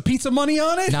slice of pizza money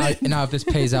on it. Now, if this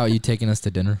pays out, you taking us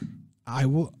to dinner? I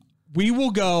will. We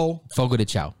will go Fogo de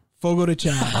Chao. Fogo de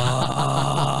Chao.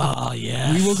 Oh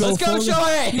yeah. We will go. Let's go, Fogo-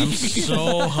 Shohei! I'm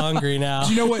so hungry now.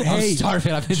 Do you know what? I'm Hey,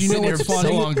 starving. I've been do you know sitting here what's so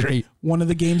funny? hungry. One of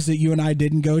the games that you and I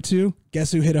didn't go to.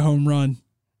 Guess who hit a home run?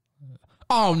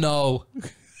 Oh no!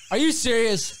 Are you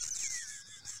serious?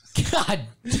 God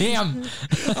damn!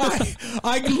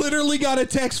 I literally got a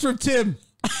text from Tim.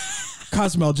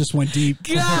 Cosmel just went deep.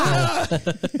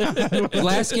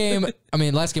 last game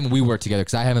we worked together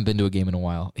because I haven't been to a game in a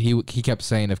while. He kept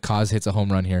saying if Cos hits a home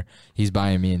run here, he's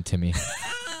buying me and Timmy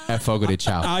at Fogo de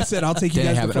Chao. I said I'll take you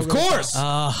Didn't guys. happen. to Of Fogo de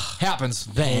Chao. course, happens.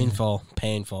 Then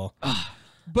Painful.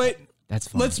 But that's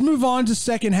fine. let's move on to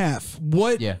second half.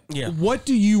 What? Yeah. What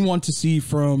do you want to see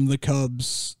from the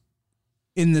Cubs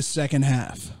in the second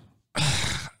half?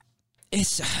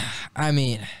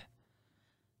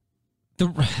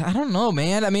 I don't know,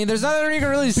 man. I mean, there's nothing you can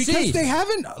really Because see. they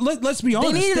haven't. Let's be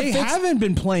honest. needed to They fix- haven't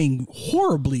been playing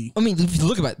horribly. I mean, if you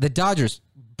look at it, the Dodgers,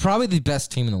 probably the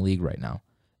best team in the league right now.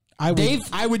 I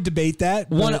would debate that.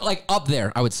 but One like up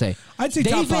there, I would say. I'd say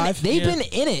top 5. They've been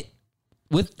in it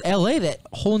with LA that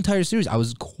whole entire series. I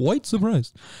was quite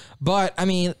surprised. But I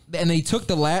mean, and they took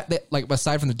the like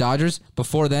aside from the Dodgers,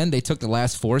 before then they took the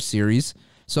last 4 series.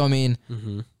 So I mean,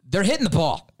 they're hitting the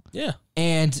ball. Yeah.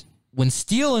 And when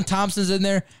Steele and Thompson's in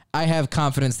there, I have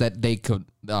confidence that they could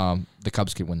the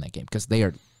Cubs could win that game because they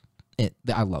are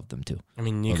I love them too. I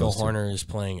mean, Nico Horner is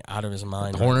playing out of his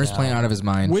mind. Horner's right now. playing out of his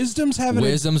mind. Wisdom's having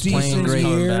Wisdom's a playing decent great.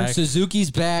 year. Back. Suzuki's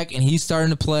back and he's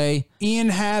starting to play. Ian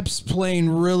Happ's playing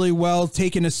really well,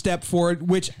 taking a step forward,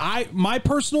 which my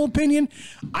personal opinion,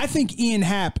 I think Ian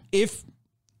Happ, if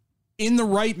in the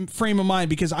right frame of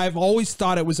mind, because I've always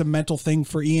thought it was a mental thing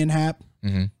for Ian Happ,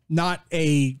 not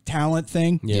a talent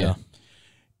thing. Yeah.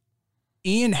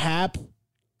 Ian Happ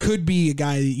could be a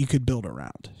guy that you could build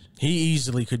around. He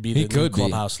easily could be He the new could be.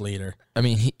 clubhouse leader. I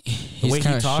mean, The he's way he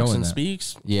kind of talks showing and that.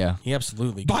 speaks, Yeah. he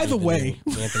absolutely. By could be the way-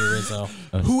 new Anthony Rizzo.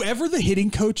 Whoever the hitting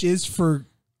coach is for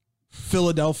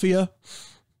Philadelphia,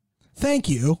 thank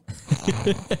you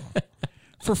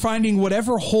for finding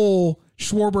whatever hole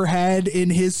Schwarber had in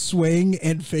his swing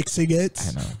and fixing it.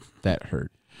 I know. That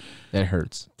hurt. That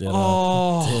hurts.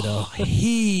 Oh,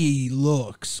 he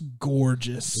looks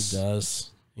gorgeous. He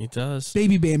does. He does.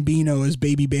 Baby Bambino is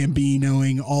baby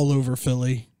Bambinoing all over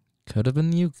Philly. Could have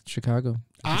been you, Chicago.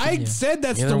 I said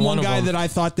that's Either the one one of guy them. that I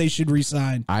thought they should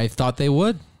resign. I thought they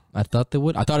would. I thought it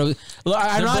was.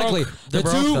 Ironically, They're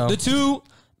broke, though. the two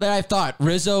that I thought,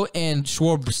 Rizzo and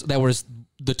Schwarber, that was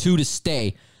the two to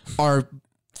stay, are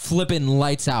flipping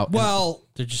lights out. Well,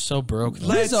 They're just so broke.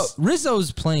 though.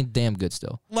 Rizzo's playing damn good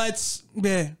still. let's.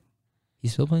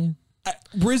 He's still playing good?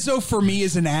 Rizzo for me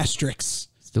is an asterisk.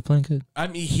 Still playing good. I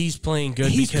mean, he's playing good.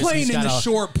 He's because playing he's in got the a-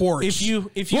 short porch. If you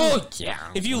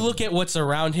look at what's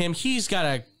around him, he's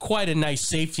got quite a nice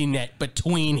safety net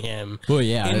between him. Well,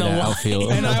 yeah, in the that line.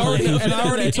 outfield. And I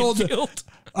already told Infield.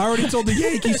 the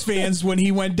Yankees fans when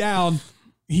he went down,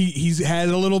 He's had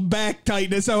a little back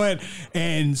tightness. I went,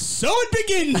 and so it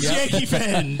begins, Yankee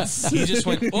fans. He just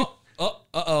went,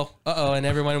 and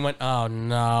everyone went, oh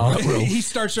no. He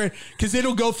starts trying because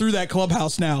it'll go through that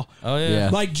clubhouse now. Oh yeah. Yeah.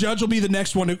 Like Judge will be the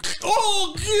next one to,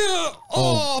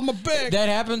 my back. That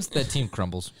happens, that team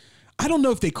crumbles. I don't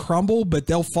know if they crumble, but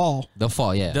they'll fall. They'll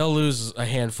fall, yeah. They'll lose a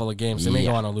handful of games. They may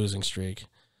go Yeah. on a losing streak.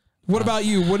 What about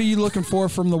you? What are you looking for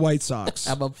from the White Sox?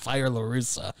 How about fire La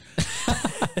Russa?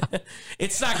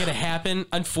 It's not going to happen,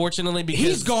 unfortunately, because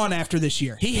He's gone after this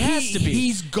year. He has to be.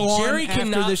 He's gone Jerry after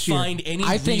cannot this year. find any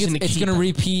I think reason it's to keep going to him.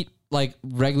 repeat like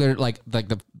regular, like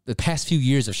the past few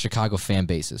years of Chicago fan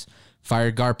bases.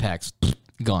 Fire Garpax,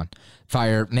 gone.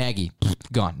 Fire Nagy,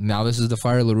 gone. Now this is the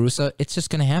fire La Russa. It's just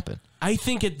going to happen. I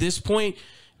think at this point,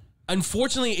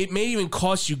 unfortunately, it may even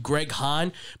cost you Greg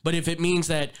Hahn, but if it means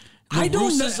that La I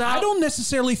Russa's out, don't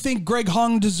necessarily think Greg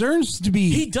Hung deserves to be.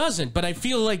 he doesn't, but I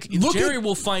feel like Jerry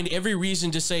will find every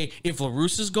reason to say if La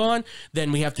Russa's gone,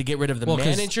 then we have to get rid of the 'cause-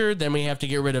 manager, then we have to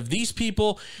get rid of these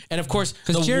people, and of course,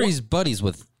 Because Jerry's buddies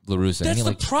with La Russa. That's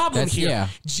the problem here. Yeah.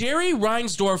 Jerry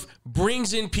Reinsdorf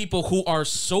brings in people who are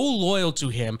so loyal to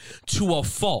him to a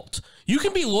fault. You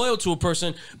can be loyal to a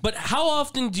person, but how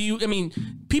often do you,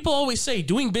 people always say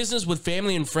doing business with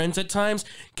family and friends at times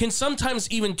can sometimes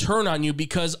even turn on you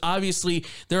because obviously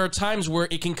there are times where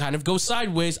it can kind of go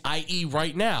sideways, i.e.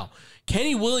 right now.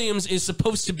 Kenny Williams is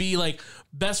supposed to be like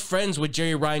best friends with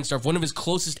Jerry Reinsdorf, one of his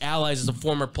closest allies as a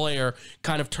former player,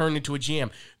 kind of turned into a GM.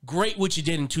 Great what you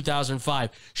did in 2005.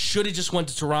 Should have just went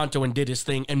to Toronto and did his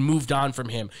thing and moved on from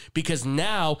him because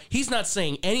now he's not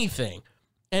saying anything.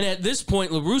 And at this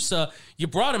point, La Russa, you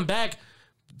brought him back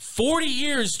 40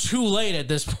 years too late at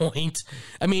this point.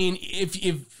 I mean, if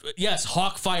yes,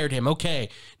 Hawk fired him. Okay,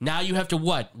 now you have to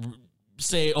what?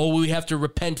 Say, oh, we have to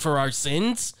repent for our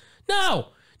sins? No,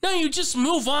 you just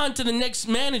move on to the next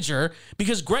manager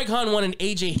because Greg Hahn wanted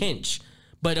AJ Hinch.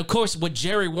 But of course, what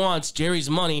Jerry wants, Jerry's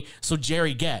money, so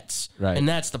Jerry gets. Right. And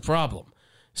that's the problem.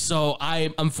 So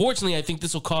unfortunately, I think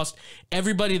this will cost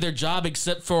everybody their job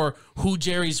except for who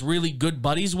Jerry's really good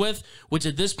buddies with, which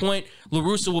at this point, La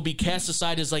Russa will be cast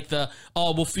aside as like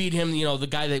we'll feed him, the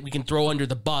guy that we can throw under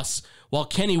the bus, while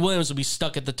Kenny Williams will be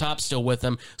stuck at the top still with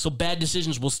him. So bad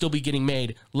decisions will still be getting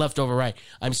made left over right.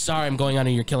 I'm sorry I'm going on a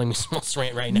You're Killing Me Small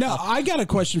rant right now. No, I got a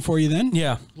question for you then.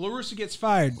 Yeah. La Russa gets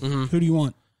fired. Who do you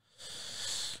want?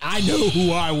 I know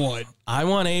who I want. I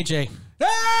want AJ.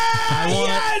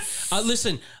 Yes!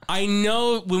 Listen, I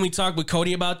know when we talked with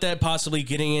Cody about that, possibly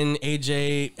getting in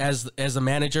AJ as the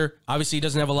manager. Obviously, he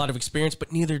doesn't have a lot of experience,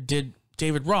 but neither did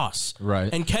David Ross.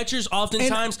 Right. And catchers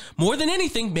oftentimes, more than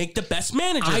anything, make the best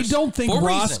managers. I don't think for a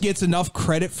Ross reason. gets enough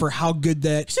credit for how good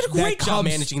that He did a great that job Cubs,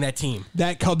 managing that team.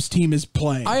 that Cubs team is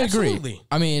playing. I agree. Absolutely.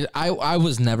 I mean, I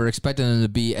was never expecting them to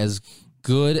be as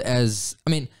good as,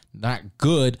 not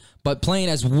good, but playing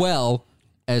as well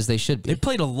as they should They be.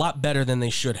 played a lot better than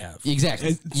they should have.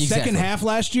 Exactly. Second half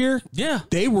last year, Yeah.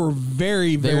 they were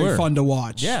very, very were. fun to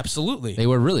watch. Yeah, absolutely. They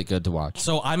were really good to watch.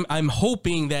 So I'm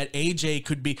hoping that AJ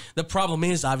could be. The problem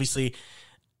is obviously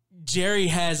Jerry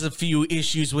has a few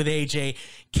issues with AJ.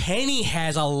 Kenny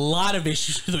has a lot of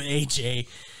issues with AJ,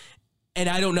 and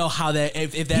I don't know how that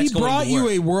if that's He going brought to work. you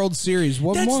a World Series.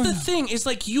 What That's more? the thing. It's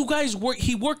like you guys work.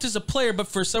 He worked as a player, but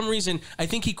for some reason, I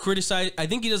think he criticized. I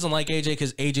think he doesn't like AJ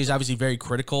because AJ is obviously very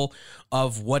critical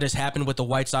of what has happened with the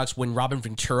White Sox when Robin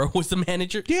Ventura was the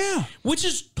manager. Yeah. which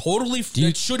is totally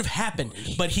that should have happened.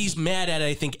 But he's mad at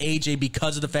I think AJ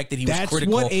because of the fact that he was That's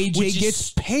critical. what AJ which is- gets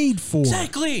paid for.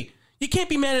 Exactly. You can't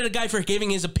be mad at a guy for giving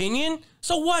his opinion.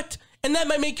 So what? And that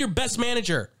might make your best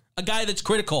manager a guy that's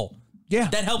critical. Yeah.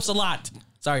 That helps a lot.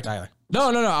 Sorry, Tyler. No.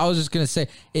 I was just gonna say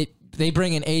it. They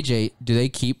bring in AJ. Do they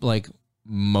keep like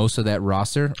most of that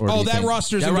roster? Or do Oh, you that think-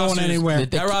 roster That isn't going roster is- anywhere.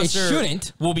 That It roster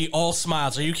shouldn't. will be all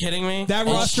smiles. Are you kidding me? That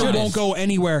All roster smiles. won't go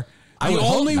anywhere. The would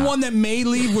hope only not. one that may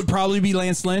leave would probably be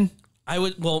Lance Lynn. I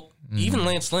would, even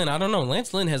Lance Lynn, I don't know.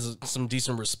 Lance Lynn has some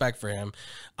decent respect for him.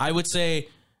 I would say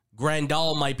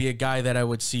Grandal might be a guy that I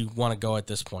would see want to go at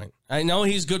this point. I know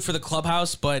he's good for the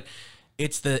clubhouse, but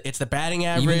it's the batting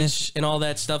average and all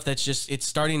that stuff that's just, it's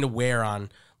starting to wear on.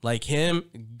 Like him,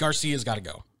 Garcia's got to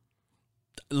go.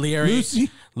 Lucy?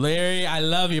 Larry, I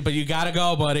love you, but you got to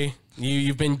go, buddy.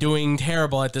 You've been doing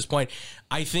terrible at this point.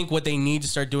 I think what they need to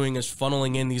start doing is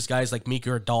funneling in these guys like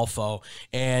Mika Rodolfo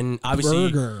and obviously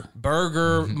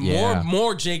Berger, Yeah.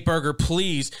 more Jake Berger,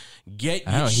 please get.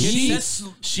 I don't know,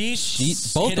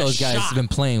 She's both hit a those guys shot. have been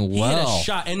playing He hit well. a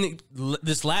shot, and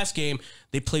this last game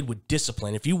they played with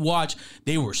discipline. If you watch,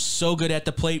 they were so good at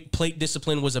the plate. Plate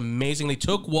discipline was amazing. They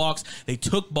took walks, they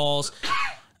took balls.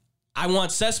 I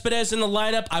want Cespedes in the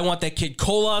lineup. I want that kid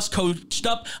Colas coached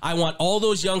up. I want all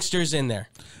those youngsters in there.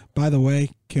 By the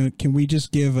way, can we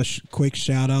just give a quick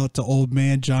shout out to old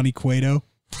man Johnny Cueto?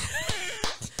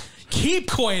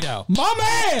 Keep Cueto. My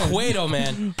man! Cueto,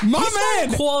 man. My He's got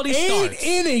man! quality 8 starts.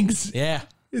 innings. Yeah.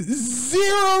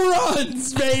 0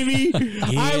 runs, baby.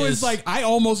 I was is. like, I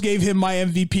almost gave him my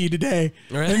MVP today.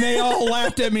 Really? And they all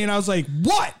laughed at me, and I was like,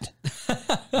 what?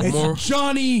 It's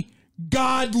Johnny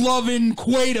God-loving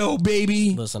Cueto,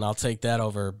 baby. Listen, I'll take that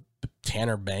over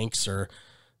Tanner Banks or,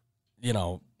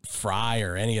 Fry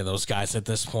or any of those guys at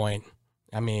this point.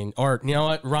 I mean, or you know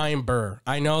what? Ryan Burr.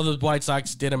 I know the White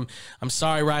Sox did him. I'm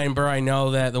sorry, Ryan Burr. I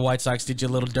know that the White Sox did you a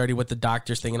little dirty with the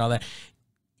doctors thing and all that.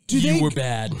 You were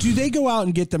bad. Do they go out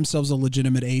and get themselves a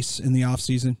legitimate ace in the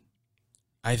offseason?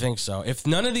 I think so. If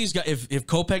none of these guys, if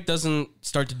Kopech doesn't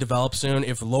start to develop soon,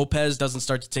 if Lopez doesn't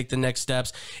start to take the next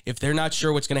steps, if they're not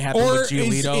sure what's going to happen Or with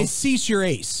Giolito, is Cease your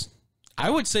ace? I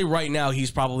would say right now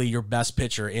he's probably your best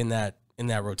pitcher in that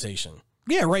rotation.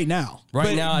 Yeah, right now.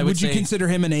 Right now, I would you say- consider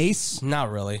him an ace?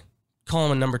 Not really. Call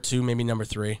him a number 2, maybe number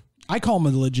 3. I call him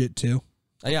a legit too.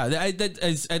 Yeah, I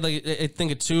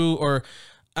think a 2 or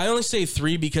I only say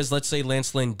 3 because let's say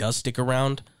Lance Lynn does stick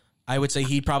around. I would say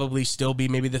he'd probably still be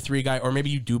maybe the 3 guy, or maybe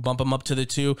you do bump him up to the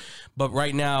 2. But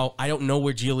right now, I don't know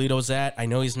where Giolito's at. I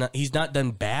know he's not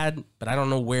done bad, but I don't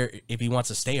know if he wants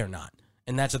to stay or not.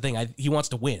 And that's the thing. He wants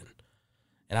to win.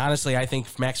 And honestly, I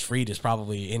think Max Fried is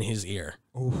probably in his ear.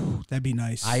 Oh, that'd be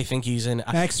nice. I think he's in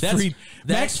Max Fried.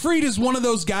 Max Fried is one of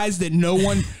those guys that no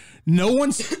one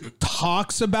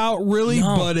talks about really,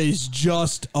 but is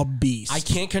just a beast. I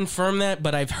can't confirm that,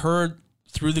 but I've heard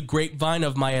through the grapevine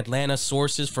of my Atlanta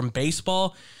sources from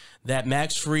baseball that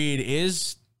Max Fried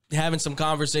is having some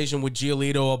conversation with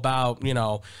Giolito about,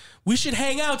 we should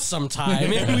hang out sometime.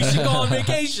 Maybe we should go on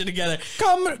vacation together.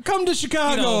 Come to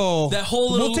Chicago. That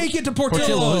whole little, we'll take you to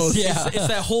Portillo's. Yeah. It's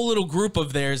that whole little group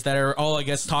of theirs that are all, I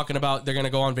guess, talking about they're going to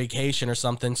go on vacation or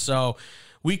something. So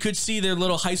we could see their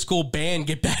little high school band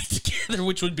get back together,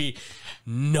 which would be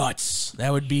nuts.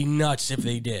 That would be nuts if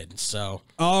they did. So,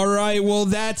 all right. Well,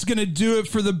 that's going to do it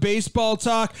for the baseball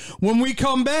talk. When we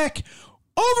come back,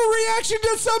 overreaction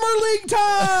to Summer League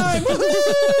time.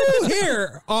 Woo-hoo!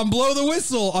 Here on Blow the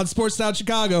Whistle on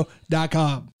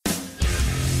SportsTownChicago.com.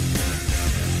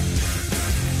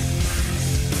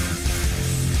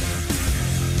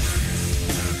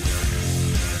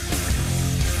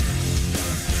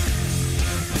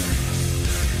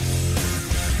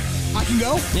 I can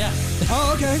go? yeah.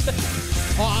 Oh, okay.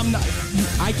 Oh, I'm not.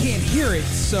 I can't hear it,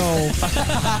 so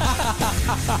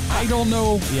I don't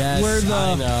know Yes, where the.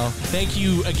 I know. Thank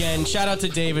you again. Shout out to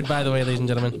David, by the way, ladies and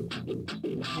gentlemen.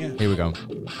 Here we go.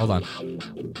 Hold on. 1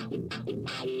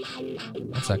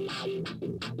 sec.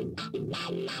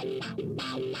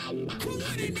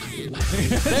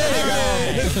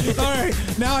 All right,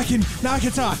 now I can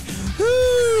talk.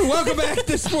 Woo! Welcome back to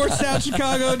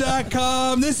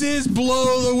SportsTownChicago.com. This is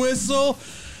Blow the Whistle.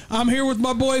 I'm here with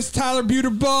my boys Tyler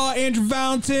Buterbaugh, Andrew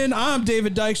Valentin. I'm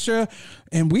David Dykstra,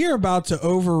 and we are about to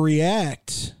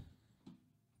overreact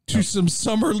to some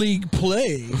Summer League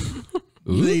play,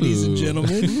 ladies and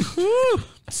gentlemen.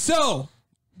 So,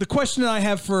 the question I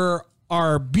have for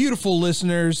our beautiful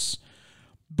listeners,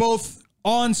 both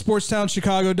on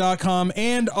SportsTownChicago.com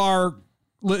and our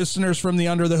listeners from the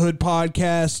Under the Hood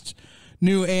podcast,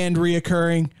 new and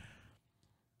reoccurring,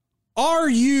 are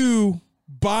you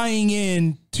buying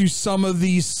in to some of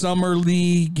these Summer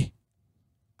League,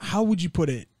 how would you put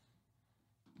it?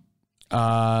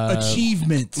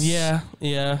 Achievements. Yeah.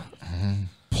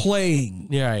 Playing.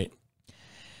 Yeah, right.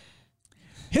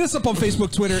 Hit us up on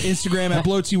Facebook, Twitter, Instagram at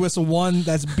BlowTWhistle1.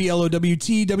 That's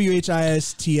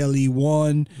BLOWTWHISTLE1.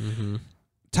 Mm-hmm.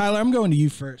 Tyler, I'm going to you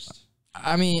first.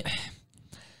 I mean,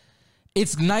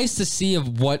 it's nice to see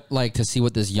what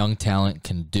this young talent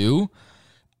can do.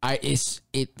 It's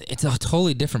a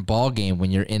totally different ball game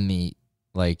when you're in the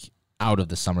out of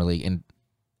the summer league and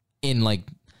in the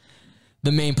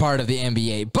main part of the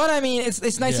NBA. But I mean,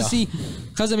 it's nice to see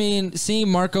because seeing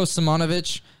Marko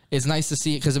Simonovic, it's nice to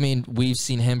see it because we've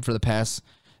seen him for the past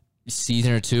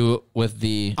season or two with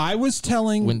the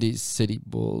Windy City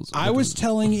Bulls. I was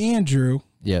telling Andrew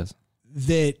yes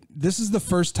that this is the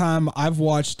first time I've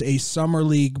watched a summer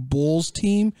league Bulls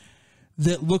team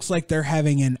that looks like they're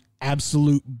having an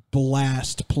absolute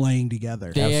blast playing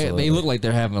together. They look like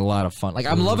they're having a lot of fun.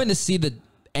 I'm loving to see the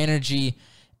energy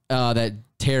that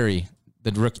Terry,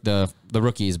 the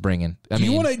rookie, is bringing. Do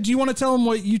you want to tell him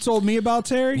what you told me about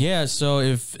Terry? Yeah. So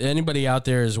if anybody out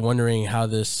there is wondering how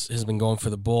this has been going for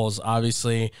the Bulls,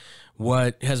 obviously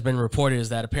what has been reported is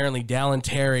that apparently Dallin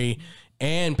Terry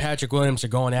and Patrick Williams are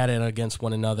going at it against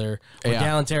one another. Yeah.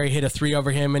 Gallinari hit a 3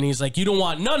 over him, and he's like, you don't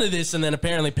want none of this. And then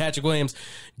apparently Patrick Williams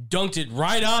dunked it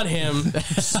right on him,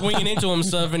 swinging into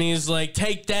himself, and he's like,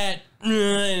 take that.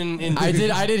 And I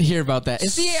did hear about that.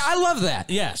 And see, I love that.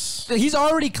 Yes. He's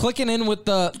already clicking in with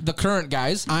the current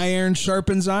guys. Iron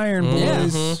sharpens iron, boys. Yeah.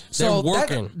 They're So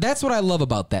working. That's what I love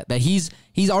about that. That he's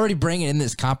already bringing in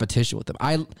this competition with them.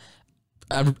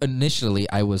 Initially,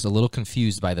 I was a little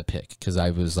confused by the pick because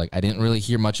I was like, I didn't really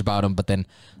hear much about him. But then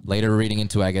later reading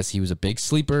into it, I guess he was a big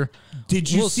sleeper.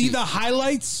 Did you We'll see see. the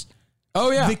highlights?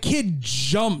 Oh yeah, The kid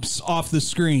jumps off the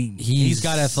screen. He's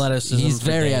got athleticism He's for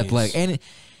very days. athletic, and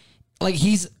like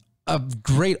he's a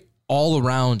great all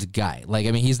around guy. Like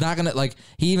I mean, he's not gonna like.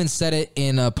 He even said it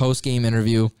in a post game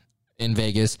interview in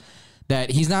Vegas that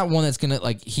he's not one that's gonna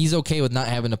like. He's okay with not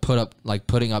having to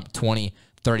putting up 20,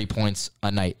 30 points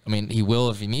a night. I mean, he will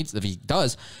if he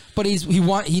does. But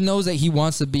he knows that he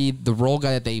wants to be the role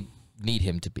guy that they need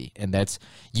him to be, and that's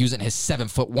using his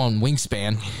 7'1"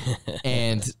 wingspan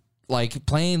and. Like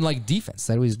playing like defense.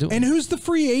 That's what he's doing. And who's the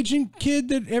free agent kid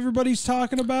that everybody's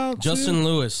talking about? Justin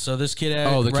Lewis. So this kid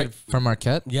kid from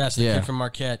Marquette? Yes, the kid from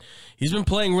Marquette. He's been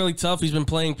playing really tough. He's been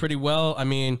playing pretty well. I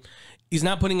mean, he's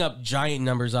not putting up giant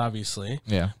numbers, obviously.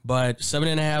 Yeah. But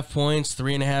 7.5 points,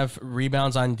 3.5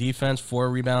 rebounds on defense, 4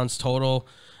 rebounds total.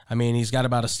 I mean, he's got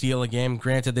about a steal a game.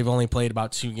 Granted, they've only played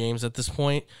about 2 games at this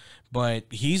point, but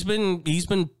he's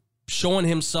been showing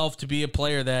himself to be a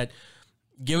player that.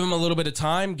 Give him a little bit of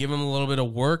time, give him a little bit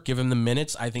of work, give him the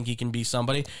minutes. I think he can be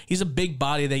somebody. He's a big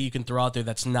body that you can throw out there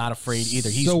that's not afraid either.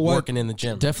 He's working in the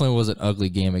gym. Definitely was an ugly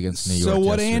game against New York. So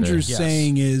what yesterday. Andrew's Yes.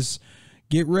 saying is,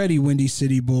 get ready, Windy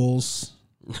City Bulls.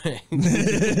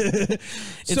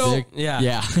 So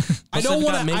Yeah. I don't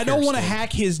want to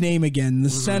hack his name again. The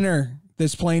center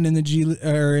that's playing in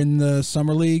the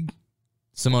summer league,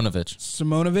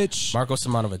 Simonovic. Marko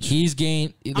Simonovic. He's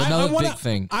gained another big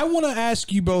thing. I want to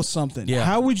ask you both something. Yeah.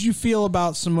 How would you feel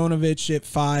about Simonovic at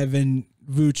 5 and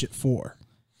Vooch at 4?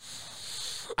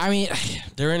 I mean,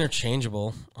 They're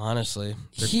interchangeable, honestly.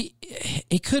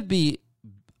 it could be.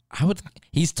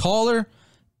 He's taller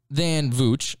than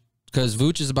Vooch because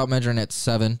Vooch is about measuring at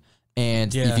 7.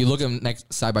 And Yeah. if you look at him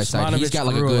next side by side, he's Simonovic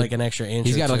got grew like an extra inch.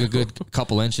 He's or got like two. a good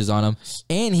couple inches on him,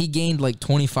 and he gained like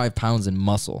 25 pounds in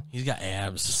muscle. He's got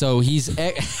abs. So he's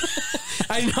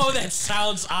I know that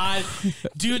sounds odd.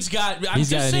 Dude's got. I'm he's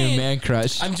just got a saying, new man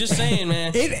crush. I'm just saying,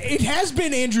 man. It has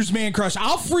been Andrew's man crush.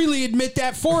 I'll freely admit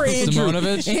that for Andrew.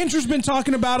 Simonovic? Andrew's been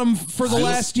talking about him for the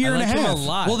last year and a like him half. a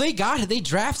lot. Well, they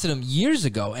drafted him years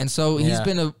ago, and so Yeah.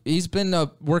 he's been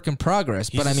a work in progress.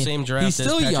 He's But I the mean, same draft he's as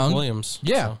still Patrick young. Williams.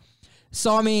 Yeah.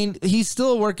 So I mean, he's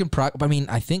still a work in progress. I mean,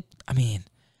 I think Do you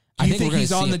we're think gonna he's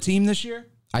see on the him. team this year?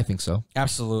 I think so.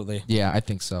 Absolutely. Yeah, I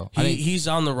think so. I think, He's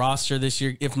on the roster this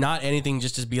year. If not anything,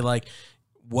 just to be like,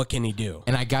 what can he do?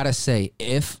 and I gotta say,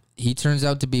 if he turns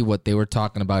out to be what they were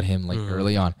talking about him like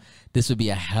early on, this would be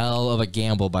a hell of a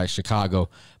gamble by Chicago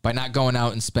by not going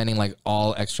out and spending like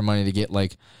all extra money to get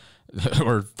like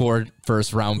or 4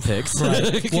 first round picks.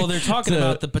 Well, they're talking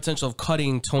about the potential of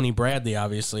cutting Tony Bradley,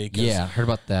 obviously. 'cause Yeah, heard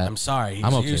about that. I'm sorry. He's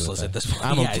I'm okay with useless that. at this point.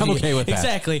 I'm okay with that.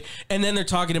 Exactly. And then they're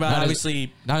talking about, Not as-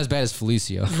 obviously, Not as bad as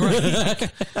Felicio.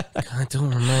 God,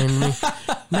 don't remind me.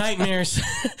 Nightmares.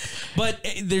 But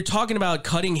they're talking about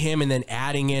cutting him and then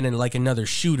adding in and like another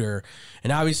shooter.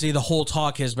 And obviously the whole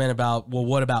talk has been about, well,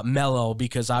 what about Melo?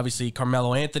 Because obviously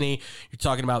Carmelo Anthony, you're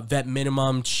talking about vet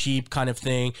minimum, cheap kind of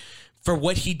thing. For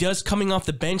what he does coming off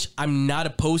the bench, I'm not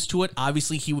opposed to it.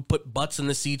 Obviously, he would put butts in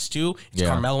the seats too. It's Yeah.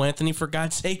 Carmelo Anthony, for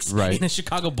God's sakes, Right. in a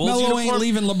Chicago Bulls Melo uniform. ain't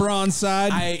leaving LeBron's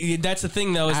side. That's the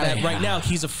thing, though, is that right now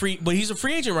he's a free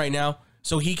agent right now,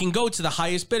 so he can go to the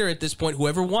highest bidder at this point,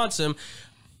 whoever wants him.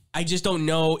 I just don't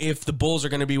know if the Bulls are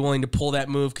going to be willing to pull that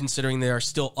move, considering there are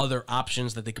still other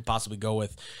options that they could possibly go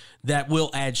with that will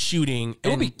add shooting. It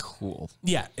would and- be cool.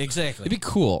 yeah, exactly. It'd be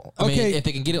cool. I mean, Okay. if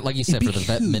they can get it, like you said, for the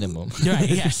vet minimum. right,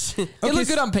 yes. It looked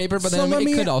good on paper, but so then let it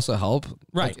me- could also help.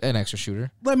 Right. Like an extra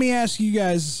shooter. Let me ask you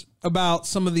guys about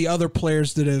some of the other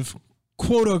players that have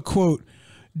quote unquote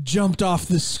jumped off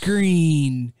the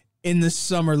screen in the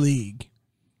summer league.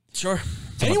 Sure.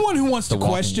 Anyone who wants to walking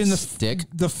question stick?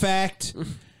 the fact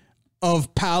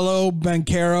of Paolo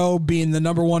Banchero being the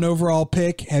number 1 overall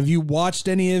pick, have you watched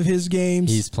any of his games?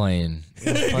 He's playing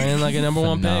Playing like a number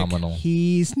 1 pick. phenomenal.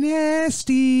 He's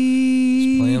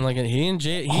nasty. Playing like a he and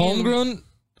Jay. Holmgren,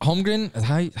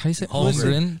 how you say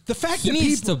Holmgren? The fact he that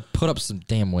needs people to put up some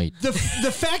damn weight. the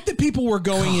fact that people were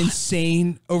going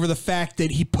insane over the fact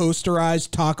that he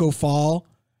posterized Taco Fall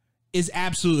is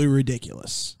absolutely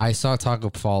ridiculous. I saw Taco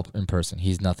Fall in person.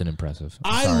 He's nothing impressive.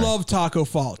 I Sorry. love Taco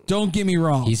Fall. Don't get me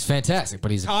wrong. He's fantastic, but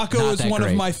he's Taco not is that one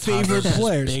great. of my favorite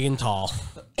players. Big and tall.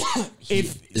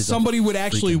 If is a somebody would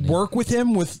actually freaking work with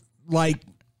him with, like,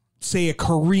 say, a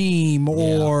Kareem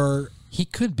or... He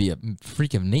could be a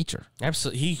freak of nature.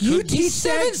 Absolutely. You teach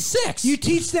that 7'6". You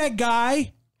teach that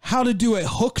guy how to do a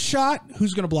hook shot.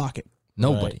 Who's going to block it?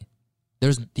 Nobody.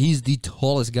 He's the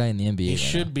tallest guy in the NBA. He right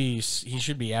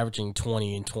should be averaging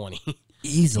 20 and 20 now.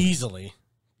 Easily. easily.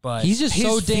 But He's just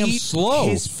so damn feet- slow.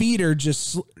 His feet are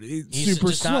just he's super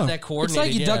just slow. not that It's coordinated.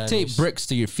 like you duct tape he's- bricks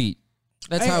to your feet.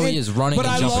 That's how he And- is running But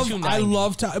and I jumping.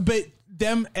 love, but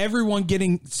everyone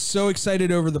getting so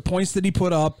excited over the points that he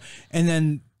put up, and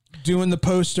then doing the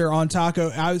poster on Taco.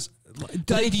 I was.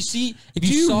 But if you Do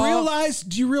you saw, realize?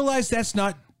 Do you realize that's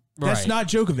not Right.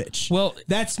 Djokovic? Well,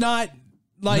 that's not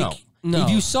like No.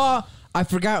 If you saw, I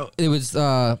forgot it was.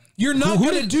 you're not who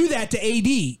going to did- do that to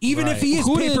AD, even if he is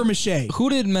Who paper did- mache. Who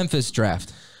did Memphis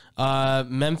draft?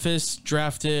 Memphis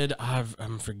drafted.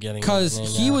 I'm forgetting Because his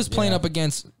name he now. was playing Yeah. up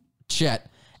against Chet,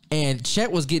 and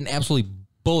Chet was getting absolutely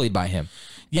bullied by him.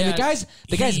 Yeah, and the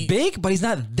guy's he- big, but he's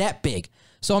not that big.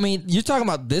 So I mean, you're talking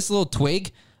about this little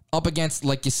twig up against,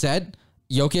 like you said,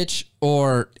 Jokic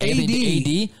or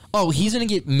AD. Oh, he's gonna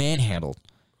get manhandled.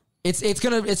 It's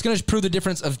gonna prove the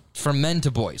difference from men to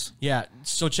boys. Yeah,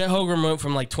 so Chet Holmgren went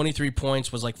from like 23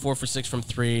 points, was like 4 for 6 from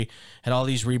 3, had all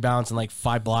these rebounds and like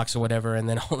 5 blocks or whatever, and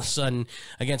then all of a sudden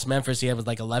against Memphis he had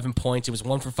like 11 points. He was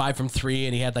 1 for 5 from 3,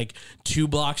 and he had like 2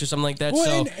 blocks or something like that.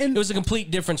 Well, so and it was a complete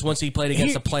difference once he played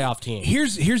against Here- a playoff team.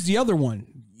 Here's the other one.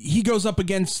 He goes up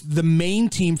against the main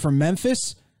team from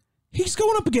Memphis. He's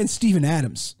going up against Steven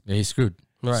Adams. Yeah, he's screwed.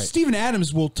 Right. Steven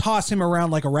Adams will toss him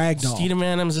around like a rag doll. Steven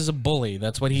Adams is a bully.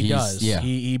 That's what he He's- does. yeah.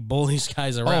 He bullies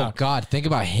guys Oh around. God, think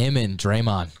about him and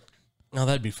Draymond. Oh,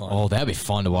 that'd be fun. Oh, that'd be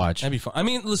fun to watch. That'd be fun. I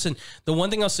mean, listen, the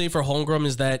one thing I'll say for Holmgren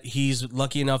is that he's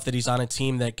lucky enough that he's on a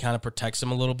team that kind of protects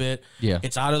him a little bit. Yeah.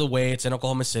 It's out of the way. It's in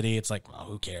Oklahoma City. It's like, well,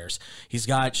 who cares? He's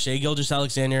got Shai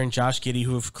Gilgeous-Alexander and Josh Giddey,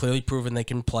 who have clearly proven they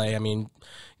can play. I mean,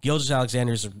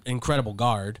 Gilgeous-Alexander is an incredible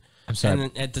guard. I'm sorry.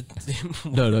 And at the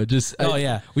No, just Oh,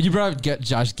 yeah. When you brought up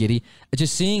Josh Giddey,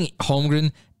 just seeing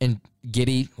Holmgren and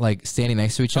Giddey like standing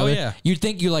next to each Oh, other, yeah. you'd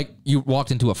think you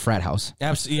walked into a frat house.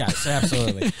 Yes,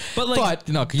 absolutely. But like, But,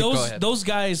 no, go ahead. those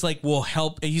guys like will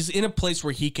help. He's in a place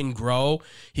where he can grow,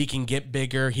 he can get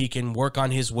bigger, he can work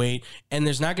on his weight, and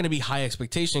there's not going to be high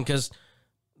expectation because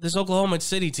this Oklahoma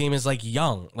City team is like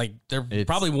young. Like they're It's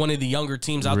probably one of the younger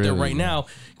teams out there really right young. now.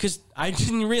 Because I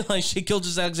didn't realize Shai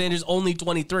Gilgeous-Alexander's only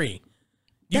 23.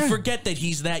 You Yeah. forget that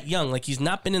he's that young. Like he's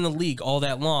not been in the league all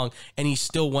that long, and he's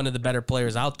still one of the better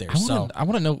players out there. I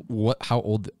want to know how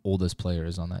old the oldest player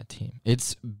is on that team.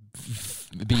 It's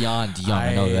beyond young.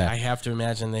 I know that. I have to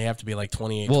imagine they have to be like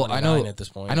 28, well, 29 at this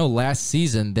point. I know. Last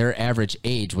season, their average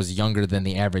age was younger than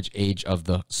the average age of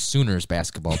the Sooners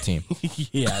basketball team.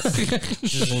 Yes,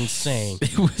 which is insane.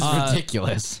 It was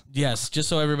ridiculous. Yes, just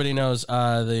so everybody knows,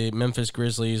 the Memphis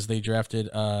Grizzlies, they drafted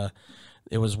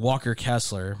it was Walker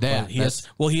Kessler. Yeah,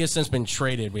 but he has since been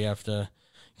traded. We have to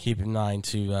keep in mind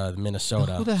to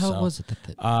Minnesota. Who the hell So, was it?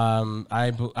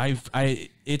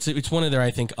 It's one of their,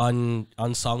 I think,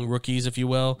 unsung rookies, if you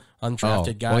will,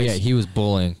 undrafted guys. Oh yeah, he was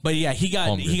bullying. But yeah, he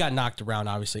Holmgren. got knocked around.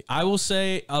 Obviously, I will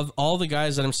say of all the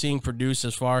guys that I'm seeing produce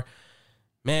as far,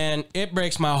 man, it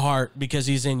breaks my heart because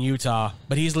he's in Utah,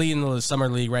 but he's leading the summer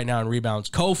league right now in rebounds.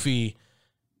 Kofi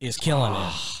is killing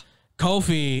it.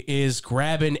 Kofi is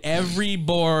grabbing every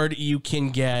board you can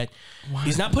get.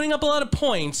 He's not putting up a lot of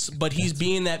points, but he's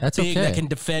being that that's big okay. that can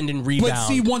defend and rebound. But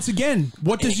see, once again,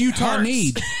 what does It Utah hurts.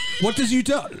 need? What does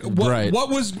Utah? Right.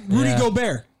 What was Rudy Yeah.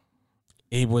 Gobert?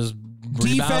 It was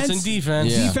rebounds and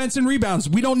defense. Yeah. Defense and rebounds.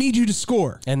 We don't need you to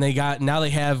score. And they got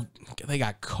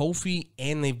Kofi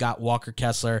and they've got Walker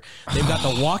Kessler. They've got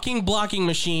the walking blocking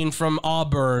machine from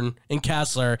Auburn and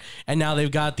Kessler, and now they've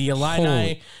got the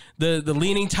Illini, the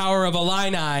leaning tower of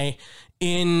Illini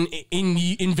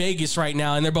in Vegas right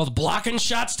now, and they're both blocking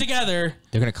shots together.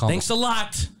 They're gonna call. Thanks a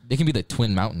lot. They can be the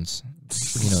Twin Mountains.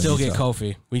 Still get Utah.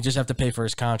 Kofi. We just have to pay for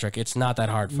his contract. It's not that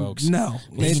hard, folks. No.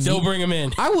 They still bring him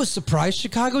in. I was surprised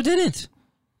Chicago didn't.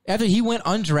 After he went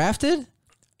undrafted,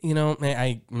 You know,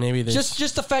 maybe there's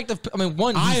just the fact of he's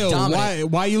Io, dominant.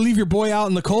 why you leave your boy out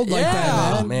in the cold like Yeah.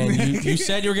 that, Oh, man? man, you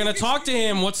said you were going to talk to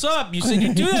him. What's up? You said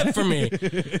you'd do that for me.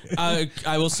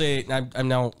 I will say, I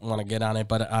don't want to get on it,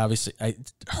 but obviously I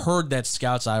heard that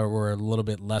scouts were a little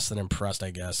bit less than impressed,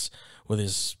 I guess, with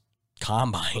his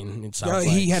combine. It sounds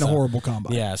He like. had a So, horrible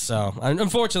combine. Yeah, so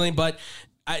unfortunately, but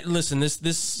listen,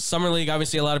 this summer league,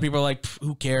 obviously a lot of people are like,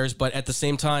 who cares? But at the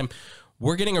same time,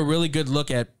 we're getting a really good look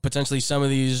at potentially some of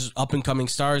these up-and-coming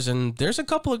stars, and there's a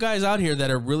couple of guys out here that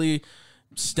are really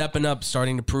stepping up,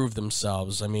 starting to prove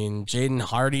themselves. I mean, Jaden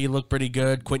Hardy looked pretty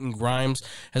good. Quentin Grimes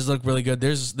has looked really good.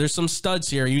 There's some studs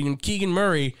here. Even Keegan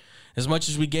Murray, as much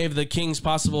as we gave the Kings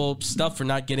possible stuff for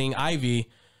not getting Ivy,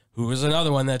 who is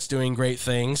another one that's doing great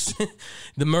things.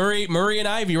 The Murray and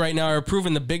Ivy right now are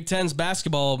proving the Big Ten's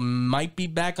basketball might be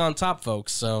back on top,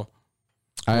 folks. So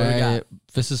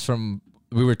This is from,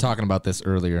 we were talking about this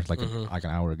earlier, like an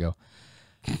hour ago.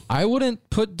 I wouldn't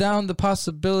put down the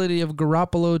possibility of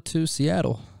Garoppolo to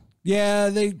Seattle. Yeah,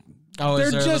 is they're there a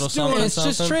little just doing something, It's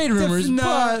just something? trade rumors,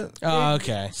 but Oh,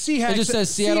 okay. Seahawks, it just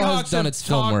says Seattle has done its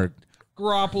film work.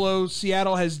 Garoppolo,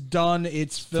 Seattle has done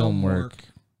its film work.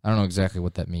 I don't know exactly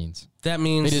what that means. That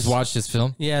means They just watched his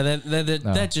film. Yeah,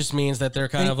 that just means that they're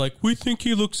kind of like, we think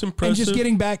he looks impressive. And just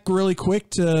getting back really quick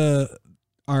to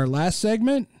our last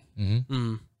segment,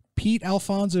 Pete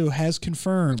Alfonso has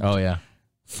confirmed. Oh yeah.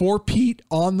 For Pete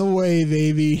on the way,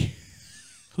 baby.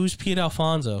 Who's Pete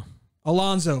Alfonso?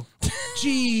 Alonzo.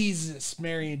 Jesus,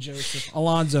 Mary and Joseph.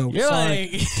 Alonzo. You're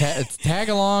Sorry. like, Tag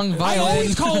along I violin.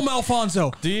 always call him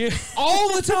Alfonso. do you?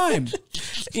 All the time.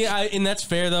 Yeah, and that's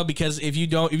fair though, because if you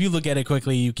look at it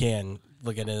quickly, you can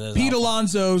look at it as Pete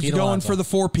Alonso's Pete going Alonso. for the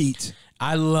 4 Pete.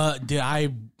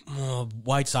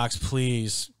 White Sox,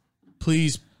 please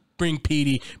bring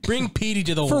Petey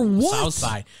to the For what? South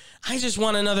Side. I just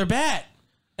want another bat.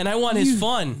 And I want his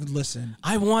fun. Listen.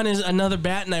 I want another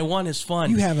bat, and I want his fun.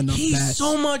 You have enough He's bats.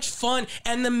 so much fun,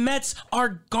 and the Mets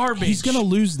are garbage. He's going to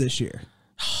lose this year.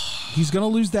 He's going to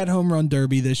lose that home run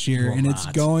derby this year, will and it's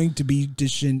not. going to be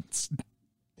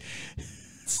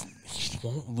He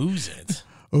won't lose it.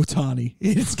 Otani.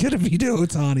 It's going to be to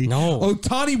Otani. No.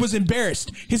 Otani was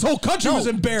embarrassed. His whole country was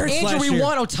embarrassed Andrew, last we year.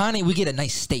 want Otani. We get a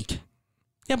nice steak.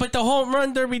 Yeah, but the home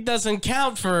run derby doesn't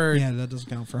count for. Yeah, that doesn't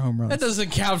count for home runs. That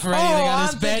doesn't count for anything on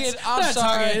his bets. I'm That's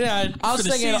sorry. okay, yeah, I was for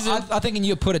the thinking. season. I'm thinking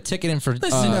you put a ticket in for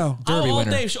Listen, no. Derby all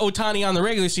winner. day Otani on the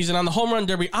regular season. On the home run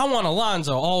derby, I want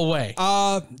Alonso all the way.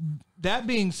 That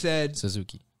being said,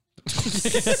 Suzuki.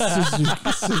 Suzuki.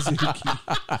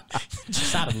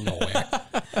 Just out of nowhere.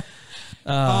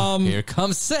 Here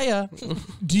comes Seiya.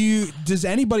 Does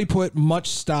anybody put much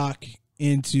stock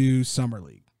into Summer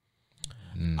League?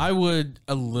 I would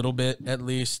a little bit at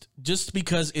least, just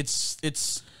because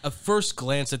it's a first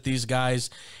glance at these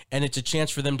guys, and it's a chance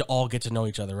for them to all get to know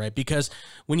each other, right? Because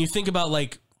when you think about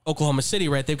like Oklahoma City,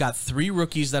 right, they've got 3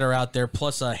 rookies that are out there,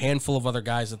 plus a handful of other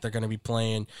guys that they're going to be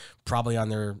playing probably on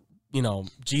their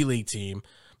G League team.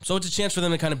 So it's a chance for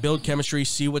them to kind of build chemistry,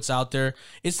 see what's out there.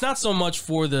 It's not so much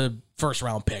for the first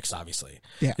round picks, obviously.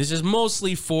 Yeah. This is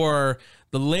mostly for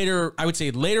the later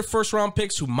first round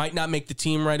picks who might not make the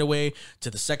team right away, to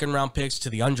the second round picks, to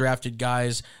the undrafted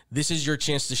guys. This is your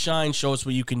chance to shine, show us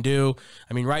what you can do.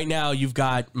 I mean, right now you've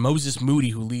got Moses Moody,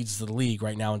 who leads the league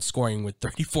right now in scoring with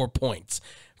 34 points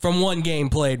from 1 game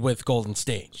played with Golden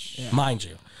State, mind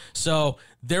you. So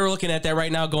they're looking at that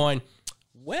right now going,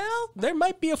 well, there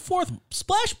might be a 4th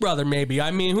Splash Brother, maybe.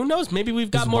 I mean, who knows? Maybe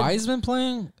we've got Is more. Wiseman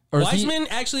playing? Or is he- Wiseman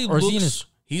actually or is he in looks. his-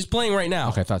 He's playing right now.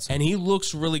 Okay, I thought so. And he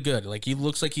looks really good. Like, he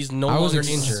looks like he's no I was longer ex-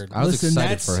 injured. I was Listen, excited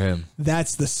that's- for him.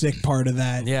 That's the sick part of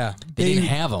that. Yeah. They didn't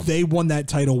have him. They won that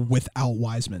title without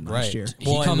Wiseman last Right. year.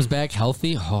 He Well, comes and- back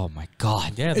healthy. Oh my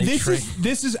god. Yeah, they This trade.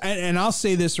 is, and I'll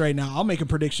say this right now. I'll make a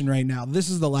prediction right now. This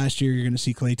is the last year you're going to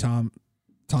see Klay Thompson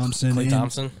Klay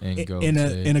Thompson. And go in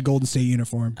to- a Golden State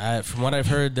uniform. From what I've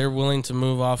heard, they're willing to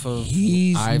move off of.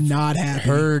 He's I've not happy.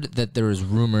 heard that there was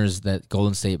rumors that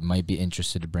Golden State might be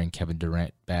interested to bring Kevin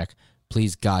Durant back.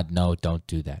 Please, God, no, don't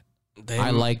do that.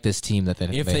 I like this team that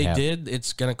If they have. did,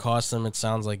 it's going to cost them, it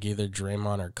sounds like, either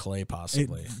Draymond or Clay,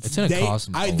 possibly. It's going to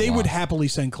cost them. They would lot. happily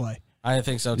send Clay. I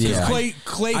think so, too. Yeah. Clay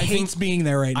I hates think- being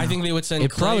there right now. I think they would send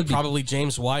It'd Clay, probably be- probably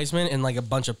James Wiseman, and like a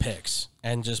bunch of picks,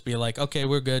 and just be like, okay,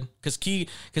 we're good. Because gonna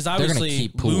obviously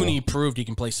keep Poole. Looney proved he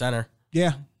can play center.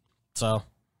 yeah. So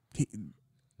Imagine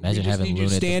We just having need you Looney.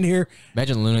 to At the, stand here.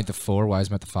 imagine Looney at the 4,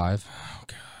 Wiseman at the 5.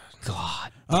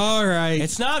 God. All right.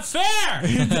 it's not fair.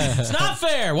 It's not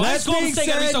fair. Why That is Golden being State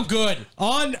gotta be said- so good?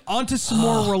 On to some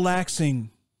more relaxing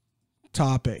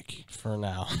topic. For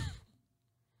now.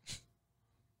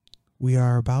 We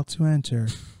are about to enter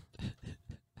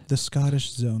the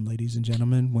Scottish zone, ladies and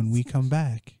gentlemen. When we come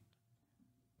back,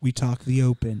 we talk the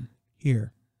open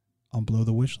here on Blow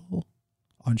the Whistle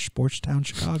on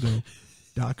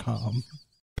SportsTownChicago.com.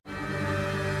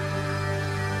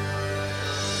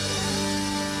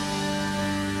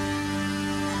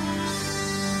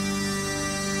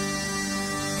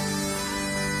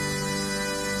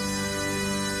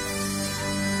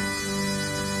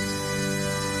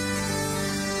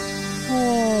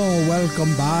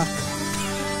 welcome back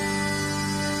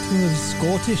to the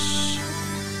Scottish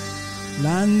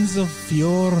lands of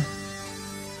Fjord.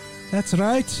 That's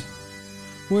right.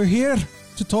 We're here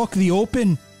to talk the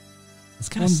Open It's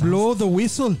kind and of blow the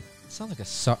whistle. sounds like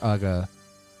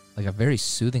a very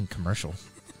soothing commercial.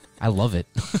 I love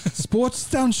it.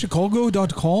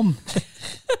 Sportsdownchicago.com.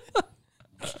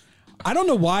 I don't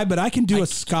know why, but I can do a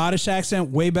Scottish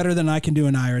accent way better than I can do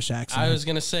an Irish accent. I was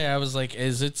gonna say, I was like,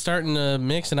 is it starting to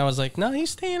mix? And I was like, no, he's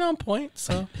staying on point.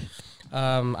 So,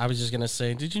 I was just gonna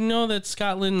say, did you know that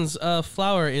Scotland's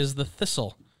flower is the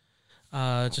thistle?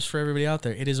 Just for everybody out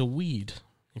there, it is a weed.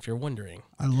 If you're wondering,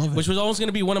 I love it. Which was always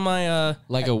gonna be one of my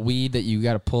Like a weed that you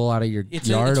got to pull out of your It's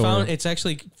yard, it's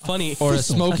actually funny. or a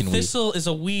smoking weed. Thistle is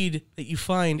a weed that you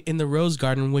find in the rose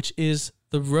garden, which is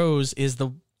the rose is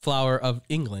the flower of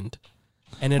England,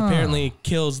 and it apparently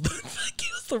kills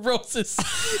the roses.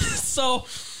 So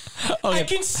I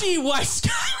can see why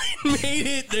Scotland made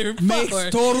it their Makes flower.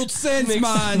 total sense,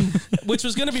 man. Which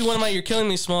was going to be one of my "You're Killing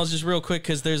Me" Smalls, just real quick,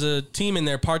 because there's a team in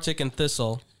there, Partick and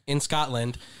Thistle in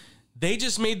Scotland. They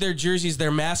just made their jerseys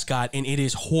their mascot, and it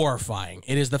is horrifying.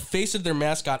 It is the face of their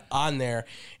mascot on there,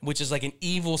 which is like an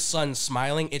evil sun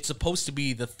smiling. It's supposed to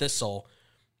be the Thistle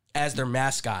as their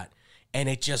mascot, and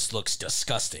it just looks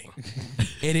disgusting.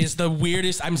 It is the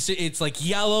weirdest. It's like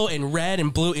yellow and red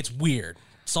and blue. It's weird.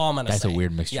 That's all I'm gonna say. That's a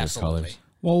weird mixture of Absolutely. colors.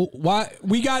 Well, why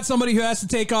we got somebody who has to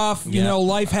take off. You Yeah. know,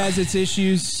 life has its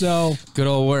issues, so Good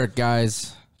old work,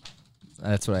 guys.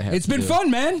 That's what I had. it's to been do. fun,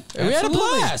 man. We had a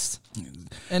Absolutely. blast.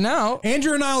 And now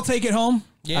Andrew and I will take it home.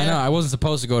 Yeah. I know I wasn't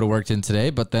supposed to go to work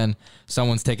today, but then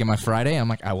someone's taking my Friday. I'm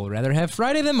like, I would rather have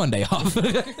Friday than Monday off.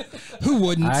 Who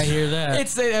wouldn't? I hear that.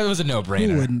 It was a no-brainer.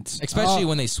 Who wouldn't? Especially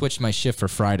when they switched my shift for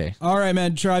Friday. All right,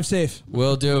 man. Drive safe.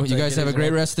 Will do. You guys it have a easy,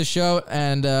 great man. rest of the show,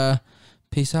 and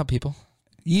peace out, people.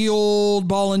 Ye old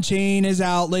ball and chain is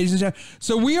out, ladies and gentlemen.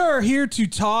 So we are here to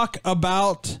talk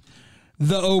about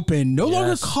the Open. No longer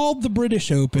Yes. called the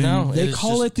British Open. No, they it is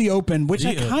call just it the Open, which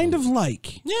I the kind of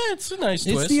like. Yeah, it's a nice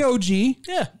It's twist. the OG.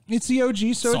 Yeah. It's the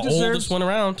OG, so It's it the deserves oldest one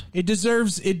around. It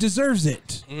deserves it.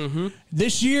 Mm-hmm.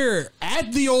 This year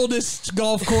at the oldest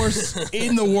golf course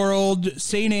in the world,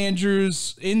 St.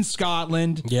 Andrews in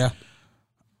Scotland. Yeah.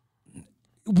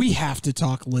 We have to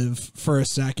talk live for a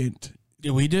second.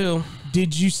 We do.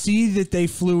 Did you see that they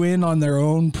flew in on their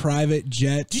own private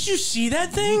jet? Did you see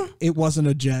that thing? It wasn't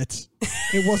a jet.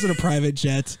 It wasn't a private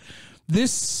jet.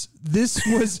 This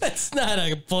was That's not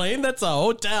a plane. That's a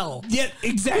hotel. yeah,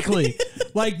 exactly.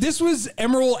 Like this was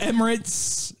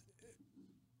Emirates,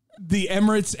 the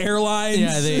Emirates Airlines.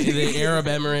 Yeah, the Arab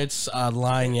Emirates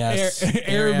line, yes.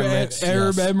 Arab Emirates,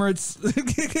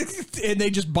 Emirates, and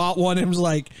they just bought one and was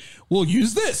like, "We'll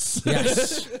use this."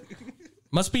 Yes.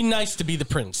 Must be nice to be the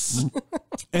prince.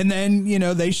 And then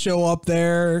they show up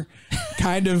there,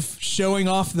 kind of showing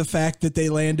off the fact that they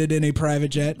landed in a private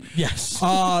jet. Yes.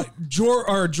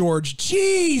 George,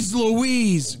 jeez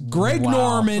Louise, Greg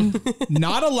Norman,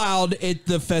 not allowed at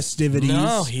the festivities.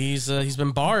 No, he's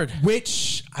been barred.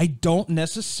 Which I don't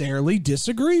necessarily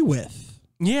disagree with.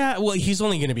 Yeah, well, he's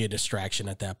only going to be a distraction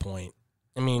at that point.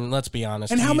 I mean, let's be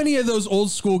honest. And how many of those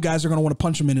old school guys are going to want to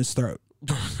punch him in his throat?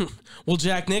 Well,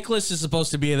 Jack Nicklaus is supposed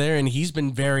to be there, and he's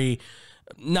been very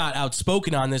not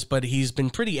outspoken on this, but he's been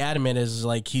pretty adamant as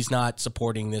like he's not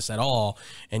supporting this at all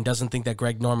and doesn't think that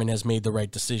Greg Norman has made the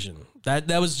right decision. That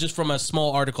was just from a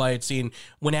small article I had seen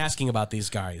when asking about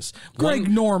these guys. Greg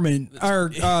Norman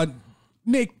or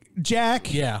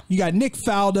Jack. Yeah. You got Nick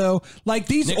Faldo. Like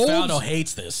these Nick old Faldo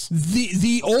hates this.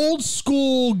 the old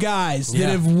school guys Yeah.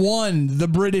 that have won the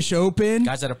British Open.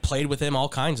 Guys that have played with him, all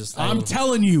kinds of stuff. I'm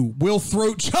telling you, will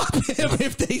throat chop him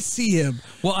if they see him.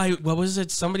 Well, what was it?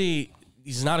 Somebody,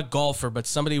 he's not a golfer, but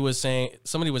somebody was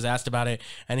asked about it,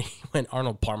 and he went,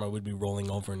 Arnold Palmer would be rolling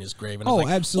over in his grave. And I was Oh,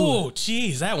 like, absolutely. Oh,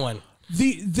 geez, that one.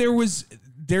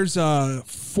 There's a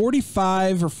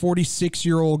 45 or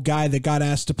 46-year-old guy that got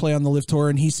asked to play on the Live Tour,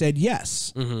 and he said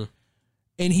yes. Mm-hmm.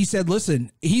 And he said,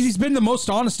 listen, he's been the most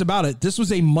honest about it. This was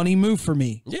a money move for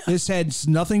me. Yeah. This has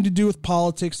nothing to do with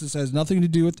politics. This has nothing to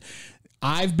do with...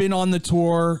 I've been on the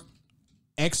tour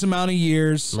X amount of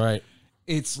years. Right.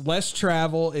 It's less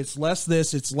travel. It's less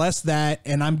this. It's less that.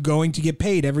 And I'm going to get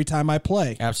paid every time I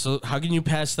play. Absolutely. How can you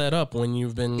pass that up when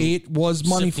you've been... It was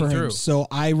money Sifting for him. through. So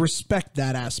I respect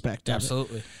that aspect of it.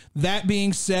 Absolutely. That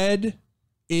being said,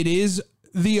 it is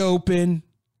the Open.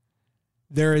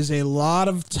 There is a lot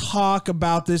of talk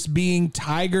about this being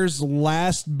Tiger's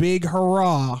last big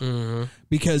hurrah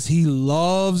because he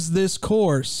loves this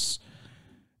course.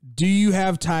 Do you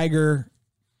have Tiger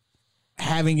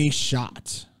having a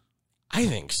shot? I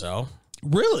think so.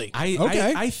 Really?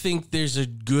 I think there's a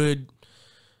good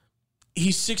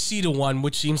He's 60-1,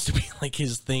 which seems to be like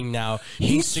his thing now.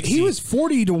 He was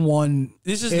 40-1.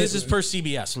 This is per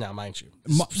CBS now, mind you.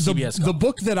 CBS. The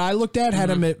book that I looked at had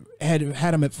him at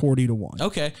 40-1.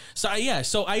 Okay, so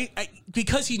I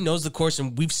because he knows the course,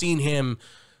 and we've seen him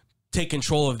take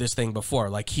control of this thing before.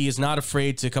 Like, he is not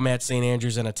afraid to come at St.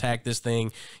 Andrews and attack this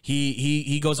thing.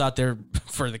 He goes out there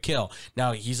for the kill.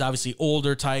 Now, he's obviously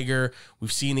older, Tiger.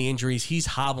 We've seen the injuries. He's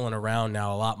hobbling around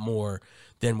now a lot more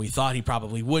than we thought he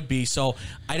probably would be. So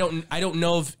I don't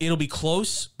know if it'll be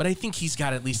close, but I think he's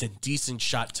got at least a decent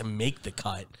shot to make the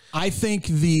cut. I think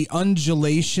the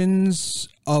undulations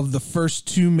of the first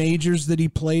 2 majors that he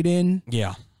played in,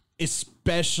 Yeah.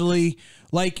 especially,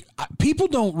 like, people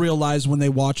don't realize when they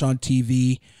watch on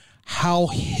TV how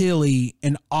hilly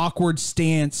and awkward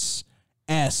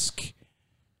stance-esque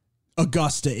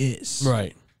Augusta is.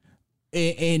 Right.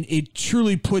 And it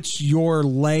truly puts your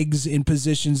legs in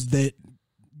positions that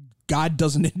God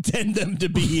doesn't intend them to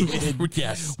be in.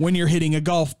 Yes. When you're hitting a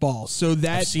golf ball. So I've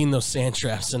that seen those sand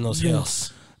traps in those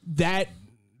hills. that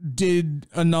did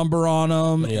a number on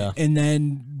him. Yeah. And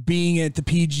then being at the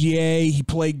PGA, he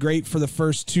played great for the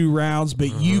first 2 rounds, but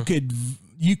you could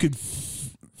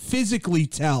physically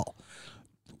tell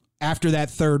after that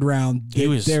 3rd round.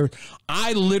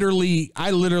 I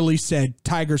literally said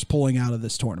Tiger's pulling out of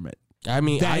this tournament. I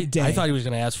mean, I day. thought he was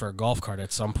going to ask for a golf cart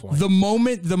at some point. The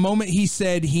moment he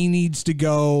said he needs to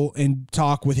go and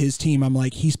talk with his team, I'm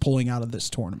like, he's pulling out of this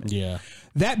tournament. Yeah.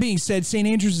 That being said, St.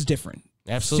 Andrews is different.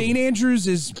 Absolutely. St.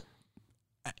 Andrews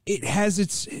it has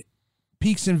its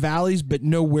peaks and valleys, but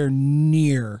nowhere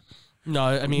near No,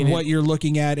 I mean, what you're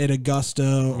looking at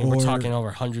Augusta. we're talking over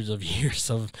hundreds of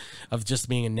years of just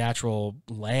being a natural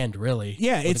land, really.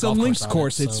 Yeah, with it's the a golf links on it,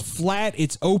 course. so- It's flat,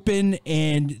 it's open,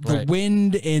 and the Right.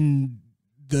 wind and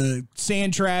the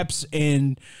sand traps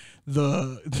and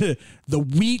the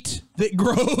wheat that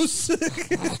grows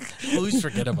Always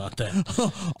forget about that.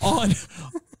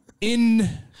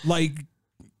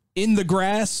 in the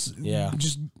grass. Yeah.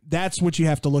 Just that's what you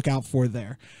have to look out for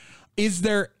there. Is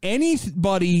there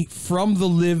anybody from the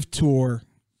Live Tour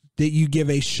that you give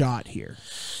a shot here?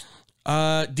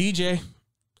 DJ.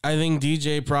 I think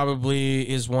DJ probably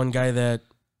is one guy that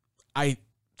I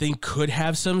think could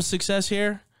have some success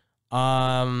here.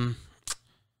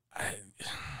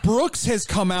 Brooks has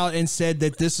come out and said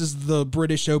that this is the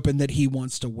British Open that he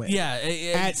wants to win. Yeah,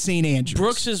 at St. Andrews.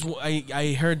 Brooks is.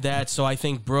 I heard that, so I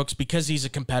think Brooks, because he's a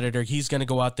competitor, he's going to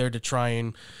go out there to try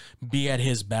and be at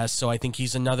his best. So I think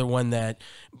he's another one that.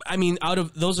 I mean, out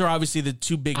of those are obviously the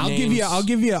 2 big names. I'll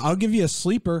give you a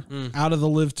sleeper out of the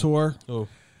Live Tour. Oh.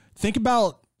 Think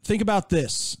about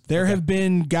this. There have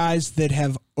been guys that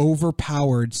have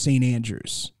overpowered St.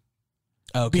 Andrews.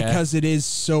 Okay. Because it is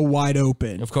so wide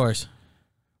open. Of course.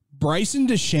 Bryson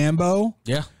DeChambeau,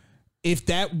 Yeah. if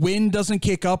that wind doesn't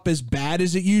kick up as bad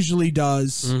as it usually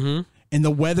does, and the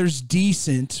weather's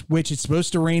decent, which it's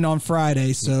supposed to rain on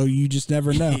Friday, so you just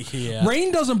never know. Yeah.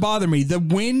 Rain doesn't bother me. The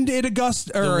wind at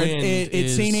Augusta or at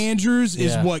St. Andrews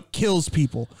is what kills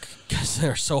people. Because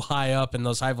they're so high up and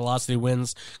those high velocity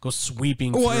winds go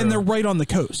sweeping Well, through. and they're right on the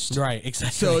coast. Right,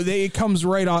 exactly. So it comes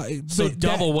right on. So but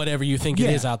double whatever you think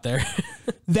it is out there.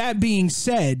 That being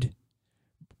said,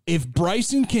 if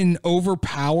Bryson can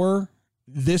overpower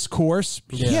this course,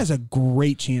 he has a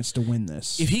great chance to win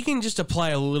this. If he can just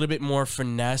apply a little bit more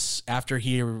finesse after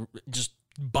he just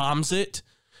bombs it,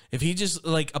 if he just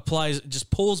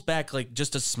pulls back like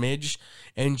just a smidge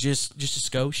and just a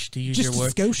skosh, to use your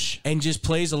word, and just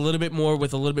plays a little bit more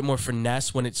with a little bit more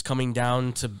finesse when it's coming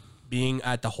down to being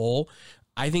at the hole,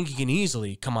 I think he can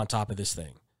easily come on top of this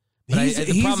thing. But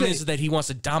the problem is that he wants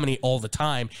to dominate all the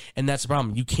time, and that's the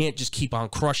problem. You can't just keep on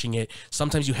crushing it.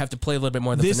 Sometimes you have to play a little bit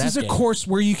more of the finesse This is a game. course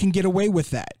where you can get away with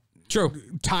that. True.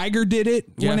 Tiger did it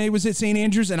when he was at St.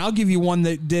 Andrews, and I'll give you one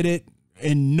that did it,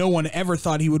 and no one ever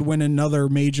thought he would win another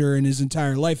major in his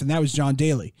entire life, and that was John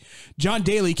Daly. John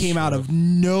Daly came out of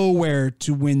nowhere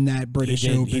to win that British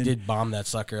Open. He did bomb that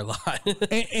sucker a lot.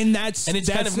 And it's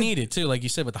kind of needed, too, like you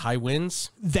said, with the high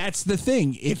winds. That's the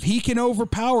thing. If he can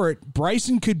overpower it,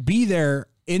 Bryson could be there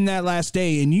in that last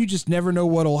day, and you just never know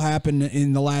what will happen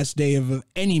in the last day of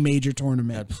any major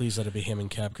tournament. God, please let it be him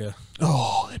and Koepka.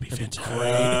 Oh, that'd be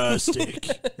fantastic.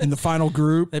 In the final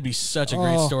group. That'd be such a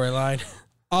great storyline.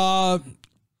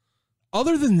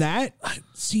 Other than that,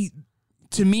 see,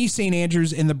 to me, St.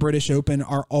 Andrews and the British Open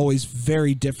are always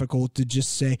very difficult to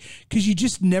just say, because you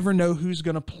just never know who's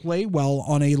going to play well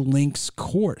on a links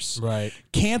course. Right.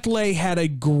 Cantlay had a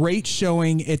great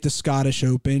showing at the Scottish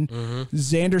Open.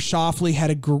 Xander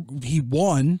Schauffele he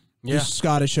won the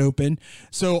Scottish Open,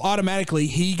 so automatically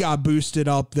he got boosted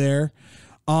up there.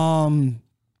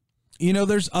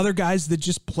 there's other guys that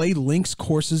just play links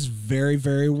courses very,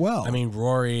 very well. I mean,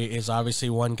 Rory is obviously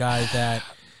one guy that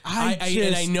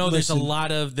I know there's a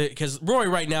lot of because Rory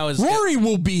right now is Rory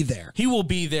will be there. He will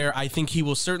be there. I think he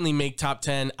will certainly make top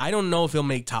 10. I don't know if he'll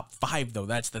make top 5 though.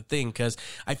 That's the thing, because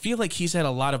I feel like he's had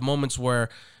a lot of moments where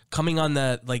coming on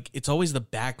the it's always the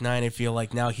back nine. I feel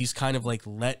like now he's kind of like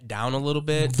let down a little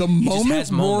bit. The moment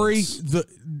Rory,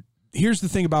 here's the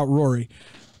thing about Rory.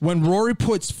 When Rory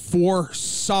puts 4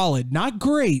 solid, not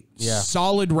great,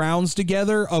 solid rounds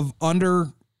together of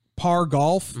under par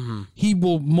golf, he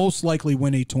will most likely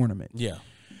win a tournament. Yeah.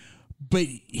 But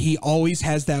he always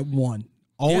has that one.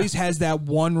 Has that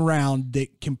one round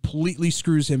that completely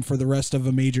screws him for the rest of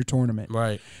a major tournament.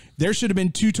 Right. There should have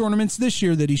been 2 tournaments this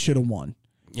year that he should have won.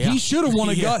 Yeah. He should have won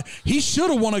He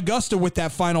should have won Augusta with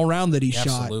that final round that he shot.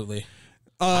 Absolutely.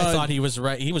 I thought he was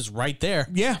right. He was right there.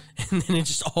 Yeah. And then it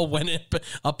just all went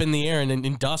up in the air and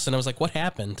in dust. And I was like, what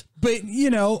happened? But,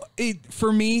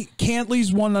 for me,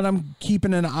 Cantley's one that I'm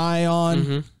keeping an eye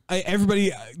on.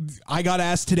 I got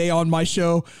asked today on my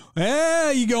show,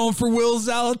 you going for Will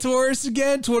Zalatoris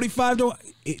again? 25-1.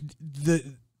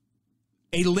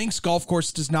 A links golf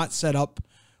course does not set up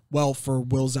well for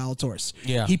Will Zalatoris.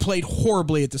 Yeah. He played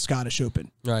horribly at the Scottish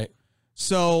Open. Right.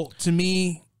 So, to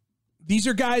me, these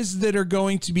are guys that are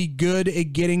going to be good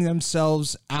at getting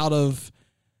themselves out of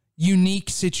unique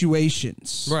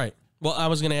situations. Right. Well, I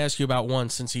was going to ask you about one,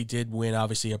 since he did win,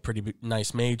 obviously, a pretty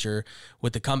nice major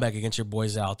with the comeback against your boy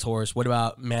Zalatoris. What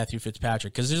about Matthew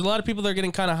Fitzpatrick? Because there's a lot of people that are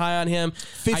getting kind of high on him.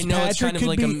 Fitzpatrick, I know it's kind of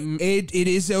like it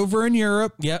is over in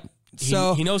Europe. Yep.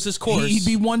 So he knows his course. He'd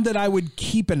be one that I would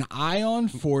keep an eye on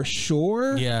for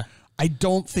sure. Yeah. I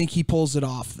don't think he pulls it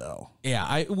off, though.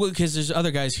 Yeah, because there's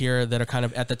other guys here that are kind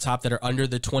of at the top that are under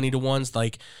the 20-1s.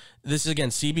 Like, this is, again,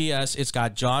 CBS. It's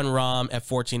got John Rahm at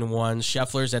 14-1.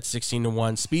 Scheffler's at 16-1.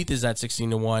 Spieth is at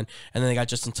 16-1. And then they got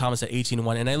Justin Thomas at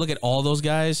 18-1. And I look at all those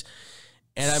guys,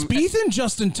 and Spieth and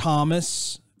Justin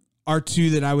Thomas are 2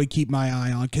 that I would keep my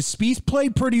eye on, because Spieth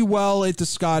played pretty well at the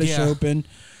Scottish Open.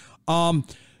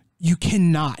 You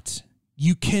cannot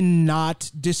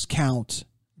discount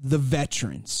the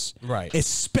veterans, right?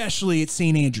 Especially at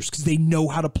St. Andrews, because they know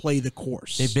how to play the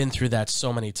course. They've been through that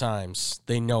so many times.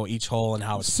 They know each hole and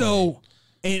how it's played.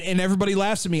 And everybody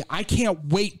laughs at me. I can't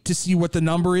wait to see what the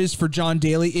number is for John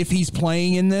Daly if he's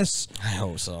playing in this. I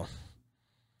hope so.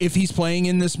 If he's playing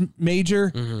in this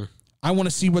major, I want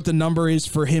to see what the number is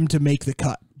for him to make the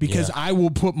cut, because I will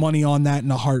put money on that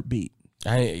in a heartbeat.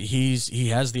 He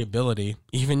has the ability,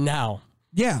 even now.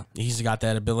 Yeah, he's got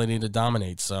that ability to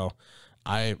dominate. So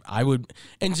I would,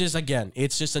 and just again,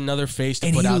 it's just another face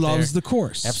to put out there. And he loves the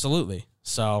course. Absolutely.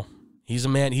 So he's a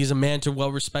man to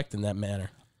well respect in that manner.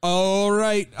 All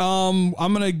right. I'm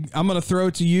gonna throw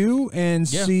it to you and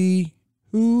see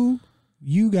who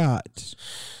you got.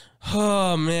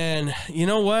 Oh man. You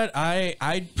know what?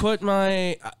 I'd put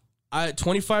my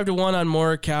 25-1 on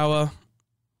Morikawa.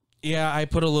 Yeah, I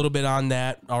put a little bit on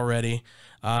that already.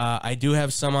 I do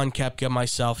have some on Koepka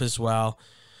myself as well.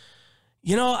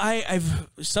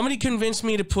 Somebody convinced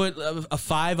me to put a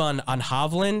 5 on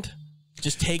Hovland.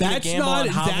 Just taking a gamble on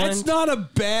Hovland. That's not a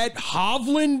bad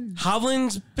Hovland.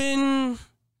 Hovland's been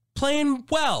playing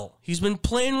well. He's been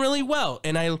playing really well,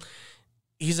 and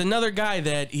he's another guy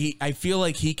that I feel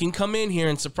like he can come in here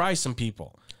and surprise some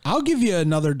people. I'll give you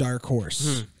another dark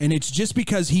horse, and it's just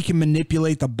because he can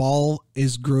manipulate the ball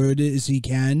as good as he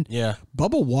can. Yeah,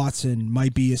 Bubba Watson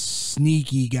might be a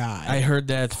sneaky guy. I heard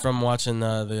that from watching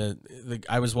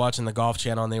I was watching the Golf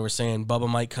Channel, and they were saying Bubba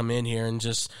might come in here and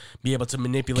just be able to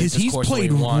manipulate this course the way he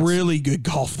wants. Because he's played really good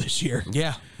golf this year.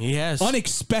 Yeah, he has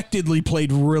unexpectedly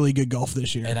played really good golf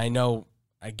this year. And I know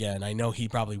he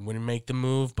probably wouldn't make the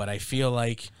move, but I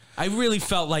really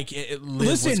felt like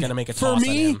Liz was going to make a toss for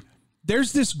me. on him.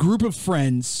 There's this group of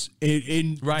friends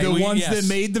the ones that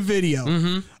made the video.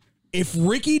 Mm-hmm. If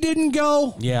Ricky didn't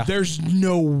go, there's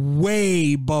no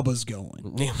way Bubba's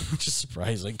going. Yeah, which is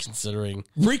surprising considering.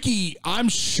 Ricky, I'm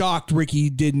shocked Ricky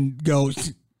didn't go.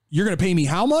 You're going to pay me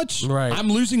how much? Right.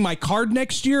 I'm losing my card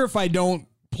next year if I don't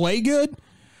play good,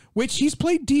 which he's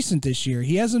played decent this year.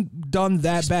 He hasn't done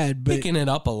that bad. But picking it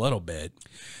up a little bit.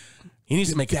 He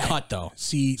needs to make a cut, though.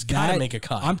 He's got to make a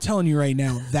cut. I'm telling you right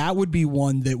now, that would be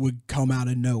one that would come out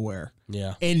of nowhere.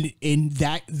 Yeah. And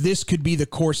this could be the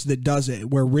course that does it,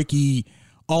 where Ricky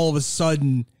all of a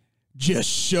sudden just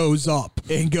shows up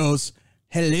and goes,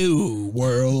 "Hello,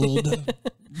 world."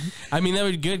 I mean, that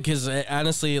would be good because,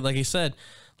 honestly, like I said,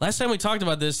 Last time we talked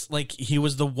about this, like he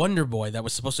was the Wonder Boy that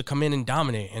was supposed to come in and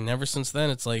dominate, and ever since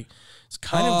then, it's like it's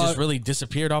kind of just really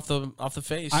disappeared off the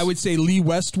face. I would say Lee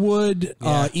Westwood,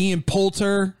 Ian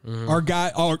Poulter,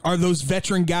 are those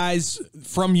veteran guys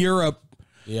from Europe.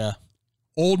 Yeah.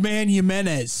 Old Man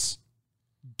Jimenez.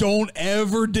 Don't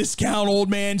ever discount Old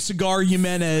Man Cigar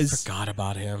Jimenez. Forgot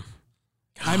about him.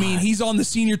 I mean, he's on the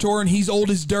senior tour and he's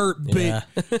old as dirt. But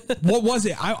what was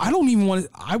it? I don't even want to.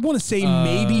 I want to say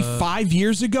maybe 5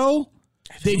 years ago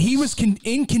that he was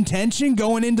in contention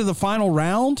going into the final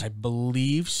round. I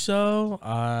believe so.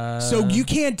 So you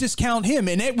can't discount him,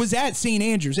 and it was at St.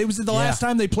 Andrews. It was the last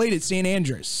time they played at St.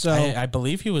 Andrews. So I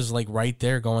believe he was like right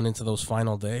there going into those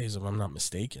final days, if I'm not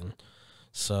mistaken.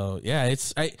 So yeah,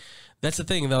 that's the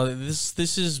thing though.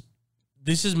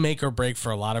 This is make or break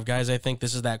for a lot of guys. I think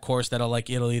this is that course that'll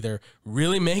it'll either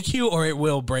really make you or it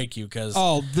will break you. Because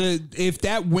if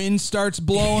that wind starts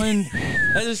blowing,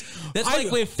 that's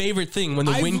like my favorite thing when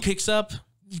the wind kicks up.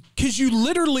 Because you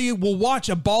literally will watch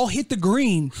a ball hit the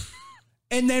green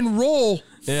and then roll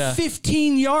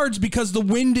 15 yards because the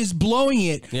wind is blowing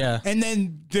it. Yeah. And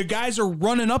then the guys are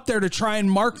running up there to try and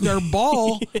mark their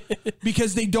ball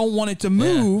because they don't want it to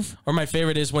move. Yeah. Or my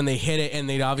favorite is when they hit it and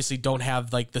they obviously don't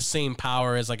have like the same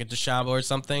power as like a DeChambeau or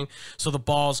something. So the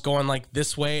ball's going like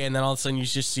this way and then all of a sudden you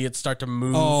just see it start to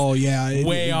move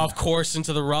way off course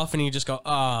into the rough and you just go,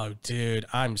 oh, dude,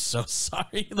 I'm so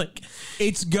sorry. Like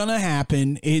it's going to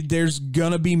happen. There's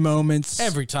going to be moments.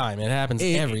 Every time. It happens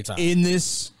every time. In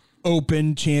this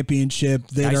Open Championship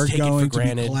that are going to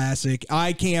be classic.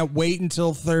 I can't wait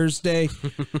until Thursday.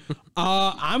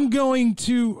 I'm going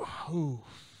to.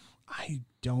 I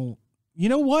don't. You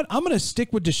know what? I'm going to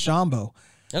stick with DeChambeau.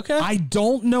 Okay. I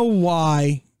don't know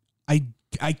why.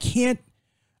 I can't.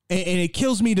 And it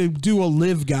kills me to do a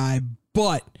live guy,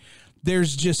 but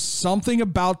there's just something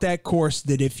about that course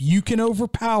that if you can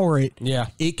overpower it,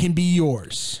 it can be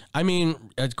yours. I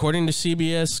mean, according to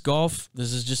CBS Golf,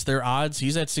 this is just their odds.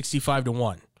 He's at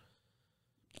 65-1.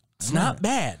 It's not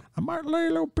bad. I might lay a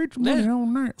little pitch money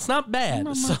on that. It's not bad.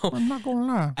 I'm not going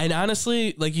to lie. And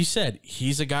honestly, like you said,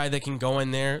 he's a guy that can go in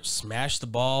there, smash the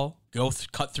ball,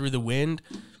 cut through the wind.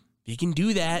 If he can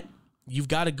do that, you've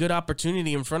got a good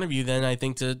opportunity in front of you then, I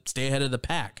think, to stay ahead of the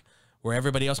pack where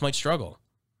everybody else might struggle.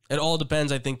 It all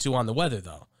depends, I think, too, on the weather,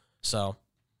 though. So,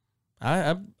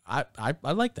 I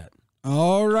like that.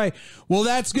 All right. Well,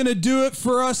 that's going to do it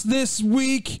for us this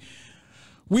week.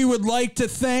 We would like to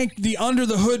thank the Under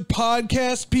the Hood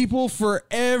podcast people for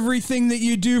everything that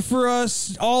you do for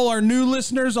us, all our new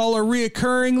listeners, all our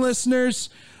reoccurring listeners.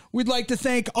 We'd like to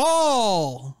thank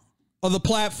all of the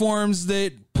platforms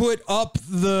that put up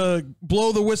the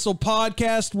Blow the Whistle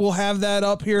podcast. We'll have that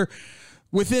up here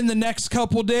within the next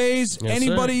couple days.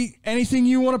 Yes, anything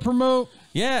you want to promote?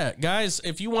 Yeah, guys,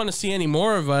 if you want to see any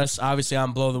more of us, obviously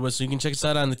on Blow the Whistle, you can check us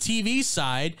out on the TV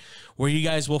side, where you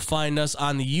guys will find us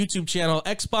on the YouTube channel,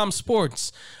 X-Bomb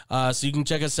Sports. So you can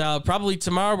check us out. Probably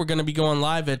tomorrow, we're going to be going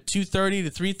live at 2:30 to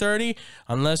 3:30,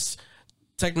 unless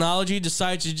technology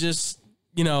decides to just,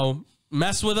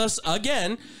 mess with us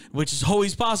again, which is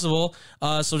always possible.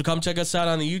 So come check us out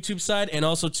on the YouTube side, and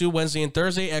also too Wednesday and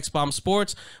Thursday, X-Bomb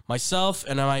Sports. Myself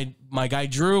and my guy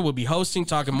Drew will be hosting,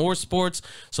 talking more sports.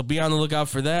 So be on the lookout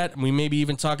for that. We may be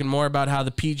even talking more about how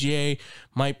the PGA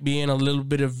might be in a little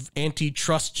bit of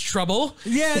antitrust trouble.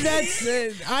 Yeah, that's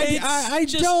I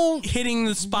just don't hitting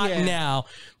the spot now,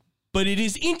 but it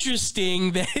is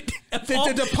interesting that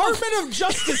the Department of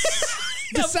Justice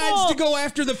decides to go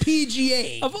after the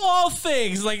PGA. Of all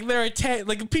things, like the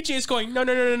PGA is going,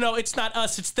 no, it's not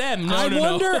us, it's them.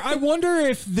 I wonder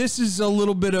if this is a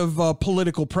little bit of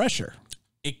political pressure.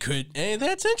 It could.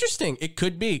 That's interesting. It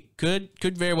could be. Could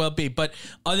very well be. But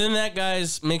other than that,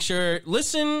 guys, make sure,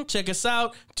 listen, check us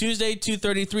out. Tuesday,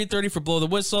 2:30, 3:30 for Blow the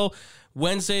Whistle.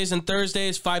 Wednesdays and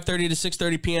Thursdays, 5:30 to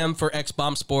 6:30 p.m. for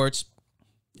X-Bomb Sports.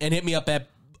 And hit me up at,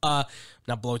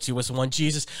 not Blow T Whistle 1,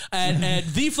 Jesus, at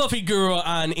The Fluffy Guru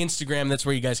on Instagram. That's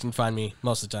where you guys can find me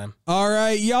most of the time. All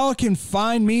right, y'all can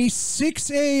find me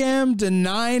 6 a.m. to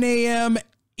 9 a.m.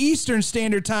 Eastern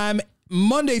Standard Time,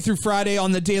 Monday through Friday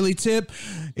on the Daily Tip.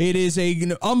 It is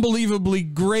an unbelievably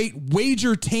great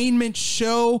wagertainment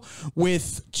show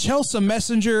with Chelsea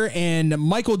Messenger and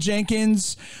Michael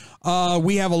Jenkins.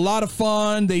 We have a lot of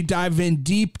fun. They dive in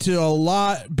deep to a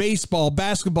lot: baseball,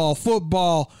 basketball,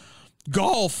 football,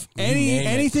 golf,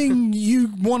 anything you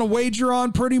want to wager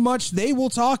on, pretty much they will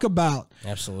talk about.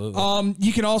 Absolutely.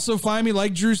 You can also find me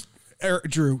like Drew,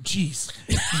 jeez.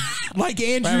 Like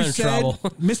Andrew said,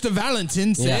 Mr.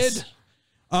 Valentin said,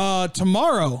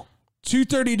 tomorrow,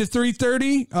 2:30 to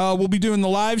 3:30, we'll be doing the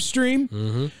live stream.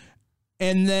 Mm-hmm.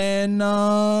 And then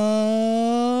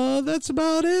that's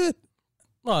about it.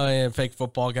 Oh, yeah, fake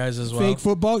football guys as well. Fake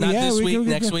football, Not yeah. this we week, can-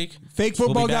 next week. Fake We'll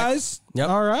be football back. guys. Yep.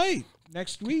 All right.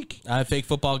 Next week. Fake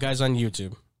football guys on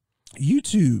YouTube.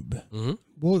 YouTube. Mhm.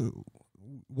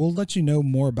 We'll let you know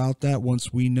more about that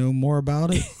once we know more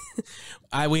about it.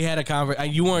 We had a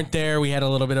conversation. You weren't there. We had a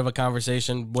little bit of a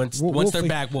conversation. Once We'll they're fig-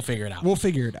 back, we'll figure it out. We'll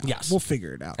figure it out. Yes. We'll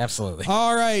figure it out. Absolutely.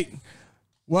 All right.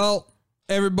 Well,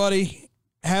 everybody,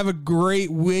 have a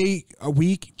great week.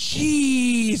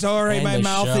 Jeez. All right. End My the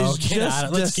mouth show. is Get just out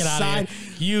of- let's get out of decide-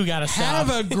 here. You gotta stop. Have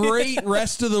a great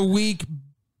rest of the week.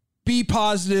 Be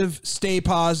positive, stay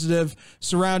positive,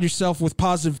 surround yourself with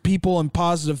positive people and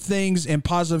positive things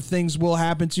will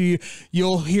happen to you.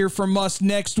 You'll hear from us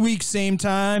next week, same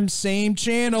time, same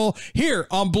channel, here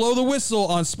on Blow the Whistle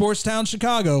on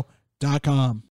SportsTownChicago.com.